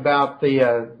question about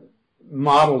the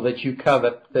model that you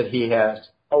covet that he has.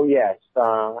 Oh yes,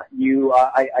 I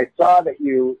saw that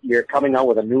you're coming out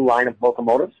with a new line of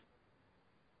locomotives.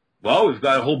 Well, we've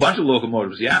got a whole bunch of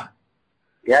locomotives. Yeah.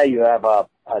 Yeah, you have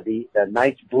the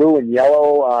nice blue and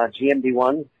yellow GMD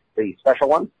ones, the special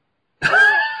ones.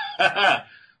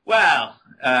 Well,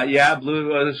 yeah,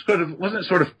 blue. Wasn't it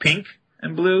sort of pink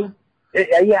and blue?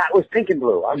 Yeah, it was pink and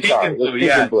blue. I'm sorry. And blue,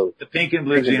 yeah. And blue. The pink and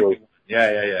blue GMD.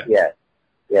 Yeah.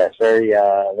 Yes,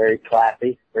 very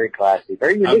classy, very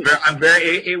unique.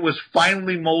 It was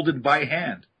finely molded by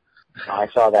hand. I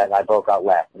saw that and I broke out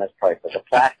laughing. That's priceless. A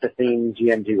plasticine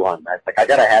GMD one. I was like, I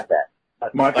gotta have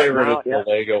that. My favorite is the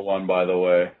Lego one, by the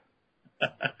way.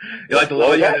 You like the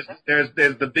Lego? Yeah, there's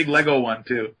the big Lego one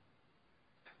too.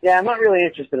 Yeah, I'm not really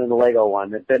interested in the Lego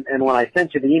one. And when I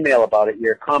sent you the email about it,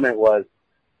 your comment was,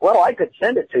 well, I could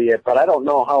send it to you, but I don't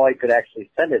know how I could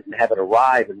actually send it and have it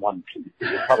arrive in one piece.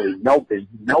 It would probably melt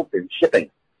in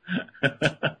shipping.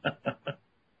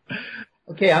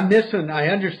 Okay, I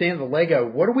understand the Lego.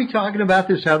 What are we talking about,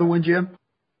 this other one, Jim?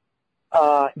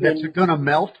 That's going to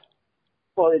melt?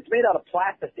 Well, it's made out of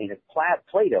plasticine. It's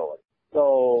Play-Doh.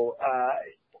 So,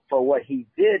 for what he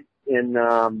did in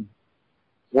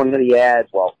one of the ads,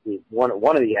 one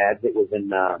of the ads, it was in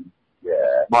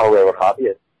Model Railroad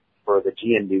Hobbyist for the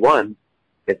GMD1.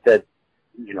 It said,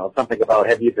 something about,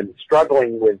 have you been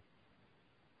struggling with,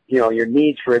 your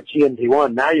needs for a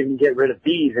GMD1? Now you can get rid of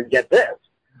these and get this.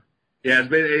 Yeah, I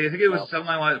think it was something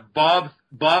like Bob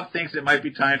thinks it might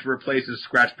be time to replace his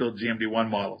scratch-built GMD1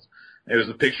 models. It was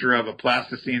a picture of a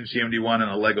plasticine GMD1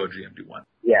 and a Lego GMD1.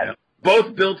 Yeah.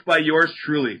 Both built by yours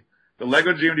truly. The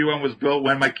Lego GMD1 was built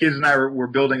when my kids and I were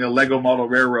building a Lego model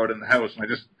railroad in the house, and I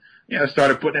just,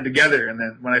 started putting it together. And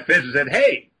then when I finished, I said,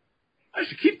 hey, I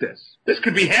should keep this. This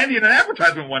could be handy in an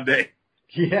advertisement one day.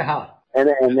 Yeah.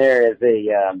 And there is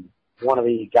one of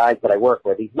the guys that I work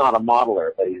with. He's not a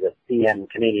modeler, but he's a CN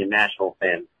Canadian National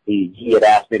fan. He had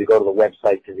asked me to go to the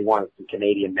website because he wanted some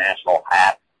Canadian National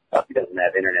hats. He doesn't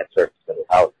have internet service at his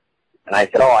house. And I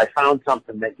said, I found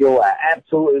something that you'll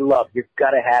absolutely love. You've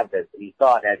got to have this. And he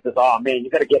saw it, and I said, man, you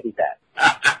got to get me that.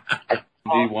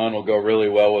 D1 will go really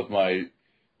well with my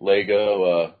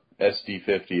Lego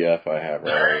SD50F I have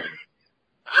already.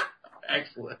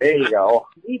 Excellent. There you go.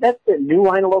 See, that's the new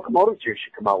line of locomotives you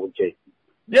should come out with, Jason.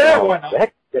 Yeah, why not?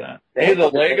 Hey, the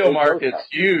Lego market's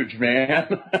huge,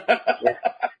 man. Yeah.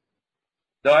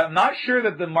 Though I'm not sure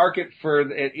that the market for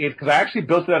it, because I actually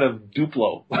built it out of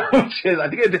Duplo, which is, I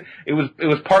think it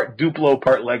was part Duplo,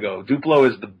 part Lego. Duplo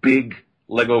is the big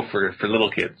Lego for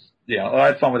little kids. I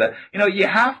had fun with that. You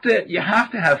have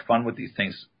to have fun with these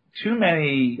things. Too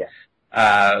many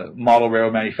model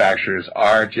railroad manufacturers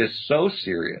are just so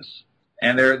serious.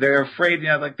 And they're afraid,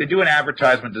 like they do an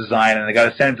advertisement design and they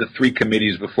got to send it to 3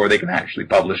 committees before they can actually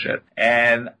publish it.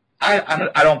 And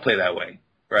I don't play that way,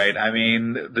 right? I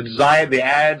mean, the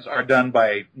ads are done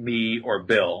by me or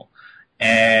Bill.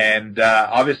 And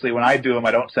obviously when I do them,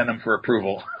 I don't send them for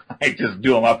approval. I just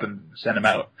do them up and send them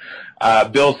out.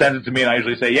 Bill sends it to me and I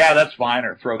usually say, yeah, that's fine,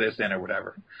 or throw this in or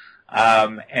whatever.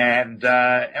 And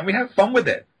we have fun with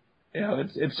it.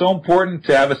 It's so important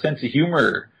to have a sense of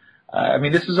humor. I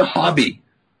mean, this is a hobby.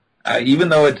 Even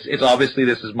though it's obviously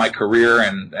this is my career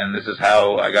and this is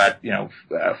how I got,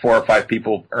 4 or 5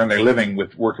 people earn their living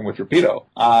with working with Rapido.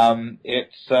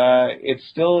 It's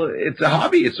a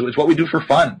hobby. It's what we do for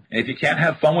fun. And if you can't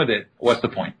have fun with it, what's the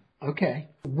point? Okay.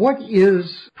 What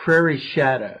is Prairie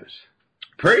Shadows?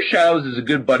 Prairie Shadows is a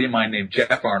good buddy of mine named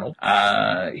Jeff Arnold.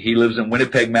 He lives in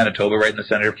Winnipeg, Manitoba, right in the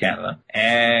center of Canada.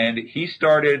 And he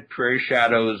started Prairie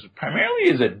Shadows primarily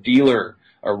as a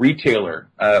retailer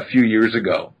a few years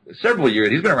ago. Several years.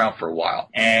 He's been around for a while.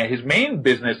 And his main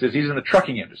business is he's in the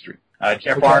trucking industry.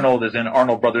 Jeff Arnold is in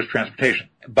Arnold Brothers Transportation.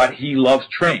 But he loves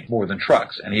trains more than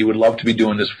trucks, and he would love to be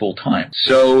doing this full time.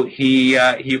 So he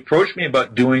approached me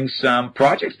about doing some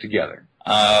projects together.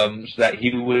 So that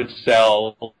he would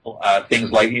sell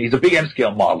things like, he's a big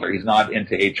N-scale modeler. He's not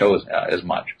into HOs as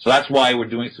much. So that's why we're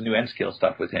doing some new N-scale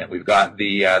stuff with him. We've got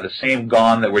the same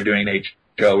GON that we're doing in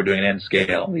HO, we're doing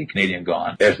N-scale, the Canadian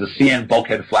GON. There's the CN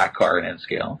bulkhead flat car in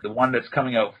N-scale. The one that's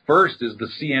coming out first is the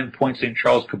CN Point St.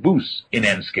 Charles caboose in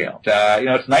N-scale.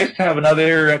 It's nice to have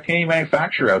another Canadian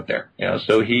manufacturer out there.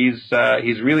 So he's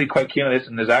really quite keen on this,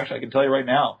 and there's actually, I can tell you right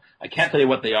now, I can't tell you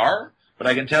what they are, but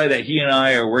I can tell you that he and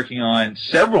I are working on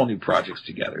several new projects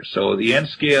together. So the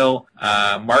N-scale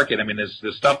market, I mean, there's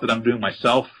stuff that I'm doing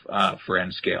myself for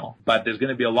N-scale, but there's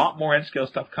going to be a lot more N-scale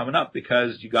stuff coming up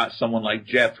because you got someone like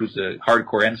Jeff who's a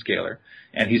hardcore N-scaler,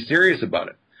 and he's serious about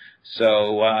it.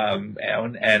 So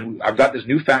and I've got this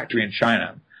new factory in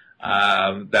China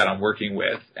that I'm working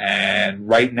with, and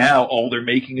right now all they're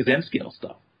making is N-scale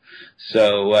stuff.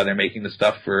 So they're making the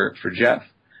stuff for Jeff.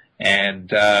 And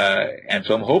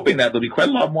so I'm hoping that there'll be quite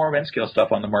a lot more N-scale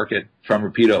stuff on the market from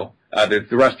Rapido, the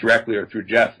rest directly or through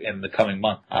Jeff in the coming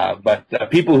month. But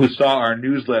people who saw our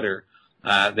newsletter,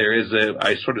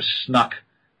 I sort of snuck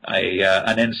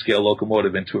an N-scale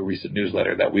locomotive into a recent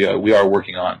newsletter that we are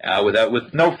working on,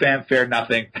 with no fanfare,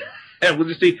 nothing. And we'll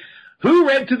just see who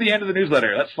read to the end of the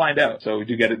newsletter. Let's find out. So we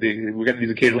do get we're getting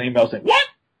these occasional emails saying, what?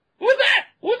 Who was that?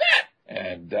 Who was that?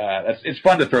 And, it's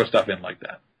fun to throw stuff in like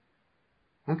that.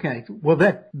 Okay. Well,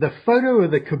 the photo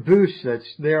of the caboose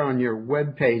that's there on your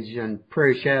webpage on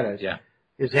Prairie Shadows. Yeah.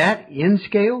 Is that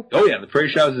N-scale? Oh yeah, the Prairie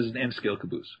Shadows is an N-scale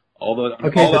caboose. But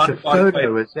the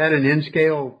photo, is that an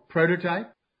N-scale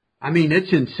prototype? I mean,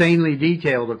 it's insanely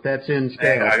detailed if that's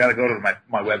N-scale. I gotta go to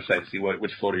my website to see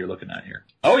which photo you're looking at here.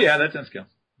 Oh yeah, that's N-scale.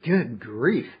 Good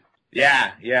grief.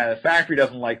 Yeah, the factory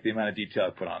doesn't like the amount of detail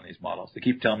I put on these models. They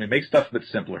keep telling me, make stuff a bit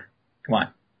simpler. Come on.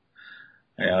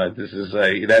 This is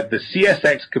the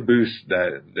CSX caboose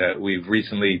that we've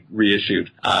recently reissued.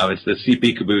 It's the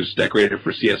CP caboose decorated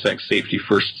for CSX Safety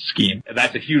First scheme.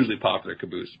 That's a hugely popular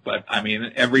caboose. But I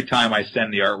mean, every time I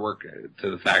send the artwork to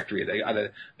the factory,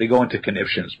 they go into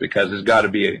conniptions because there's got to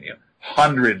be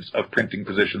hundreds of printing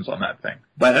positions on that thing.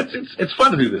 But it's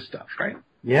fun to do this stuff, right?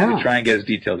 Yeah. We try and get as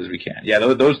detailed as we can. Yeah,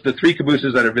 the 3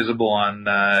 cabooses that are visible on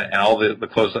and all the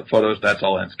close-up photos, that's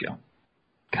all N-scale.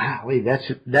 Golly,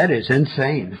 that is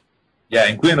insane. Yeah,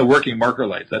 including the working marker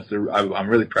lights. I'm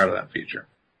really proud of that feature.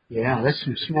 Yeah, that's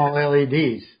some small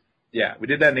LEDs. Yeah, we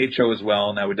did that in HO as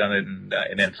well. Now we've done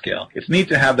it in N-scale. It's neat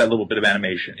to have that little bit of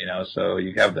animation, so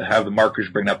you have the markers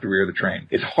bring up the rear of the train.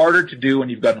 It's harder to do when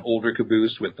you've got an older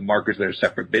caboose with the markers that are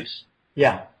separate bits.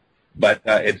 Yeah. But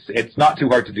it's not too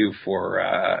hard to do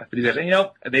for these guys.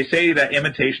 And, they say that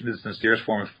imitation is the sincerest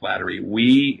form of flattery.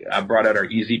 We brought out our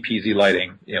Easy Peasy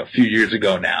lighting, a few years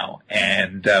ago now,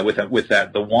 and with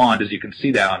that, the wand, as you can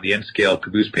see that on the N-Scale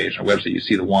Caboose page on our website, you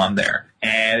see the wand there.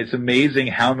 And it's amazing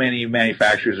how many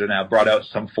manufacturers are now brought out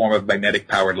some form of magnetic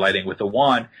powered lighting with the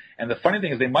wand. And the funny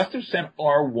thing is, they must have sent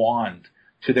our wand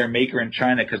to their maker in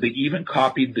China because they even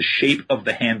copied the shape of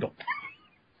the handle.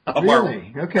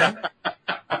 Really? Okay.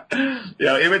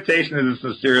 Imitation is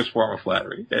a serious form of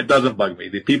flattery. It doesn't bug me.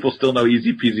 The people still know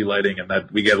Easy Peasy lighting, and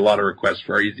that we get a lot of requests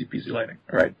for our Easy Peasy lighting.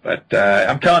 All right, but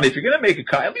I'm telling you, if you're going to make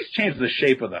a at least change the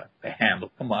shape of the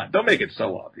handle. Come on, don't make it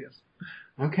so obvious.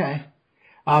 Okay.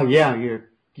 Oh yeah,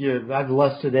 I've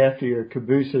lusted after your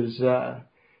cabooses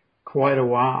quite a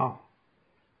while.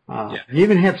 You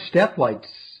even have step lights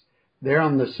there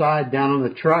on the side, down on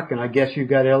the truck, and I guess you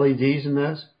got LEDs in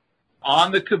those.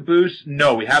 On the caboose,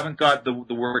 no, we haven't got the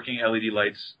working LED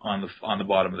lights on the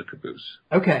bottom of the caboose.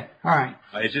 Okay, all right.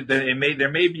 There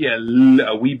may be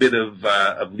a wee bit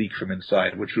of leak from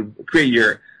inside, which would create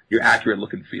your accurate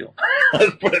look and feel.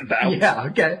 Let's put it that way. Yeah,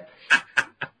 okay.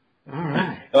 All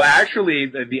right. Well, actually,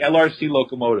 the LRC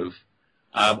locomotive,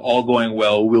 all going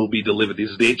well, will be delivered. This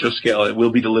is the HO scale. It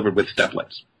will be delivered with step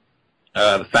lights.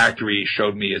 The factory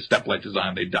showed me a step light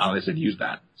design. They said use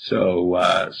that. So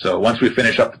once we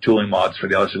finish up the tooling mods for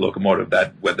the LRC locomotive,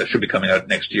 that should be coming out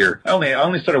next year. I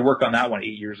only started work on that one 8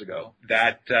 years ago.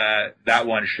 That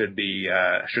one should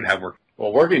have work.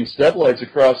 Well, working step lights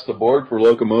across the board for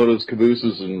locomotives,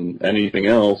 cabooses, and anything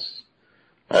else,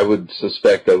 I would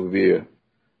suspect that would be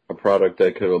a product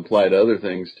that could apply to other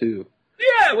things too.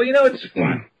 Yeah, well, it's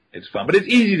fun. It's fun, but it's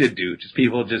easy to do.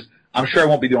 I'm sure I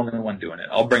won't be the only one doing it.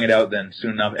 I'll bring it out then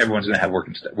soon enough. Everyone's going to have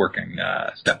working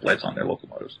step lights on their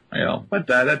locomotives. But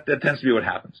that tends to be what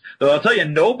happens. Though I'll tell you,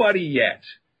 nobody yet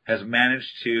has managed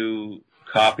to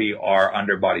copy our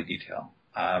underbody detail.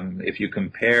 If you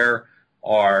compare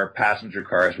our passenger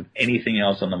cars with anything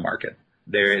else on the market,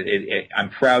 I'm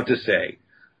proud to say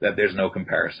that there's no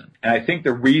comparison. And I think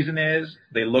the reason is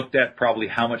they looked at probably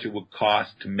how much it would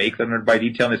cost to make the underbody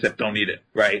detail, and they said, don't need it,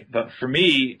 right? But for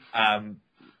me,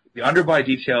 the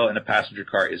underbody detail in a passenger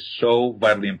car is so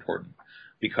vitally important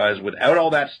because without all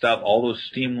that stuff, all those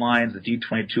steam lines, the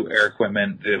D22 air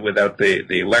equipment, without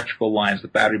the electrical lines, the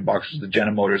battery boxes, the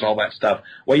Jenna motors, all that stuff,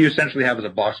 what you essentially have is a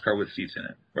boxcar with seats in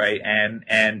it, right?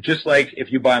 And just like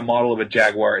if you buy a model of a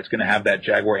Jaguar, it's going to have that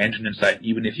Jaguar engine inside,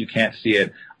 even if you can't see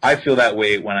it. I feel that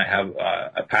way when I have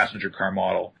a passenger car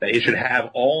model, that it should have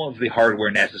all of the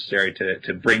hardware necessary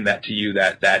to bring that to you,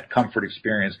 that comfort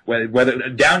experience, whether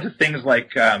down to things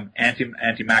like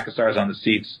anti-macassars on the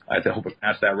seats. I hope I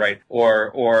pronounced that right.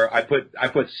 Or I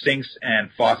put sinks and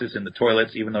faucets in the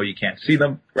toilets, even though you can't see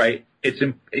them, right?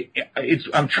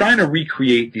 I'm trying to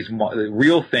recreate these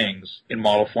real things in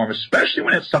model form, especially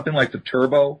when it's something like the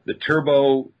turbo. The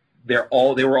turbo, they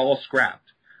were all scrapped.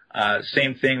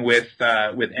 Same thing with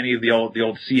any of the old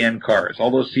CN cars.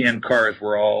 All those CN cars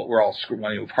were all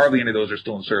screwed. Hardly any of those are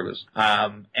still in service.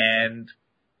 And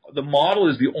the model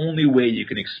is the only way you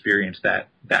can experience that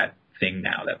thing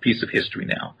now, that piece of history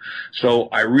now. So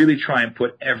I really try and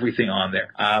put everything on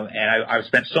there. And I've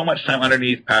spent so much time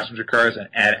underneath passenger cars,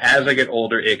 and as I get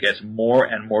older, it gets more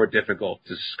and more difficult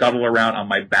to scuttle around on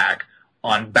my back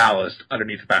on ballast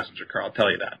underneath the passenger car. I'll tell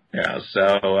you that.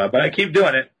 But I keep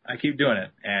doing it.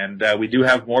 And we do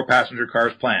have more passenger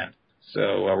cars planned.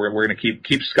 So we're going to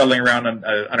keep scuttling around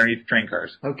underneath train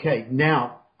cars. Okay.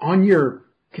 Now, on your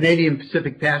Canadian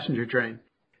Pacific passenger train,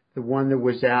 the one that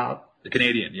was out. The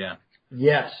Canadian, yeah.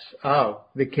 Yes. Oh,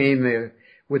 that came there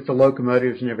with the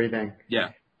locomotives and everything. Yeah.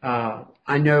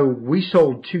 I know we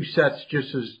sold 2 sets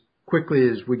just as quickly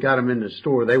as we got them in the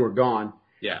store. They were gone.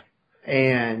 Yeah.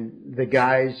 And the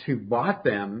guys who bought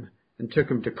them and took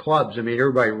them to clubs,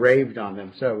 everybody raved on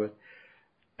them. So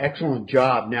excellent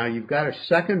job. Now you've got a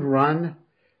second run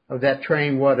of that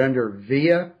train, under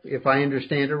VIA, if I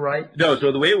understand it right? No,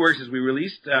 so the way it works is we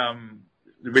released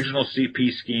the original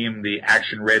CP scheme, the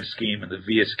Action Red scheme, and the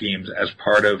VIA schemes as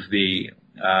part of the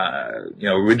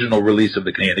original release of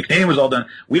the Canadian. The Canadian was all done.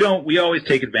 We always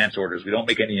take advance orders. We don't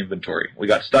make any inventory. We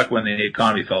got stuck when the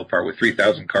economy fell apart with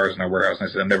 3,000 cars in our warehouse, and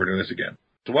I said, I'm never doing this again.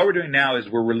 So what we're doing now is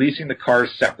we're releasing the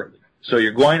cars separately. So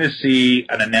you're going to see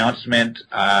an announcement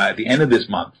at the end of this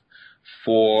month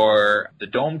for the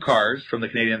Dome cars from the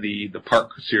Canadian, the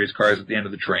Park Series cars at the end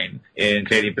of the train in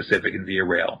Canadian Pacific and Via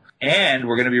Rail. And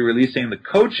we're going to be releasing the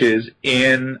coaches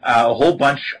in a whole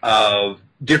bunch of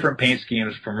different paint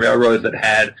schemes from railroads that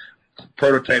had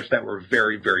prototypes that were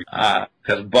very, very,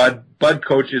 because Bud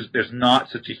coaches, there's not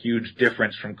such a huge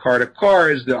difference from car to car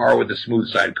as there are with the smooth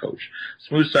side coach.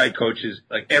 Smooth side coaches,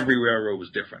 like every railroad was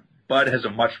different. Bud has a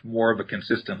much more of a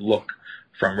consistent look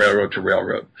from railroad to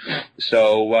railroad.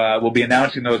 So, we'll be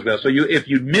announcing those. So if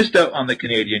you missed out on the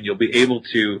Canadian, you'll be able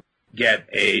to get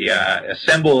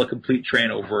assemble a complete train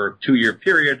over a 2-year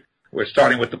period. We're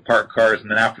starting with the park cars, and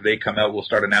then after they come out, we'll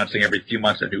start announcing every few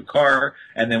months a new car,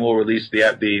 and then we'll release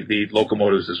the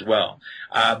locomotives as well.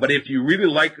 But if you really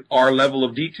like our level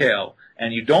of detail,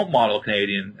 and you don't model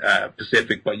Canadian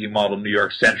Pacific, but you model New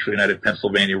York Central, United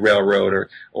Pennsylvania Railroad,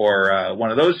 or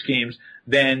one of those schemes,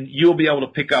 then you'll be able to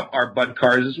pick up our Bud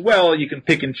cars as well. You can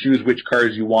pick and choose which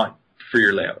cars you want for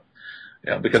your layout.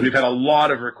 Because we've had a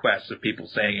lot of requests of people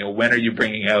saying, when are you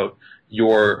bringing out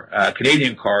your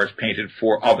Canadian cars painted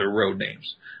for other road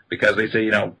names? Because they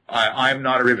say, I'm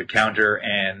not a rivet counter,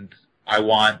 and I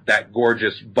want that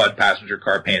gorgeous Bud passenger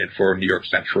car painted for New York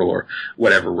Central or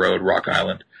whatever road, Rock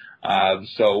Island.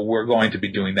 So we're going to be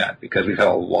doing that because we've had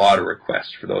a lot of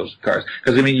requests for those cars.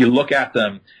 Because, you look at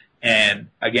them, and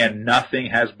again, nothing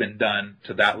has been done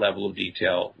to that level of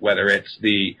detail, whether it's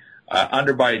the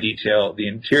underbody detail, the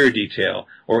interior detail,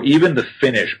 or even the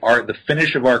finish. The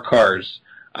finish of our cars,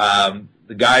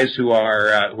 the guys who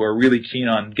are really keen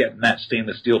on getting that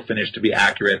stainless steel finish to be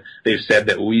accurate, they've said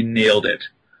that we nailed it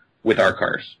with our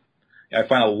cars. I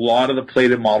find a lot of the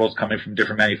plated models coming from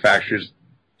different manufacturers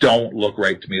don't look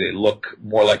right to me. They look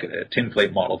more like a tin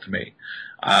plate model to me.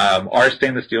 Our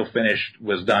stainless steel finish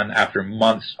was done after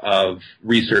months of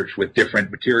research with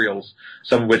different materials,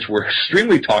 some of which were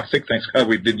extremely toxic. Thanks God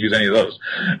we didn't use any of those.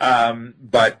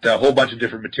 But a whole bunch of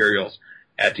different materials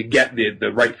to get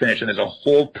the right finish. And there's a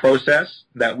whole process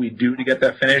that we do to get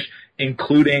that finish,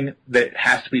 including that it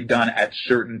has to be done at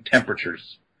certain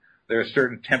temperatures. There are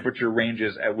certain temperature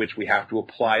ranges at which we have to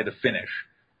apply the finish,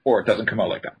 or it doesn't come out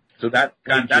like that. So that's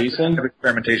the kind of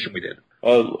experimentation we did.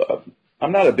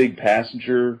 I'm not a big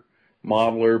passenger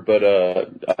modeler, but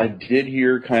I did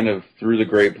hear kind of through the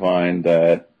grapevine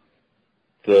that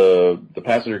the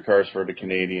passenger cars for the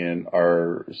Canadian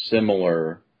are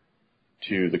similar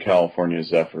to the California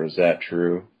Zephyr. Is that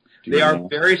true? They are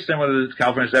very similar to the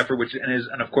California Zephyr,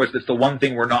 and of course, it's the one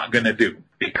thing we're not going to do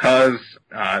because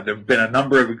there have been a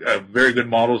number of very good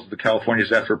models the California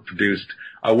Zephyr produced.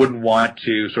 I wouldn't want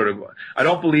to I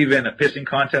don't believe in a pissing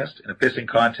contest. In a pissing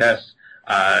contest,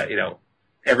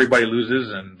 everybody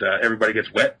loses and everybody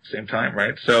gets wet at the same time,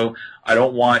 right? So I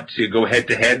don't want to go head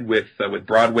to head with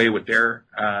Broadway with their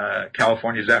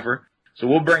California Zephyr. So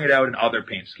we'll bring it out in other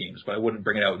paint schemes, but I wouldn't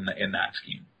bring it out in that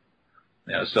scheme.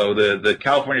 So the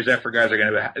California Zephyr guys are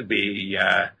going to be,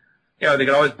 they can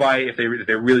always buy, if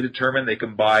they're really determined, they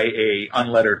can buy a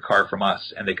unlettered car from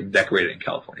us and they can decorate it in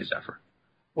California Zephyr.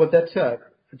 Well, that's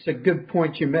a good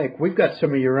point you make. We've got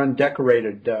some of your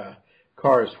undecorated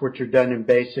cars, which are done in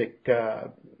basic,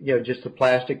 just a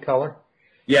plastic color.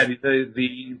 Yeah,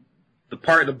 the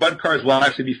Bud cars will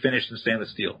actually be finished in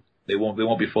stainless steel. They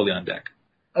won't be fully on deck.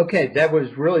 Okay, that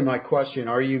was really my question.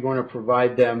 Are you going to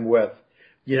provide them with,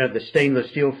 the stainless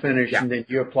steel finish, and then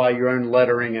you apply your own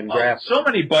lettering and graphics? So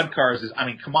many Bud cars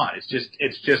come on, it's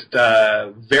just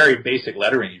very basic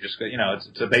lettering. You just,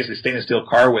 it's a basically stainless steel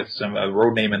car with a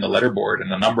road name in the letterboard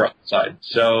and a number outside.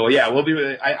 So yeah,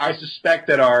 I suspect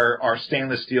that our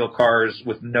stainless steel cars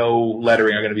with no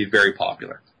lettering are going to be very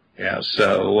popular. Yeah,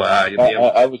 so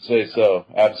I would say so.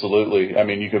 Absolutely.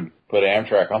 You could put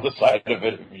Amtrak on the side of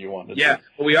it if you wanted. Yeah,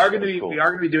 well, we are going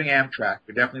to be doing Amtrak.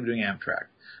 We're definitely doing Amtrak.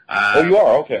 You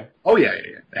are? Okay. Oh yeah.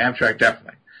 Amtrak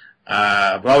definitely.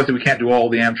 But obviously we can't do all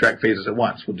the Amtrak phases at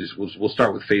once. We'll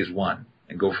start with phase 1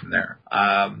 and go from there.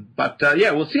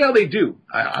 We'll see how they do.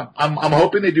 I'm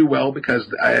hoping they do well because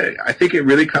I think it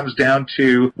really comes down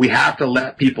to we have to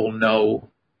let people know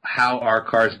how our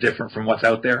car is different from what's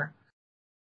out there.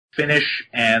 Finish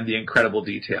and the incredible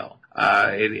detail.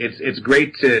 It's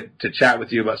great to chat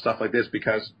with you about stuff like this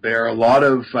because there are a lot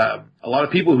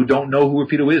of people who don't know who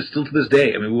Rapido is still to this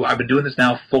day. I've been doing this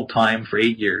now full time for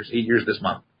 8 years this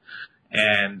month.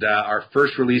 And, our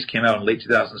first release came out in late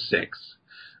 2006.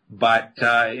 But,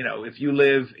 if you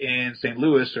live in St.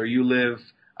 Louis or you live,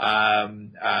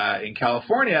 in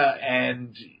California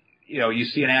and, you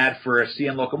see an ad for a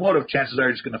CN locomotive, chances are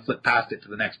you're just going to flip past it to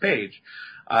the next page.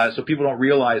 So people don't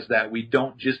realize that we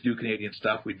don't just do Canadian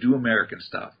stuff, we do American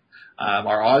stuff.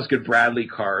 Our Osgood Bradley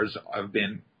cars have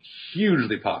been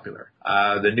hugely popular.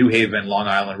 The New Haven, Long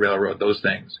Island Railroad, those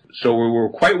things. So we were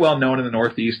quite well known in the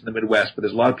Northeast and the Midwest, but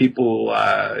there's a lot of people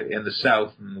in the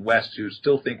South and the West who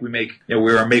still think we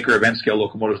were a maker of N-scale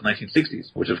locomotives in the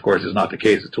 1960s, which of course is not the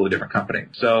case. It's a totally different company.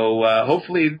 So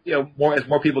hopefully, as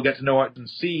more people get to know it and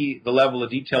see the level of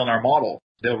detail in our model,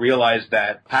 they'll realize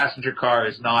that passenger car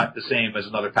is not the same as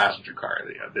another passenger car.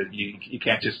 You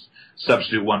can't just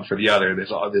substitute one for the other.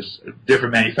 There's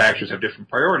different manufacturers have different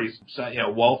priorities. So,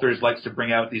 Walthers likes to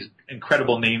bring out these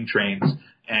incredible name trains,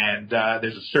 and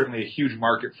there's certainly a huge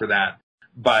market for that.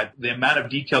 But the amount of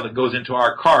detail that goes into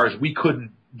our cars, we couldn't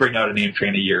bring out a name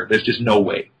train a year. There's just no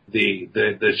way.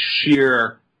 The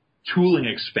sheer tooling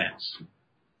expense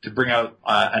to bring out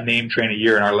a name train a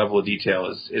year in our level of detail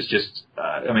is just,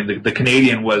 the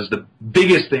Canadian was the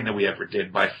biggest thing that we ever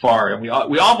did by far, and we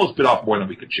almost bit off more than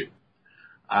we could chew.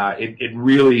 It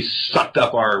really sucked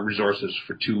up our resources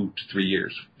for 2 to 3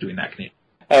 years doing that Canadian.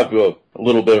 I have a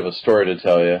little bit of a story to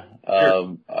tell you.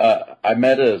 Sure. I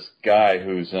met this guy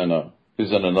who's in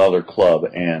another club,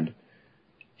 and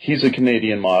he's a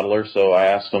Canadian modeler, so I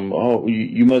asked him,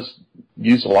 you must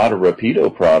use a lot of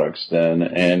Rapido products then,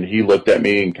 and he looked at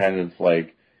me and kind of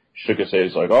like shook his head.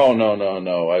 He's like, oh,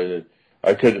 no,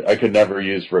 I could never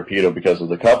use Rapido because of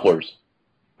the couplers.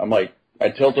 I'm like, I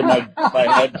tilted my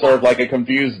head sort of like a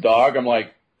confused dog. I'm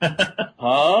like,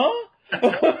 huh?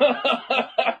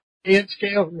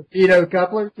 N-scale Rapido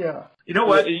couplers, yeah. You know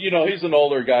what? He's an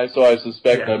older guy, so I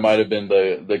suspect that might have been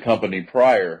the company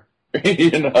prior.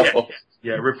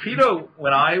 Yeah, Rapido,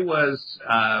 when I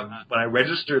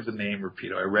registered the name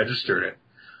Rapido, I registered it.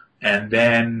 And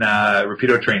then,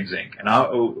 Rapido Trains Inc. And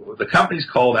the company's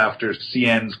called after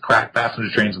CN's crack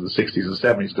passenger trains of the 60s and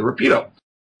 70s, the Rapido.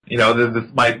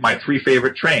 My three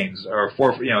favorite trains are is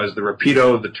the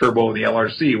Rapido, the Turbo, and the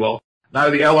LRC. Well,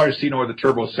 neither the LRC nor the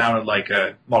Turbo sounded like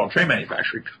a model train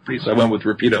manufacturing company, so I went with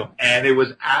Rapido. And it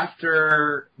was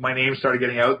after my name started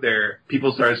getting out there,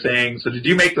 people started saying, so did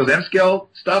you make those N-scale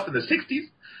stuff in the 60s?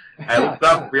 I looked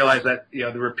up and realized that, the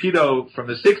Rapido from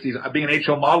the 60s, being an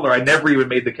HO modeler, I never even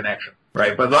made the connection,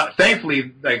 right? But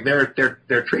thankfully, like, their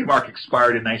trademark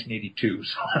expired in 1982,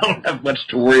 so I don't have much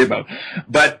to worry about.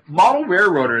 But model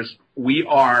railroaders, we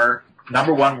are,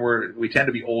 number one, we tend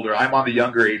to be older. I'm on the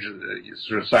younger age,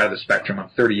 sort of side of the spectrum. I'm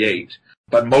 38.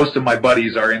 But most of my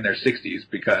buddies are in their 60s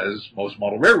because most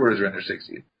model railroaders are in their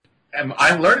 60s. And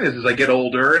I'm learning this as I get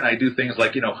older, and I do things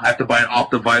like, I have to buy an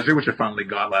Optivisor, which I finally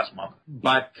got last month.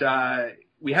 But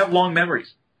we have long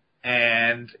memories.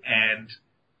 And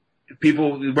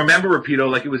people remember Rapido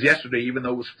like it was yesterday, even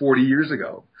though it was 40 years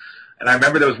ago. And I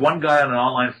remember there was one guy on an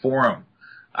online forum.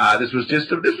 This was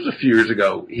a few years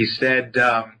ago. He said,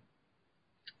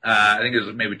 I think it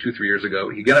was maybe 2-3 years ago.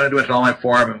 He got into an online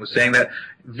forum and was saying that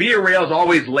Via Rail is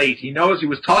always late. He knows he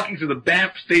was talking to the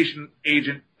Banff station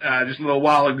agent just a little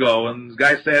while ago, and the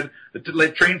guy said the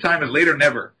train time is late or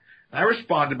never. And I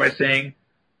responded by saying,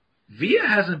 Via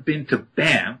hasn't been to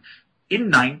Banff in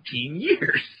 19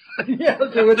 years. Yeah,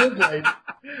 so it is late.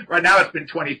 Right now it's been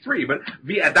 23, but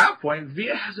at that point,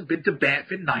 Via hasn't been to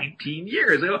Banff in 19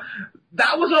 years.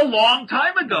 That was a long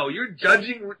time ago. You're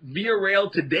judging Via Rail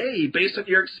today based on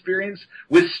your experience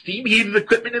with steam-heated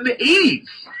equipment in the 80s,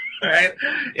 right?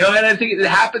 And I think it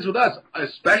happens with us,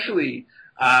 especially.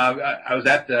 I was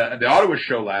at the Ottawa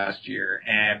show last year,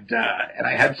 and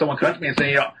I had someone come to me and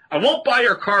say, I won't buy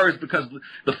your cars because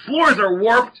the floors are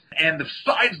warped and the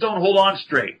sides don't hold on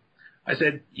straight. I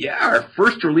said, yeah, our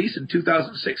first release in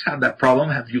 2006 had that problem.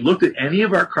 Have you looked at any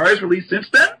of our cars released since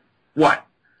then? What?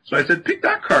 So I said, pick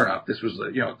that car up. This was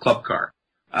a club car,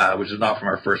 which is not from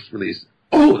our first release.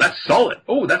 Oh, that's solid.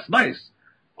 Oh, that's nice.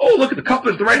 Oh, look at the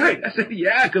couplers the right height. I said,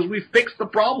 yeah, because we fixed the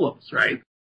problems, right?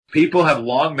 People have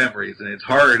long memories, and it's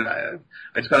hard. I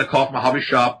just got a call from a hobby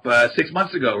shop 6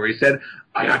 months ago where he said,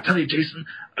 I got to tell you, Jason,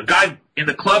 a guy in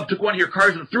the club took one of your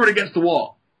cars and threw it against the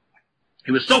wall.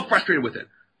 He was so frustrated with it.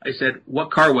 I said,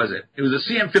 what car was it? It was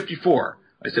a CM54.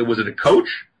 I said, was it a coach?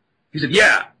 He said,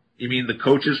 yeah. You mean the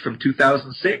coaches from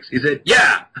 2006? He said,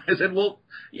 yeah. I said, well,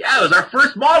 yeah, it was our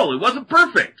first model. It wasn't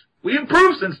perfect. We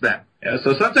improved since then. Yeah,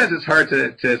 so sometimes it's hard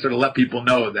to sort of let people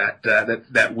know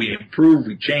that we improve,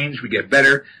 we change, we get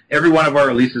better. Every one of our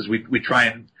releases, we try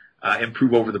and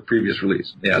improve over the previous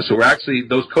release. Yeah, so we're actually,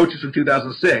 those coaches from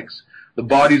 2006, the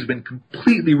body's been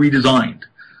completely redesigned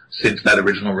since that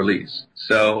original release.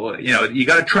 So, you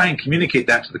got to try and communicate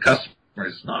that to the customers.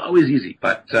 It's not always easy,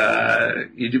 but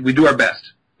we do our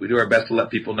best. We do our best to let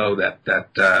people know that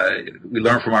we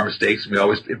learn from our mistakes, and we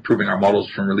always improving our models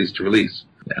from release to release.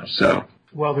 Yeah, so.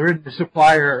 Well, there is a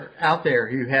supplier out there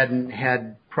who hadn't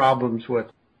had problems with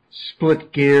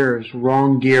split gears,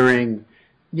 wrong gearing,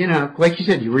 you know, like you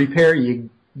said, you repair, you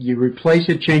replace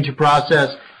it, change the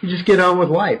process, you just get on with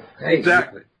life. Hey.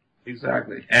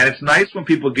 Exactly. And it's nice when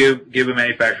people give a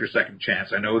manufacturer a second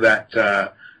chance. I know that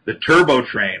the Turbo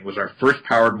Train was our first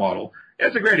powered model.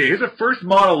 It's a great idea. Here's the first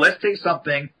model. Let's take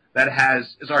something that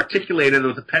is articulated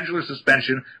with a pendular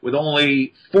suspension with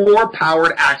only 4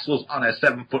 powered axles on a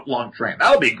 7-foot-long train. That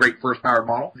would be a great first powered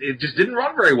model. It just didn't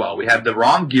run very well. We had the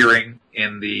wrong gearing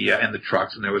in the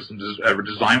trucks, and there was some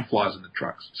design flaws in the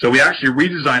trucks. So we actually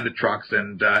redesigned the trucks,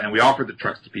 and we offered the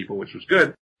trucks to people, which was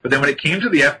good. But then when it came to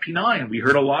the FP9, we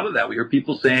heard a lot of that. We heard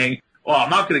people saying, "Well, I'm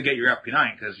not going to get your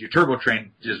FP9 because your Turbo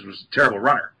Train just was a terrible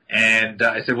runner." And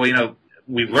I said, "Well, you know,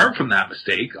 we've learned from that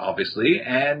mistake, obviously,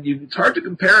 and it's hard to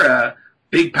compare a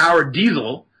big powered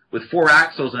diesel with 4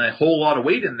 axles and a whole lot of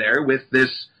weight in there with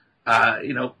this,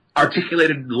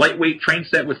 articulated lightweight train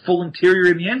set with full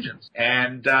interior in the engines."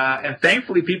 And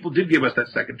thankfully people did give us that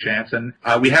second chance, and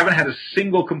we haven't had a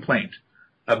single complaint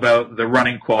about the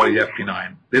running quality of the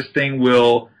FP9. This thing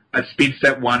will, at speed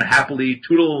step 1, happily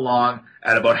tootle along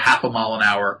at about half a mile an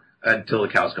hour until the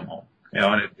cows come home. You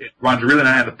know, and it runs really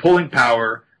nice. The pulling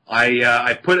power,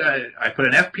 I put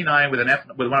an FP9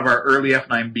 with one of our early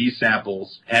F9B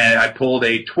samples, and I pulled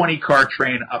a 20-car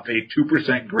train up a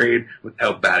 2% grade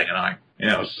without batting an eye. You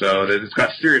know, so it's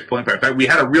got serious pulling power. In fact, we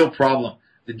had a real problem.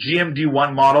 The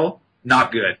GMD1 model,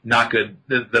 not good.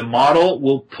 The model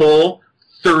will pull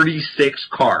 36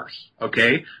 cars,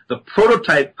 okay? The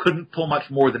prototype couldn't pull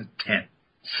much more than 10.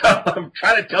 So I'm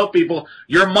trying to tell people,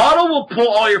 your model will pull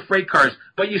all your freight cars,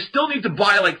 but you still need to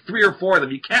buy like 3 or 4 of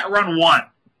them. You can't run one.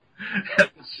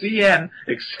 CN,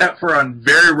 except for on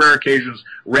very rare occasions,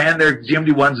 ran their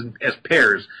GMD1s as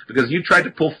pairs because you tried to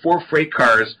pull 4 freight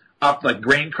cars up, like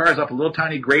grain cars, up a little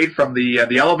tiny grade from the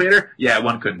elevator. Yeah,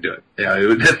 one couldn't do it. Yeah,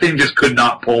 that thing just could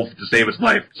not pull to save its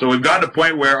life. So we've gotten to a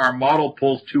point where our model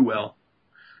pulls too well.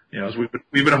 You know, so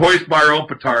we've been hoisted by our own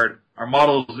petard. Our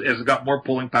model has got more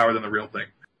pulling power than the real thing.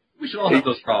 We should all have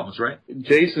those problems, right?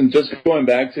 Jason, just going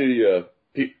back to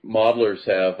modelers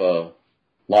have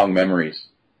long memories.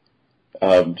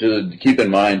 Just keep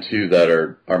in mind too that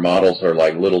our models are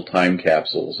like little time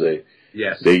capsules.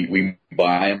 We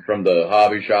buy them from the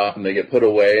hobby shop and they get put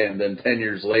away, and then 10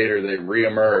 years later they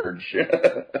reemerge.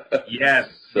 Yes.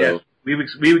 We've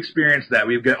experienced that.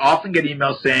 We often get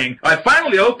emails saying, "I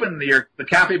finally opened the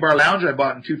Cafe Bar Lounge I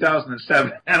bought in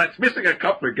 2007, and it's missing a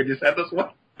coupler. Could you send us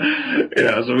one?" You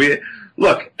know, so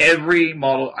look, every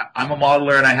model. I'm a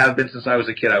modeler, and I have been since I was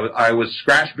a kid. I was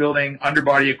scratch building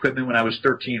underbody equipment when I was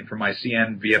 13 for my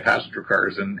CN via passenger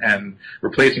cars, and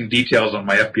replacing details on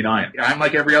my FP9. I'm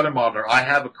like every other modeler. I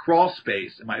have a crawl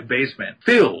space in my basement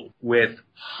filled with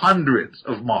hundreds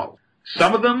of models.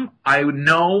 Some of them I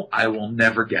know I will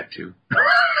never get to.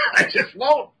 I just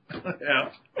won't. Yeah.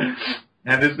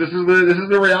 And this is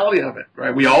the reality of it,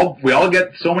 right? We all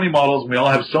get so many models, and we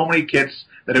all have so many kits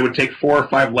that it would take 4 or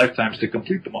 5 lifetimes to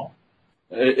complete them all.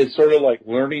 It's sort of like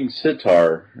learning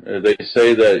sitar. They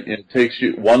say that it takes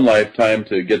you 1 lifetime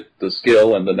to get the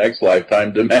skill and the next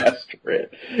lifetime to master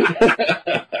it.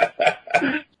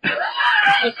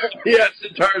 Yeah,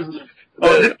 sitar's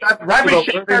Ravi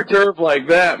Shankar curve like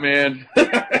that, man.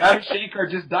 Ravi Shankar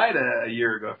just died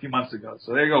a few months ago.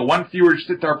 So there you go. 1 fewer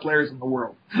sitar players in the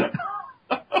world.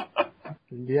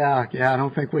 Yeah, I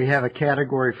don't think we have a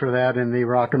category for that in the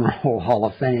Rock and Roll Hall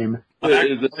of Fame.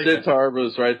 The sitar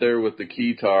was right there with the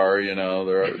keytar, you know,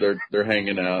 they're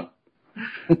hanging out.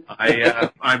 When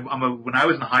I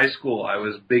was in high school, I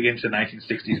was big into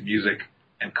 1960s music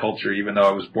and culture, even though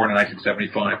I was born in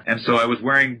 1975. And so I was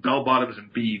wearing bell bottoms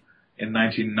and beads in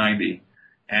 1990.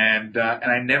 And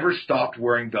I never stopped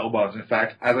wearing bell bottoms. In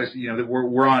fact, as I see, you know,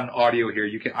 we're on audio here.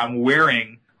 I'm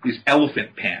wearing these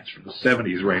elephant pants from the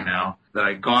 70s right now that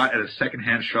I got at a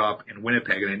secondhand shop in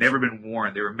Winnipeg, and they'd never been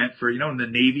worn. They were meant for, you know, in the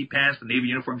Navy pants, the Navy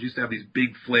uniforms used to have these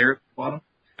big flares at the bottom.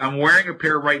 I'm wearing a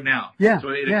pair right now. Yeah. So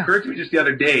it occurred to me just the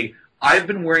other day, I've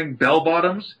been wearing bell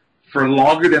bottoms for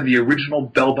longer than the original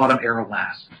bell bottom era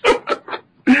lasts.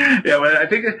 Yeah, but I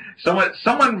think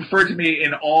someone referred to me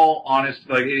in all honesty,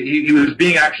 like he was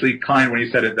being actually kind when he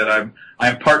said it, that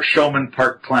I'm part showman,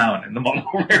 part clown in the model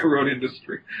railroad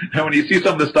industry. And when you see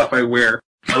some of the stuff I wear,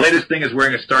 my latest thing is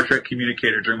wearing a Star Trek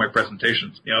communicator during my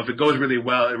presentations. You know, if it goes really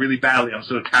well, really badly, I'm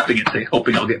sort of tapping it,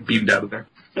 hoping I'll get beamed out of there.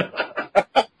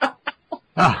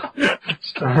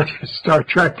 Star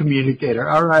Trek communicator.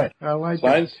 All right, I like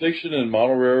Science fiction and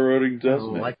model railroading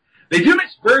doesn't. They do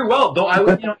mix very well, though. I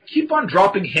would, keep on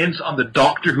dropping hints on the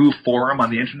Doctor Who forum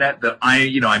on the internet that I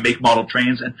make model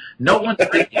trains, and no one's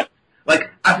taking it.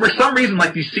 Like, for some reason,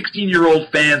 like these 16-year-old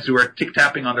fans who are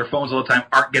tick-tapping on their phones all the time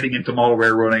aren't getting into model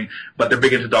railroading, but they're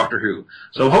big into Doctor Who.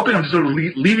 So I'm hoping I'm just sort of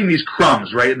leaving these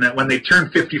crumbs, right? And that when they turn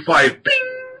 55, bing,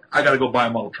 I got to go buy a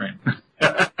model train.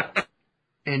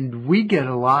 And we get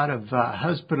a lot of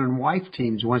husband and wife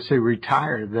teams once they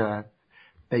retire.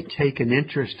 They take an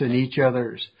interest in each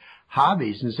other's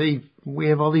hobbies and see. We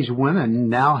have all these women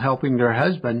now helping their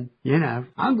husband.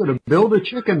 I'm going to build a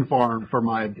chicken farm for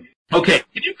my. Okay,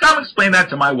 can you come explain that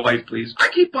to my wife, please? I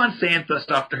keep on saying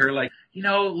stuff to her like,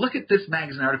 look at this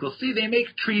magazine article. See, they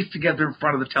make trees together in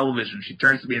front of the television. She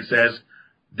turns to me and says,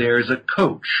 there's a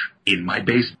coach in my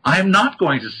basement. I'm not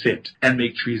going to sit and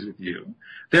make trees with you.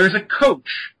 There's a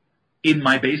coach in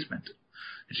my basement.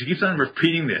 And she keeps on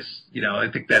repeating this. I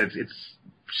think that it's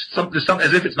something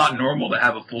as if it's not normal to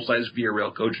have a full-size Via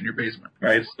Rail coach in your basement,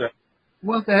 right? So,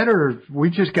 well, that or we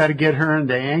just got to get her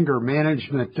into anger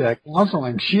management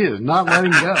counseling. She is not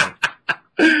letting go.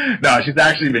 No, she's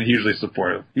actually been hugely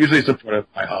supportive of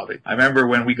my hobby. I remember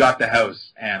when we got the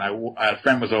house and a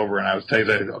friend was over and I was telling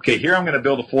her, okay, here I'm going to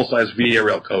build a full-size Via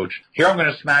Rail coach. Here I'm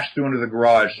going to smash through into the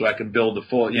garage so I can build the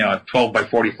full, 12 by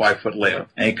 45 foot layout.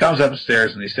 And he comes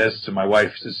upstairs and he says to my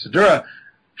wife, he says, Sadura,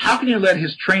 how can you let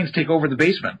his trains take over the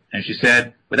basement? And she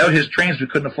said, without his trains, we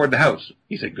couldn't afford the house.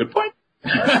 He said, good point.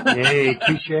 Yay,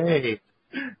 touche.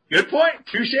 Good point.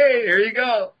 Touche. There you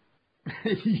go.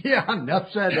 Yeah,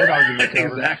 enough said. That argument.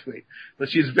 Exactly. But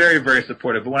she's very, very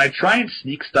supportive. But when I try and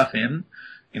sneak stuff in,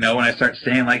 when I start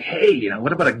saying like, hey,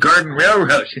 what about a garden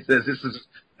railroad? She says, this is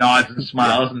nods and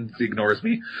smiles and ignores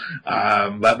me.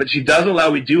 But she does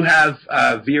allow, we do have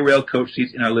Via Rail coach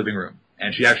seats in our living room.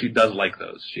 And she actually does like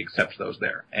those. She accepts those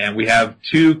there. And we have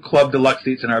 2 Club Deluxe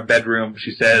seats in our bedroom.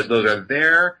 She says those are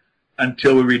there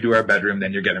until we redo our bedroom,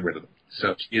 then you're getting rid of them.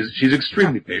 So she's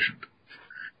extremely patient.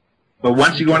 But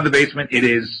once you go into the basement,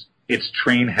 it's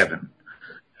train heaven.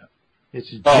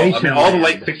 It's all the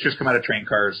light fixtures come out of train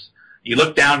cars. You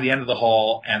look down at the end of the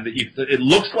hall, and it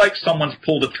looks like someone's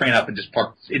pulled a train up and just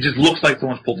parked. It just looks like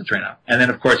someone's pulled the train up. And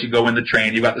then, of course, you go in the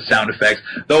train. You've got the sound effects.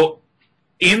 Though,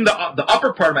 in the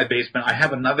upper part of my basement, I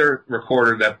have another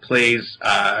recorder that plays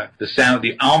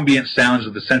the ambient sounds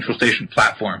of the Central Station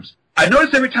platforms. I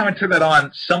notice every time I turn that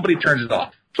on, somebody turns it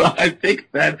off. So I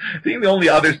think the only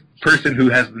other person who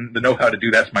has the know-how to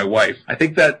do that's my wife. I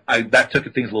think that took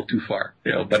things a little too far,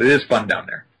 but it is fun down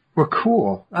there. Well,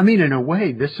 cool. I mean, in a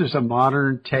way, this is a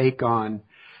modern take on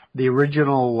the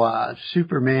original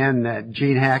Superman that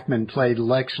Gene Hackman played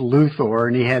Lex Luthor,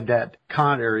 and he had that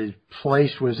his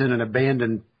place was in an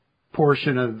abandoned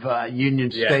portion of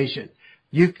Union Station.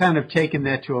 You've kind of taken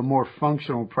that to a more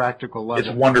functional, practical level.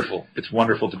 It's wonderful. It's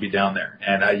wonderful to be down there.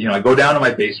 And I go down to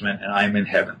my basement and I'm in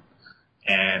heaven.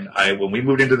 And when we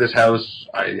moved into this house,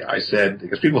 I said,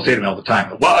 because people say to me all the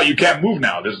time, well, you can't move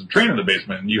now. There's a train in the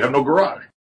basement and you have no garage.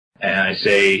 And I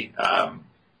say,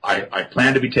 I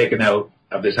plan to be taken out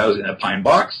of this house in a pine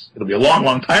box. It'll be a long,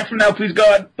 long time from now, please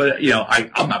God. But,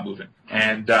 I'm not moving.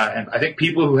 And I think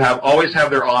people who always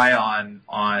have their eye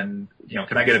on,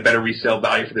 can I get a better resale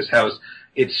value for this house?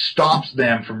 It stops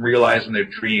them from realizing their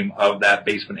dream of that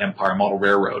basement empire model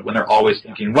railroad when they're always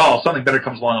thinking, well, if something better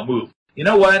comes along, I'll move. You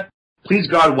know what? Please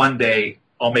God, one day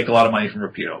I'll make a lot of money from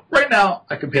Rapido. Right now,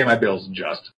 I can pay my bills and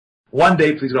just. One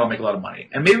day, please God, I'll make a lot of money.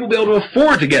 And maybe we'll be able to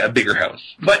afford to get a bigger house.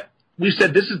 But we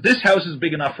said this house is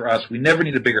big enough for us. We never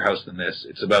need a bigger house than this.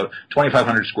 It's about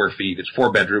 2,500 square feet. It's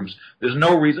 4 bedrooms. There's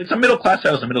no reason. It's a middle-class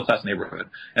house in a middle-class neighborhood.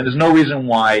 And there's no reason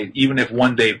why, even if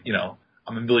one day,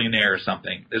 I'm a millionaire or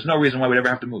something, there's no reason why we'd ever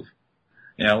have to move.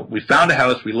 We found a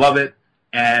house. We love it.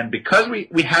 And because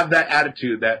we have that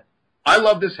attitude that I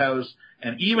love this house,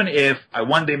 and even if I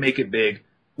one day make it big,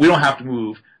 we don't have to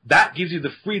move, that gives you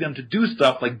the freedom to do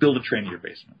stuff like build a train in your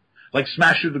basement, like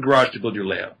smash through the garage to build your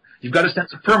layout. You've got a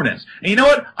sense of permanence. And you know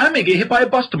what? I may get hit by a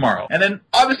bus tomorrow. And then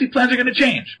obviously plans are going to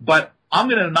change. But I'm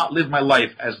going to not live my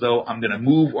life as though I'm going to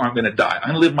move or I'm going to die. I'm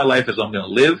going to live my life as though I'm going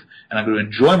to live and I'm going to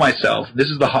enjoy myself.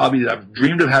 This is the hobby that I've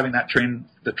dreamed of having,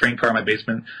 the train car in my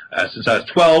basement since I was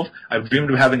 12. I've dreamed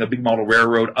of having a big model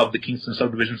railroad of the Kingston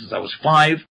subdivision since I was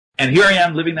 5. And here I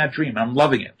am living that dream. And I'm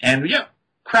loving it. And yeah,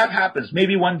 crap happens.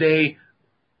 Maybe one day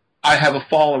I have a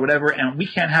fall or whatever and we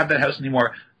can't have that house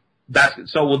anymore.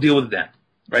 So we'll deal with it then.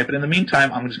 Right? But in the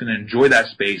meantime, I'm just going to enjoy that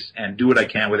space and do what I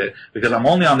can with it because I'm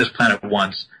only on this planet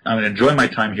once. I'm going to enjoy my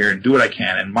time here and do what I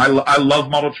can. And I love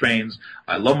model trains.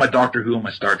 I love my Doctor Who and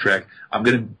my Star Trek. I'm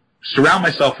going to surround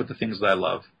myself with the things that I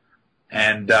love.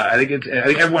 And I think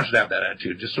everyone should have that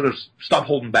attitude. Just sort of stop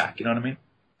holding back. You know what I mean?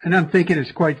 And I'm thinking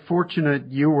it's quite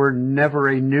fortunate you were never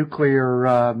a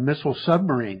nuclear missile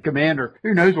submarine commander.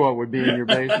 Who knows what would be in your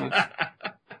basement?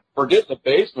 Forget the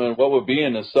basement. What would be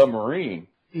in a submarine?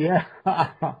 Yeah.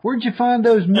 Where'd you find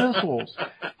those missiles?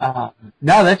 No,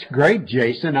 that's great,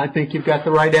 Jason. I think you've got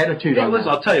the right attitude on listen,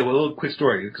 that. I'll tell you a little quick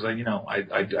story because I know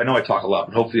I talk a lot,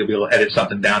 but hopefully you'll be able to edit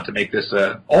something down to make this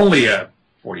only a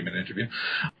 40-minute interview.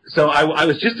 So I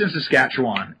was just in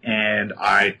Saskatchewan and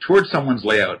I toured someone's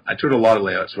layout. I toured a lot of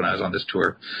layouts when I was on this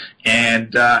tour,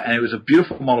 and it was a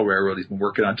beautiful model railroad he's been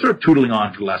working on, sort of tootling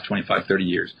on for the last 25, 30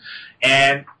 years,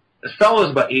 and this fellow is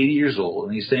about 80 years old,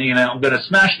 and he's saying, I'm going to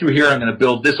smash through here, I'm going to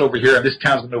build this over here, and this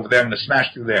town's going to over there, I'm going to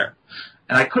smash through there.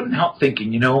 And I couldn't help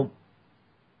thinking,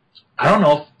 I don't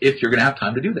know if you're going to have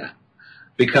time to do that.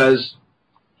 Because,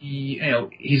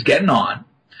 he's getting on,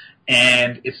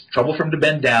 and it's trouble for him to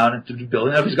bend down and to do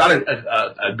building. Now, if he's got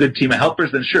a good team of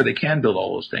helpers, then sure, they can build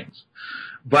all those things.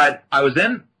 But I was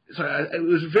then... So it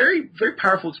was a very, very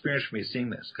powerful experience for me seeing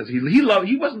this because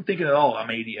he wasn't thinking at all, I'm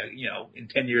 80, in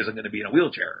 10 years I'm going to be in a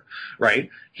wheelchair, right?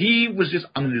 He was just,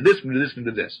 I'm going to do this, I'm going to do this, I'm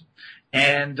going to do this.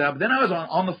 And then I was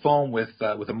on the phone with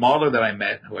a modeler that I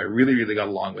met who I really, really got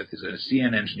along with. He's a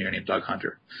CN engineer named Doug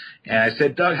Hunter. And I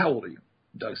said, Doug, how old are you?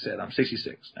 Doug said, I'm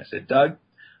 66. I said, Doug,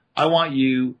 I want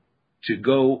you to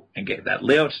go and get that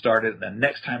layout started. And the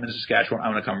next time in Saskatchewan,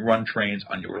 I'm going to come run trains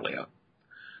on your layout.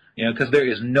 Because there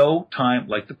is no time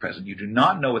like the present. You do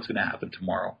not know what's going to happen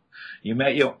tomorrow. I'm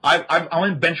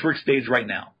in benchwork stage right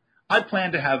now. I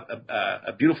plan to have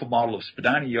a beautiful model of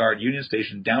Spadina Yard, Union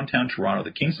Station, downtown Toronto,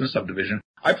 the Kingston subdivision.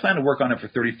 I plan to work on it for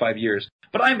 35 years,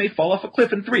 but I may fall off a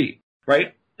cliff in 3,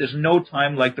 right? There's no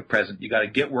time like the present. You got to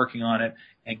get working on it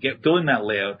and get building that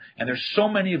layout. And there's so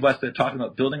many of us that are talking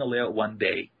about building a layout one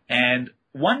day, and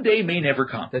one day may never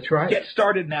come. That's right. Get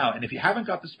started now, and if you haven't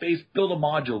got the space, build a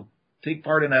module. Take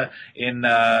part in an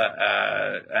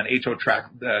HO track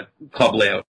club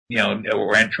layout,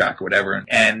 or N track or whatever,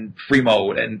 and free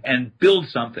mode, and build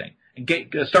something and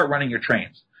start running your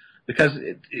trains, because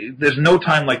there's no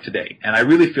time like today, and I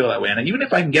really feel that way. And even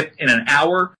if I can get in an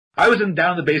hour, I was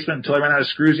down in the basement until I ran out of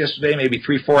screws yesterday, maybe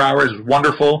 3-4 hours. It was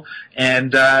wonderful.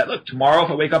 And look, tomorrow if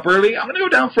I wake up early, I'm going to go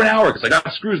down for an hour because I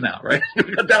got screws now, right? I'm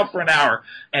going to go down for an hour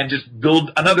and just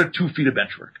build another 2 feet of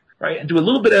bench work. Right, and do a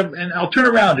little bit and I'll turn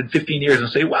around in 15 years and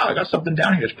say, wow, I got something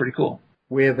down here that's pretty cool.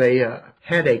 We have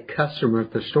had a customer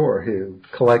at the store who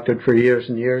collected for years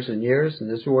and years and years, and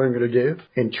this is what I'm going to do,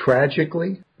 and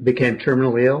tragically became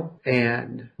terminally ill,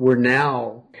 and we're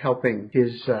now helping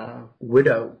his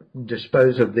widow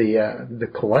dispose of the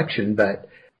collection. But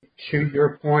to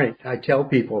your point, I tell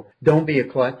people, don't be a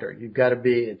collector.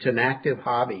 It's an active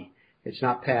hobby. It's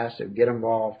not passive. Get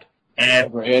involved.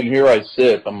 And here I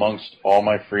sit amongst all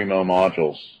my Fremo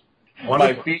modules.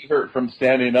 My feet hurt from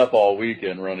standing up all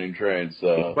weekend running trains.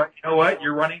 So. But you know what?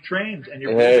 You're running trains, and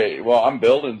you're. Hey, well, I'm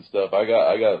building stuff.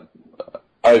 I'm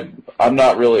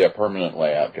not really a permanent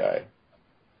layout guy.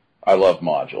 I love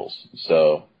modules,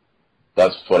 so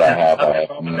that's what I have. I have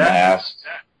amassed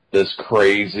this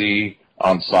crazy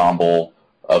ensemble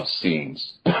of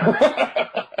scenes.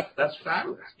 That's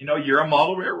fabulous. You're a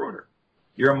model railroader.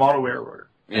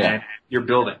 Yeah. And you're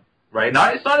building, right?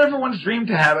 It's not everyone's dream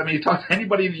to have. You talk to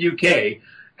anybody in the UK,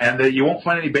 and you won't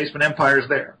find any basement empires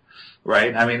there,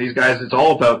 right? These guys, it's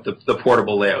all about the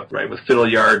portable layout, right? With fiddle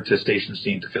yard to station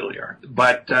scene to fiddle yard.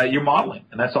 But you're modeling,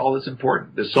 and that's all that's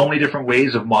important. There's so many different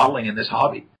ways of modeling in this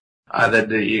hobby.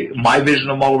 My vision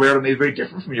of model railroading is very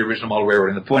different from your vision of model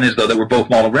railroading. The point is, though, that we're both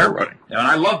model railroading. And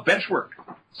I love bench work.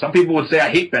 Some people would say I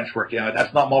hate bench work.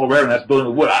 That's not model railroading. That's building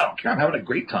with wood. I don't care. I'm having a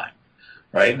great time.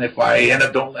 Right, and if I end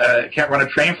up can't run a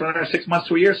train for another 6 months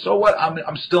to a year, so what?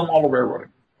 I'm still model railroading.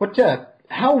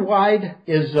 How wide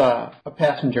is a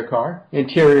passenger car?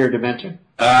 Interior dimension?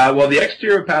 Well, the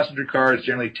exterior passenger car is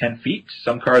generally 10 feet.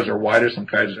 Some cars are wider, some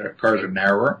cars are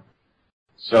narrower.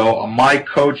 So my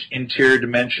coach interior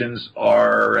dimensions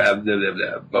are about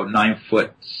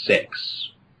 9'6".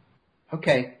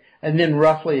 Okay, and then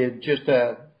roughly just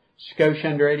a skosh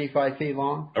under 85 feet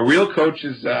long? A real coach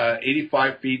is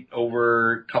 85 feet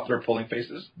over coupler pulling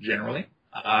faces, generally.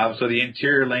 So the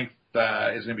interior length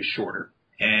is going to be shorter.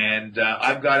 And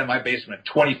I've got in my basement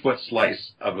a 20-foot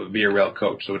slice of a Via Rail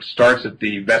coach. So it starts at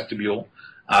the vestibule.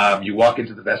 You walk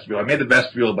into the vestibule. I made the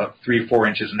vestibule about 3-4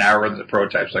 inches an hour as a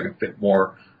prototype so I can fit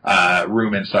more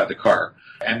room inside the car.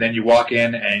 And then you walk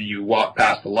in and you walk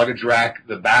past the luggage rack,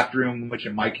 the bathroom, which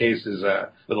in my case is a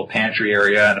little pantry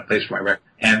area and a place for my record.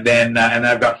 And then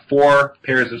I've got 4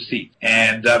 pairs of seats.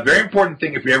 And very important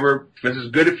thing, this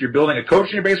is good if you're building a coach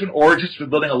in your basement or just for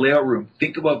building a layout room,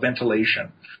 think about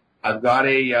ventilation. I've got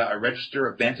a register,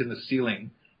 a vent in the ceiling,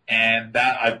 and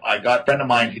that I got a friend of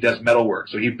mine, he does metal work.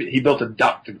 So he built a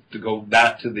duct to go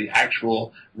that to the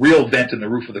actual real vent in the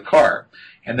roof of the car.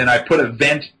 And then I put a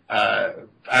vent,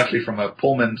 actually from a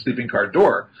Pullman sleeping car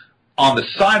door, on the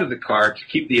side of the car to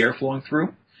keep the air flowing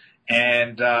through.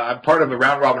 And I'm part of a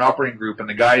round-robin operating group, and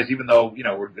the guys, even though,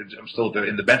 I'm still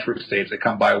in the bench work stage, they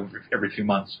come by every few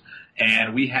months.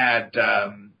 And we had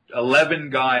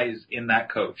 11 guys in that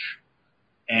coach.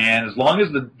 And as long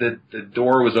as the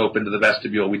door was open to the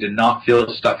vestibule, we did not feel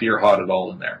stuffy or hot at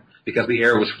all in there because the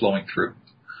air was flowing through.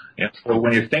 And so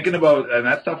when you're thinking about, and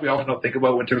that stuff we often don't think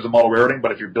about in terms of model railroading,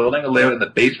 but if you're building a layout in the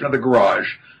basement of the garage,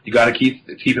 you got to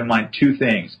keep in mind two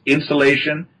things: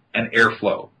 insulation and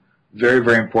airflow. Very,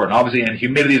 very important. Obviously, and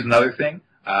humidity is another thing,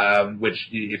 which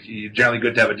if you're generally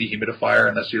good to have a dehumidifier,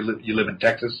 unless you live in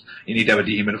Texas, you need to have a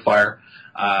dehumidifier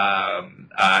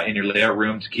in your layout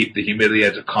room to keep the humidity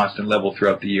at a constant level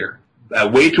throughout the year. A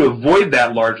way to avoid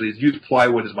that largely is use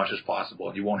plywood as much as possible,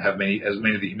 and you won't have as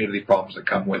many of the humidity problems that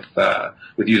come with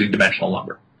using dimensional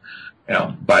lumber.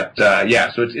 So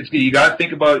it's you got to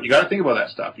think about that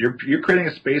stuff. You're creating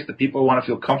a space that people want to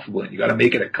feel comfortable in. You got to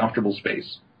make it a comfortable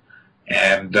space.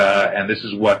 And this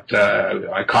is what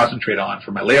I concentrate on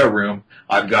for my layout room.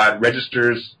 I've got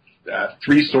registers,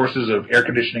 3 sources of air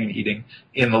conditioning and heating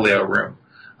in the layout room,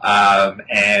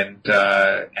 and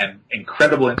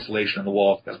incredible insulation in the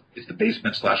wall because it's the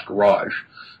basement/garage,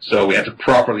 so we have to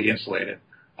properly insulate it.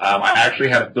 I actually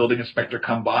had a building inspector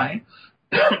come by,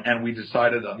 and we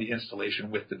decided on the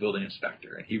installation with the building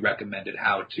inspector, and he recommended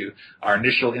our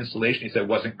initial installation, he said,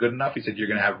 wasn't good enough. He said, you're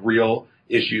going to have real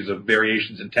issues of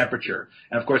variations in temperature.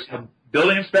 And of course,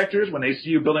 building inspectors, when they see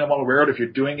you building a model railroad, if you're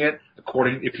doing it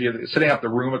if you're setting up the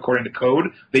room according to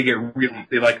code, they're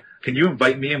like, can you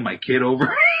invite me and my kid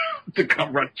over to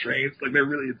come run trains? Like, they're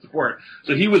really in support.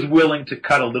 So he was willing to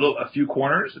cut a few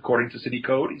corners according to city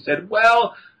code. He said,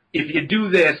 well, if you do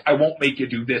this, I won't make you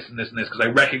do this and this and this because I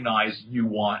recognize you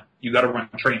got to run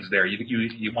trains there.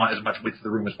 You want as much width of the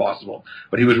room as possible.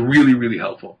 But he was really, really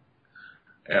helpful.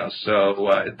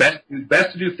 So best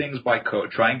to do things by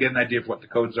code. Try and get an idea of what the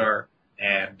codes are,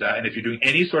 and if you're doing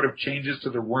any sort of changes to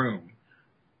the room,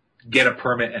 get a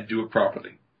permit and do it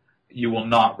properly. You will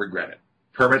not regret it.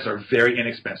 Permits are very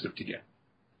inexpensive to get.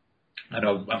 I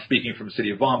know I'm speaking from the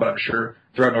city of Vaughan, but I'm sure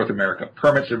throughout North America,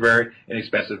 permits are very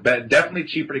inexpensive. But definitely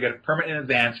cheaper to get a permit in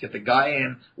advance, get the guy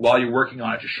in while you're working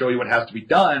on it to show you what has to be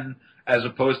done, as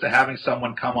opposed to having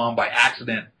someone come on by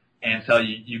accident and tell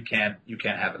you you can't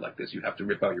have it like this. You have to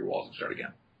rip out your walls and start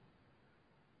again.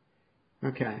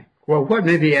 Okay. Well, what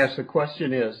made me ask the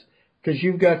question is, because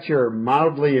you've got your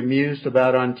Mildly Amused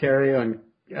About Ontario and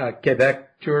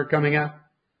Quebec tour coming up.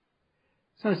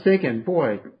 So I was thinking,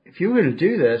 boy, if you were going to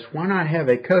do this, why not have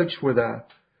a coach with a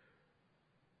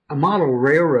model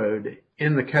railroad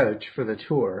in the coach for the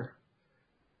tour,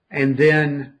 and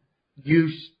then you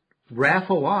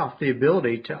raffle off the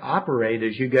ability to operate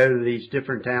as you go to these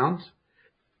different towns,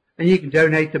 and you can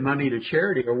donate the money to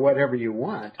charity or whatever you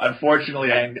want.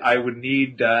 Unfortunately, I'd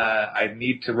need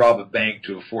to rob a bank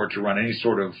to afford to run any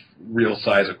sort of real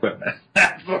size equipment.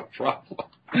 That's the problem.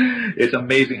 It's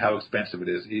amazing how expensive it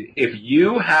is. If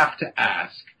you have to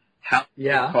ask how much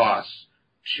it costs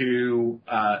to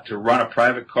run a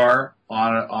private car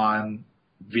on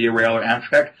Via Rail or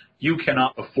Amtrak, you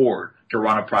cannot afford to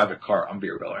run a private car on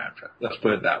Via Rail or Amtrak. Let's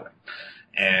put it that way.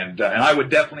 And I would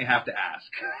definitely have to ask.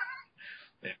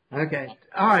 Okay.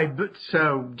 All right. But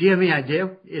so, do you have any idea?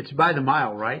 It's by the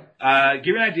mile, right?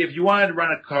 Give you an idea. If you wanted to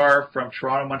run a car from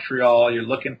Toronto to Montreal, you're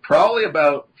looking probably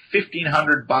about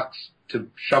 $1,500 to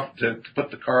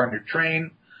put the car on your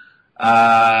train.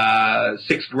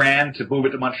 $6,000 to move it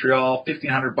to Montreal.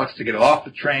 $1,500 to get it off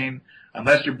the train.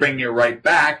 Unless you're bringing it right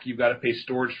back, you've got to pay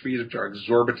storage fees, which are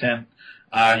exorbitant.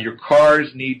 Your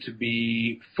cars need to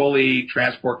be fully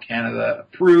Transport Canada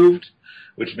approved,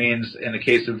 which means in the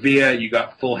case of Via, you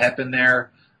got full HEP in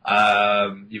there.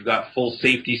 You've got full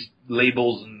safety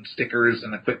labels and stickers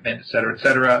and equipment, et cetera, et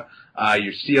cetera.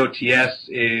 Your COTS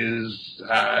is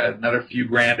another few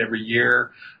grand every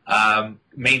year.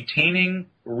 Maintaining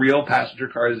real passenger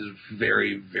cars is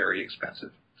very, very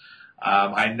expensive.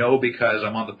 I know because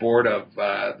I'm on the board of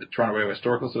the Toronto Railway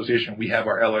Historical Association. We have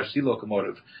our LRC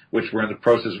locomotive, which we're in the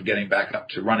process of getting back up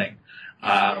to running.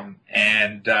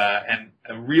 And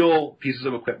real pieces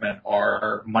of equipment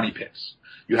are money pits.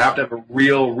 You have to have a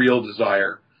real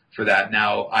desire for that.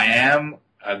 Now, I am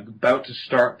about to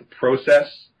start the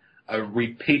process of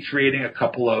repatriating a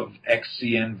couple of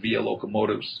ex-CN Via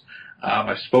locomotives.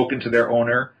 I've spoken to their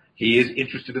owner. He is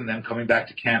interested in them coming back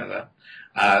to Canada.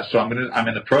 So I'm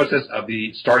in the process of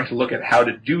starting to look at how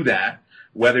to do that,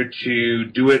 whether to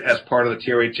do it as part of the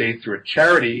TRHA through a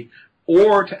charity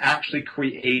or to actually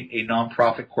create a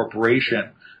nonprofit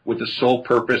corporation with the sole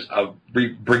purpose of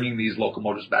bringing these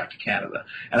locomotives back to Canada.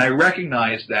 And I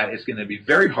recognize that it's going to be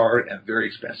very hard and very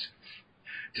expensive.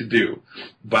 to do.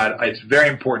 But it's very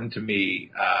important to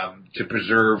me to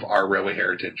preserve our railway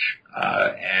heritage.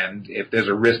 And if there's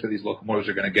a risk that these locomotives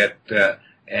are going to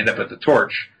end up at the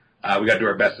torch, we got to do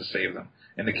our best to save them.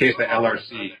 In the case of the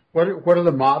LRC, what are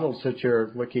the models that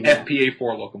you're looking at?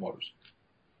 FPA4 locomotives.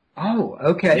 Oh,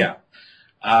 okay. Yeah.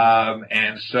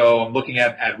 And so I'm looking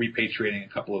at repatriating a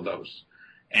couple of those.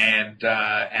 And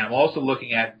I'm also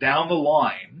looking at down the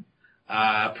line,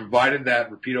 provided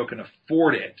that Rapido can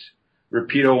afford it,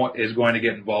 Rapido is going to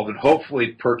get involved in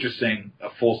hopefully purchasing a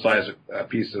full-size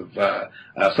piece of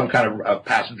some kind of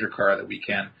passenger car that we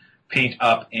can paint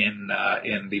up in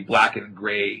the black and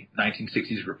gray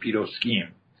 1960s Rapido scheme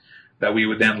that we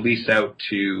would then lease out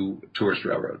to Tourist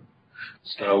Railroad.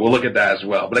 So we'll look at that as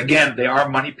well. But again, they are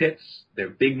money pits. They're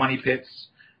big money pits,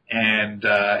 and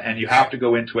you have to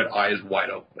go into it eyes wide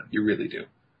open. You really do,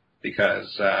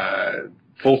 because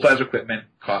full-size equipment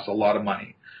costs a lot of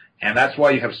money, and that's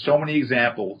why you have so many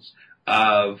examples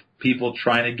of people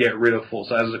trying to get rid of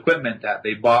full-size equipment that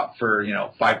they bought for,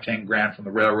 $5-10 grand from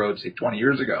the railroad, say 20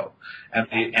 years ago,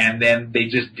 and then they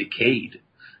just decayed,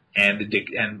 and they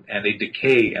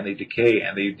decay, and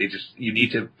they just, you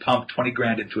need to pump 20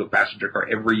 grand into a passenger car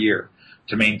every year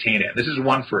to maintain it. This is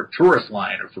one for a tourist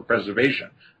line or for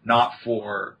preservation, not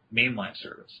for mainline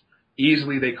service.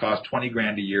 Easily they cost 20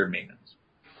 grand a year maintenance.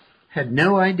 Had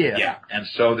no idea. Yeah, and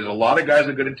so there's a lot of guys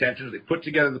with good intentions. They put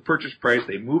together the purchase price,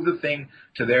 they move the thing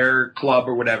to their club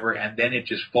or whatever, and then it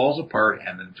just falls apart,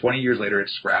 and then 20 years later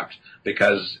it's scrapped.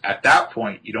 Because at that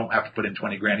point, you don't have to put in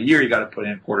 20 grand a year, you got to put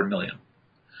in $250,000.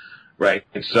 Right?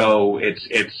 And so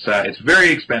it's very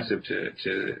expensive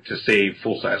to save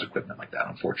full-size equipment like that,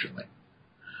 unfortunately.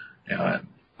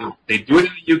 They do it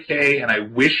in the UK, and I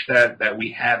wish that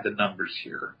we had the numbers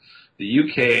here. The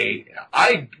UK,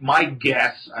 my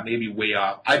guess, I may be way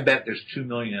off, I bet there's 2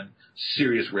 million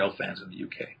serious rail fans in the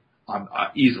UK,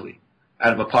 easily,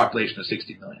 out of a population of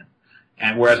 60 million.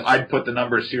 And whereas I'd put the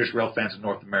number of serious rail fans in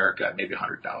North America at maybe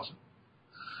 100,000.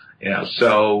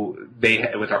 So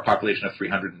with our population of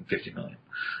 350 million,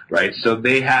 right? So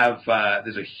they have,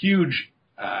 there's a huge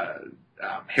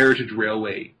heritage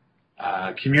railway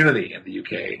community in the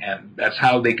UK, and that's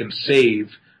how they can save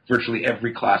virtually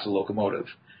every class of locomotive.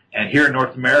 And here in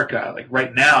North America, like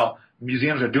right now,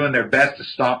 museums are doing their best to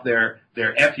stop their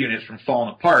F units from falling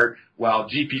apart, while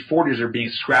GP40s are being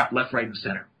scrapped left, right, and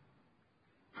center.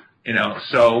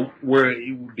 So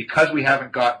because we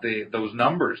haven't got those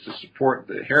numbers to support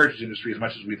the heritage industry as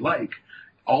much as we'd like,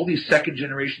 all these second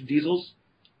generation diesels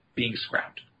being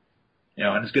scrapped.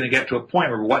 And it's going to get to a point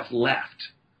where what's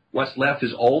left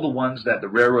is all the ones that the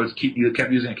railroads kept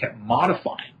using and kept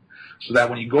modifying. So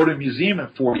that when you go to a museum in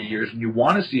 40 years and you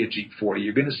want to see a Jeep40,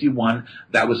 you're going to see one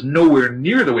that was nowhere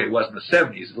near the way it was in the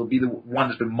 70s. It'll be the one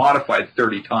that's been modified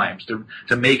 30 times to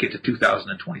make it to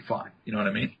 2025. You know what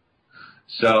I mean?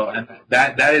 So, and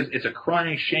it's a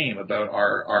crying shame about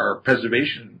our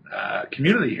preservation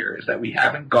community here, is that we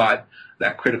haven't got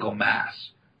that critical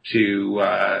mass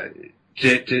to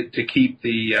keep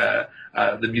the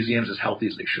museums as healthy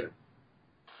as they should.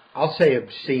 I'll say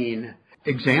obscene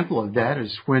example of that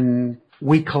is when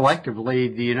we collectively,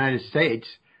 the United States,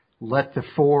 let the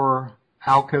 4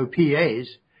 Alco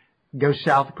PAs go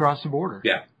south across the border.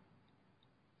 Yeah.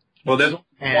 Well, there's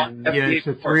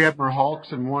the 3 of them are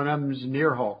Hulks and 1 of them is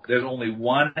near Hulk. There's only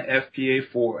 1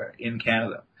 FPA4 in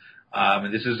Canada,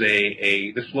 and this is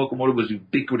this locomotive was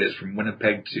ubiquitous from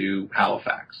Winnipeg to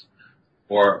Halifax,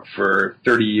 for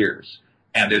 30 years,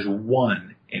 and there's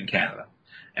 1 in Canada.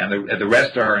 And the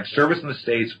rest are in service in the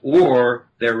States, or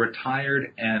they're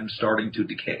retired and starting to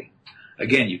decay.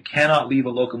 Again, you cannot leave a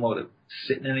locomotive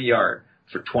sitting in a yard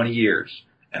for 20 years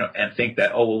and think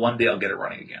that, one day I'll get it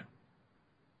running again.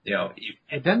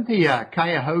 Doesn't the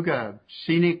Cuyahoga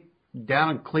Scenic down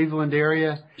in Cleveland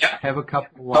area have a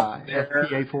couple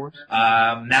FPA4s?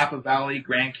 Napa Valley,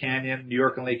 Grand Canyon, New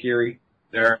York and Lake Erie.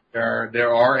 There are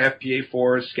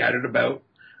FPA4s scattered about.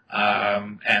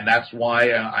 And that's why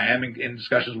I am in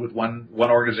discussions with one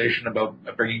organization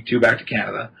about bringing 2 back to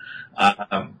Canada.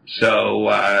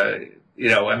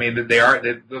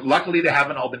 Luckily they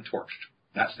haven't all been torched.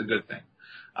 That's the good thing.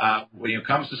 When it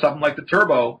comes to something like the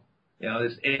Turbo,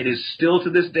 it is still to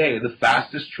this day the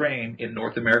fastest train in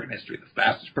North American history, the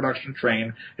fastest production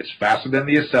train. It's faster than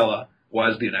the Acela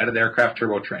was the United Aircraft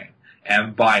Turbo train.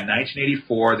 And by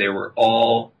 1984, they were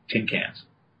all tin cans.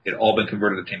 It had all been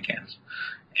converted to tin cans.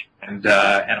 And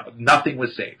nothing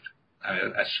was saved.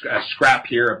 A scrap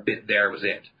here, a bit there was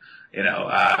it.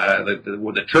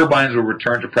 The turbines were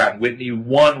returned to Pratt & Whitney.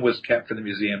 1 was kept for the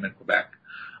museum in Quebec.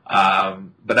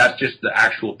 But that's just the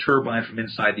actual turbine from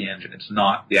inside the engine. It's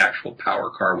not the actual power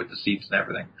car with the seats and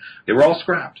everything. They were all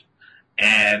scrapped.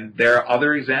 And there are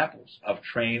other examples of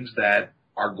trains that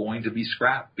are going to be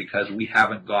scrapped because we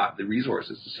haven't got the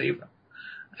resources to save them.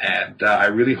 And I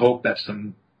really hope that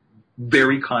some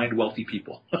very kind, wealthy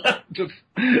people just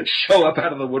show up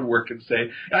out of the woodwork and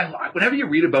say, whenever you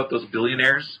read about those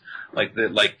billionaires, like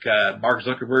Mark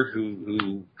Zuckerberg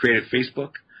who created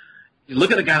Facebook, you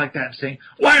look at a guy like that and say,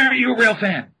 why aren't you a rail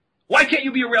fan? Why can't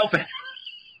you be a rail fan?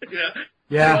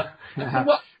 Yeah.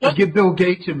 Get Bill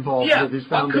Gates involved with his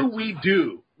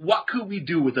foundation. What could we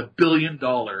do with $1 billion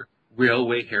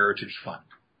railway heritage fund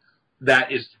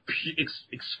that is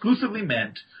exclusively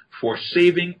meant for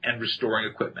saving and restoring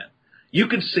equipment? You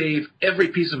could save every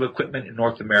piece of equipment in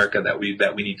North America that we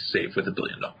need to save with $1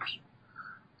 billion.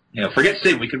 Forget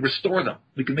saving. We could restore them.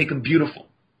 We could make them beautiful.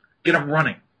 Get them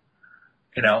running.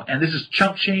 And this is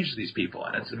chump change to these people,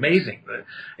 and it's amazing. But,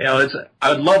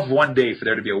 I would love one day for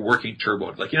there to be a working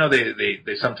turbo. Like,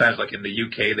 they sometimes, like in the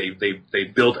UK, they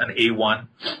built an A1,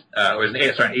 or an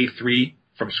A3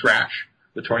 from scratch,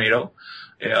 the Tornado.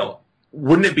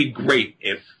 Wouldn't it be great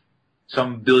if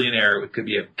some billionaire could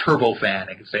be a turbo fan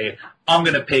and could say, I'm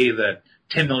going to pay the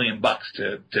 $10 million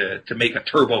to make a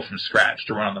turbo from scratch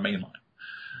to run on the main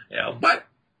line. But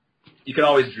you can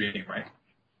always dream, right?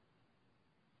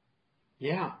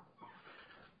 Yeah.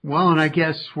 Well, and I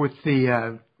guess with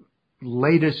the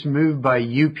latest move by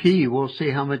UP, we'll see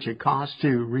how much it costs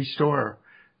to restore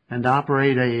and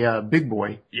operate a big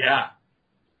boy. Yeah.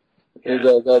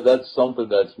 That's something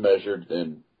that's measured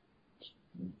in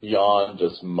beyond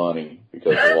just money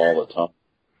because of all the time.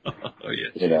 Oh,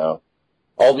 yes.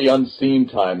 All the unseen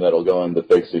time that'll go into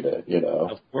fixing it,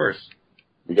 Of course.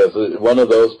 Because one of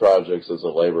those projects is a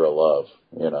labor of love,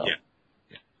 Yeah.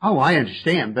 Oh, I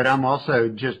understand, but I'm also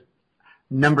just,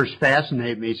 numbers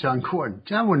fascinate me, so I'm going,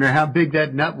 I wonder how big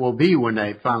that nut will be when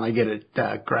they finally get it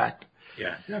cracked.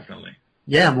 Yeah, definitely.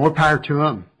 Yeah, more power to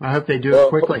them. I hope they do it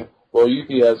quickly. Well, UP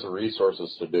has the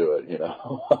resources to do it,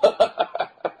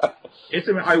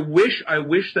 I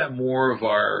wish that more of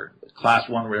our Class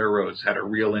 1 railroads had a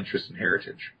real interest in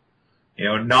heritage.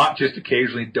 Not just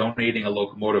occasionally donating a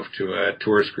locomotive to a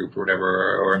tourist group or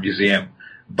whatever, or a museum,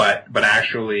 but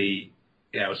actually,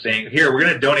 saying, here, we're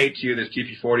going to donate to you this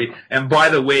GP40, and by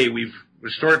the way, we've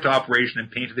restored it to operation and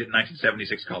painted it in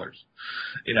 1976 colors.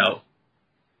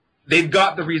 They've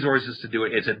got the resources to do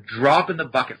it. It's a drop in the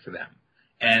bucket for them.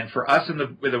 And for us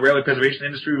with the railway preservation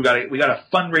industry, we got to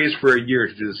fundraise for a year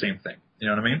to do the same thing. You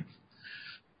know what I mean?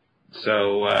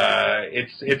 So,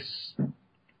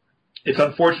 it's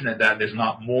unfortunate that there's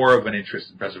not more of an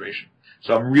interest in preservation.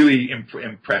 So I'm really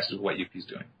impressed with what UP's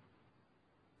doing.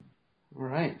 All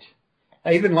right.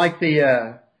 I even like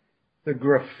the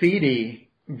graffiti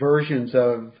versions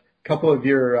of a couple of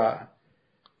your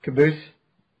caboose.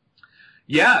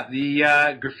 Yeah,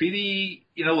 the graffiti,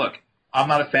 look, I'm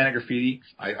not a fan of graffiti.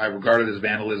 I regard it as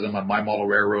vandalism. On my model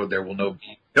railroad, there will no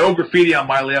graffiti on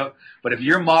my layout. But if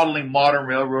you're modeling modern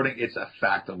railroading, it's a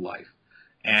fact of life.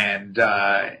 And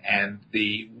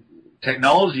the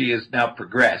technology has now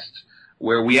progressed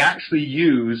where we actually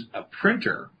use a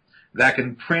printer that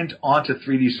can print onto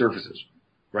 3D surfaces,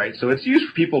 right? So it's used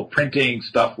for people printing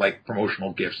stuff like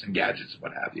promotional gifts and gadgets and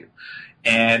what have you.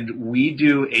 And what we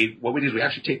do is we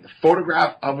actually take the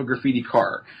photograph of a graffiti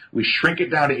car, we shrink it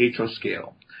down to HO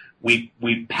scale, we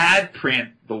pad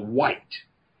print the white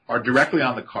or directly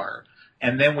on the car,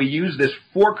 and then we use this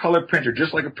 4-color printer,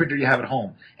 just like a printer you have at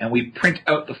home, and we print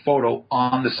out the photo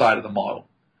on the side of the model.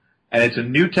 And it's a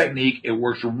new technique. It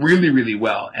works really, really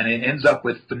well, and it ends up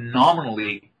with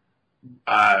phenomenally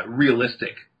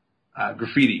realistic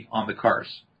graffiti on the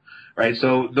cars, right?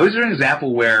 So those are an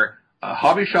example where a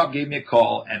hobby shop gave me a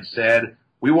call and said,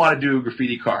 we want to do a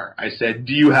graffiti car. I said,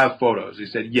 do you have photos? He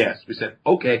said, yes. We said,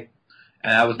 okay.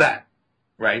 And that was that,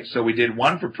 right? So we did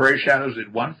one for Prairie Shadows,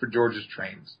 did one for George's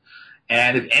Trains.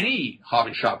 And if any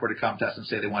hobby shop were to come to us and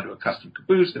say they want to do a custom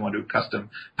caboose, they want to do a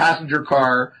custom passenger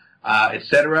car,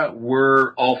 etc.,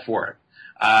 we're all for it.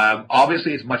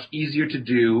 Obviously, it's much easier to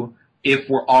do if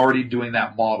we're already doing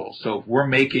that model. So if we're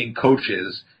making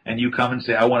coaches and you come and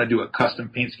say, I want to do a custom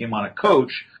paint scheme on a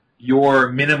coach, your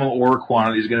minimum order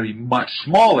quantity is going to be much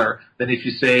smaller than if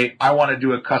you say, I want to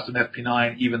do a custom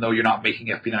FP9 even though you're not making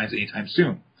FP9s anytime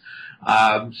soon.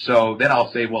 So then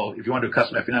I'll say, well, if you want to do a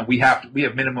custom FP9, we have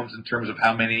minimums in terms of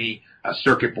how many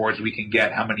circuit boards we can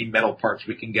get, how many metal parts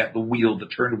we can get, the wheel, the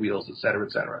turn wheels, et cetera,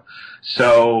 et cetera.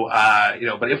 So,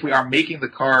 but if we are making the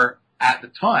car at the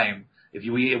time, if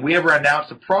we ever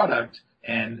announce a product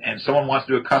and someone wants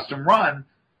to do a custom run,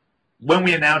 when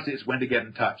we announce it is when to get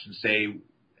in touch and say,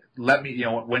 let me,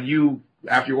 when you,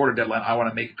 after your order deadline, I want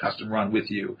to make a custom run with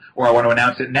you, or I want to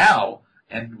announce it now,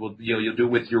 and you'll do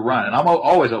it with your run. And I'm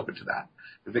always open to that.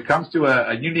 If it comes to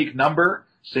a unique number,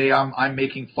 say I'm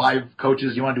making 5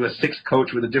 coaches, you want to do a 6th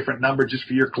coach with a different number just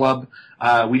for your club,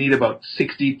 we need about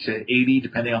 60 to 80,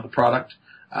 depending on the product,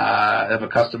 of a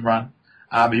custom run.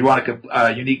 If you want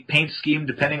a unique paint scheme,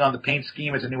 depending on the paint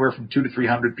scheme, it's anywhere from 200 to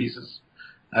 300 pieces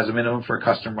as a minimum for a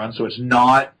custom run. So it's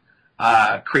not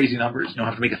crazy numbers. You don't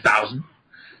have to make 1,000,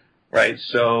 right?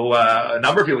 So a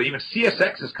number of people, even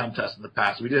CSX has come to us in the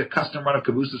past. We did a custom run of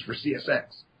cabooses for CSX.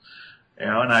 And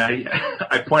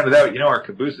I pointed out, our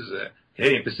caboose is a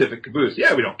Canadian Pacific caboose.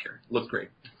 Yeah, we don't care. It looks great.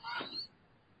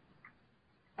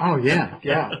 Oh, yeah.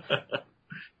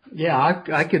 Yeah,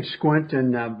 I could squint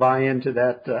and buy into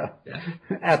that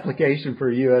application for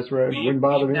U.S. Road. Wouldn't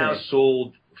bother me. We've now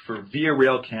sold, for Via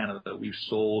Rail Canada, we've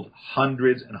sold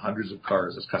hundreds and hundreds of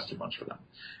cars as custom runs for them.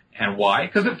 And why?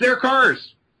 Because it's their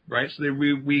cars, right? So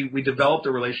we developed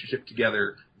a relationship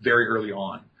together very early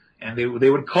on. And they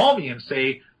would call me and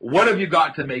say, what have you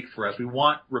got to make for us? We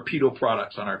want Rapido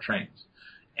products on our trains.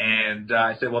 And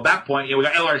I said, well, at that point, we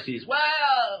got LRCs.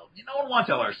 Well, no one wants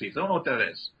LRCs. I don't know what that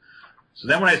is. So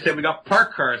then when I said we got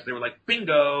park cars, they were like,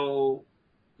 bingo,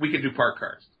 we can do park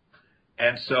cars.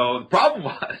 And so the problem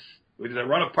was, we did a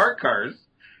run of park cars,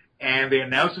 and they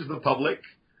announced it to the public.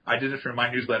 I did it for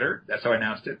my newsletter. That's how I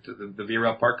announced it, to the Via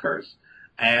Rail park cars.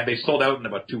 And they sold out in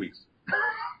about 2 weeks.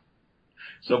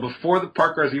 So before the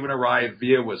park cars even arrived,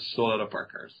 Via was sold out of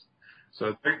park cars.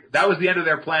 So that was the end of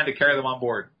their plan to carry them on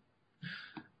board.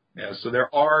 Yeah, so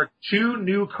there are 2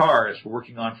 new cars we're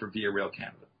working on for Via Rail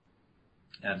Canada.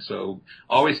 And so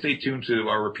always stay tuned to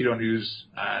our Rapido News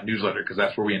newsletter, because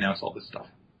that's where we announce all this stuff.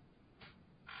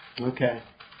 Okay.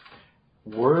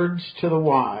 Words to the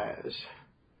wise.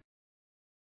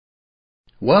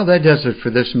 Well, that does it for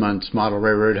this month's Model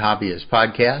Railroad Hobbyist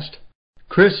podcast.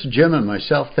 Chris, Jim, and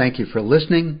myself thank you for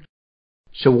listening.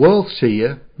 So we'll see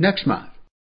you next month.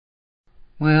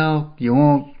 Well, we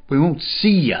won't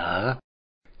see ya.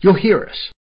 You'll hear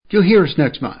us. You'll hear us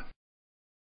next month.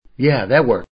 Yeah, that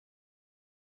works.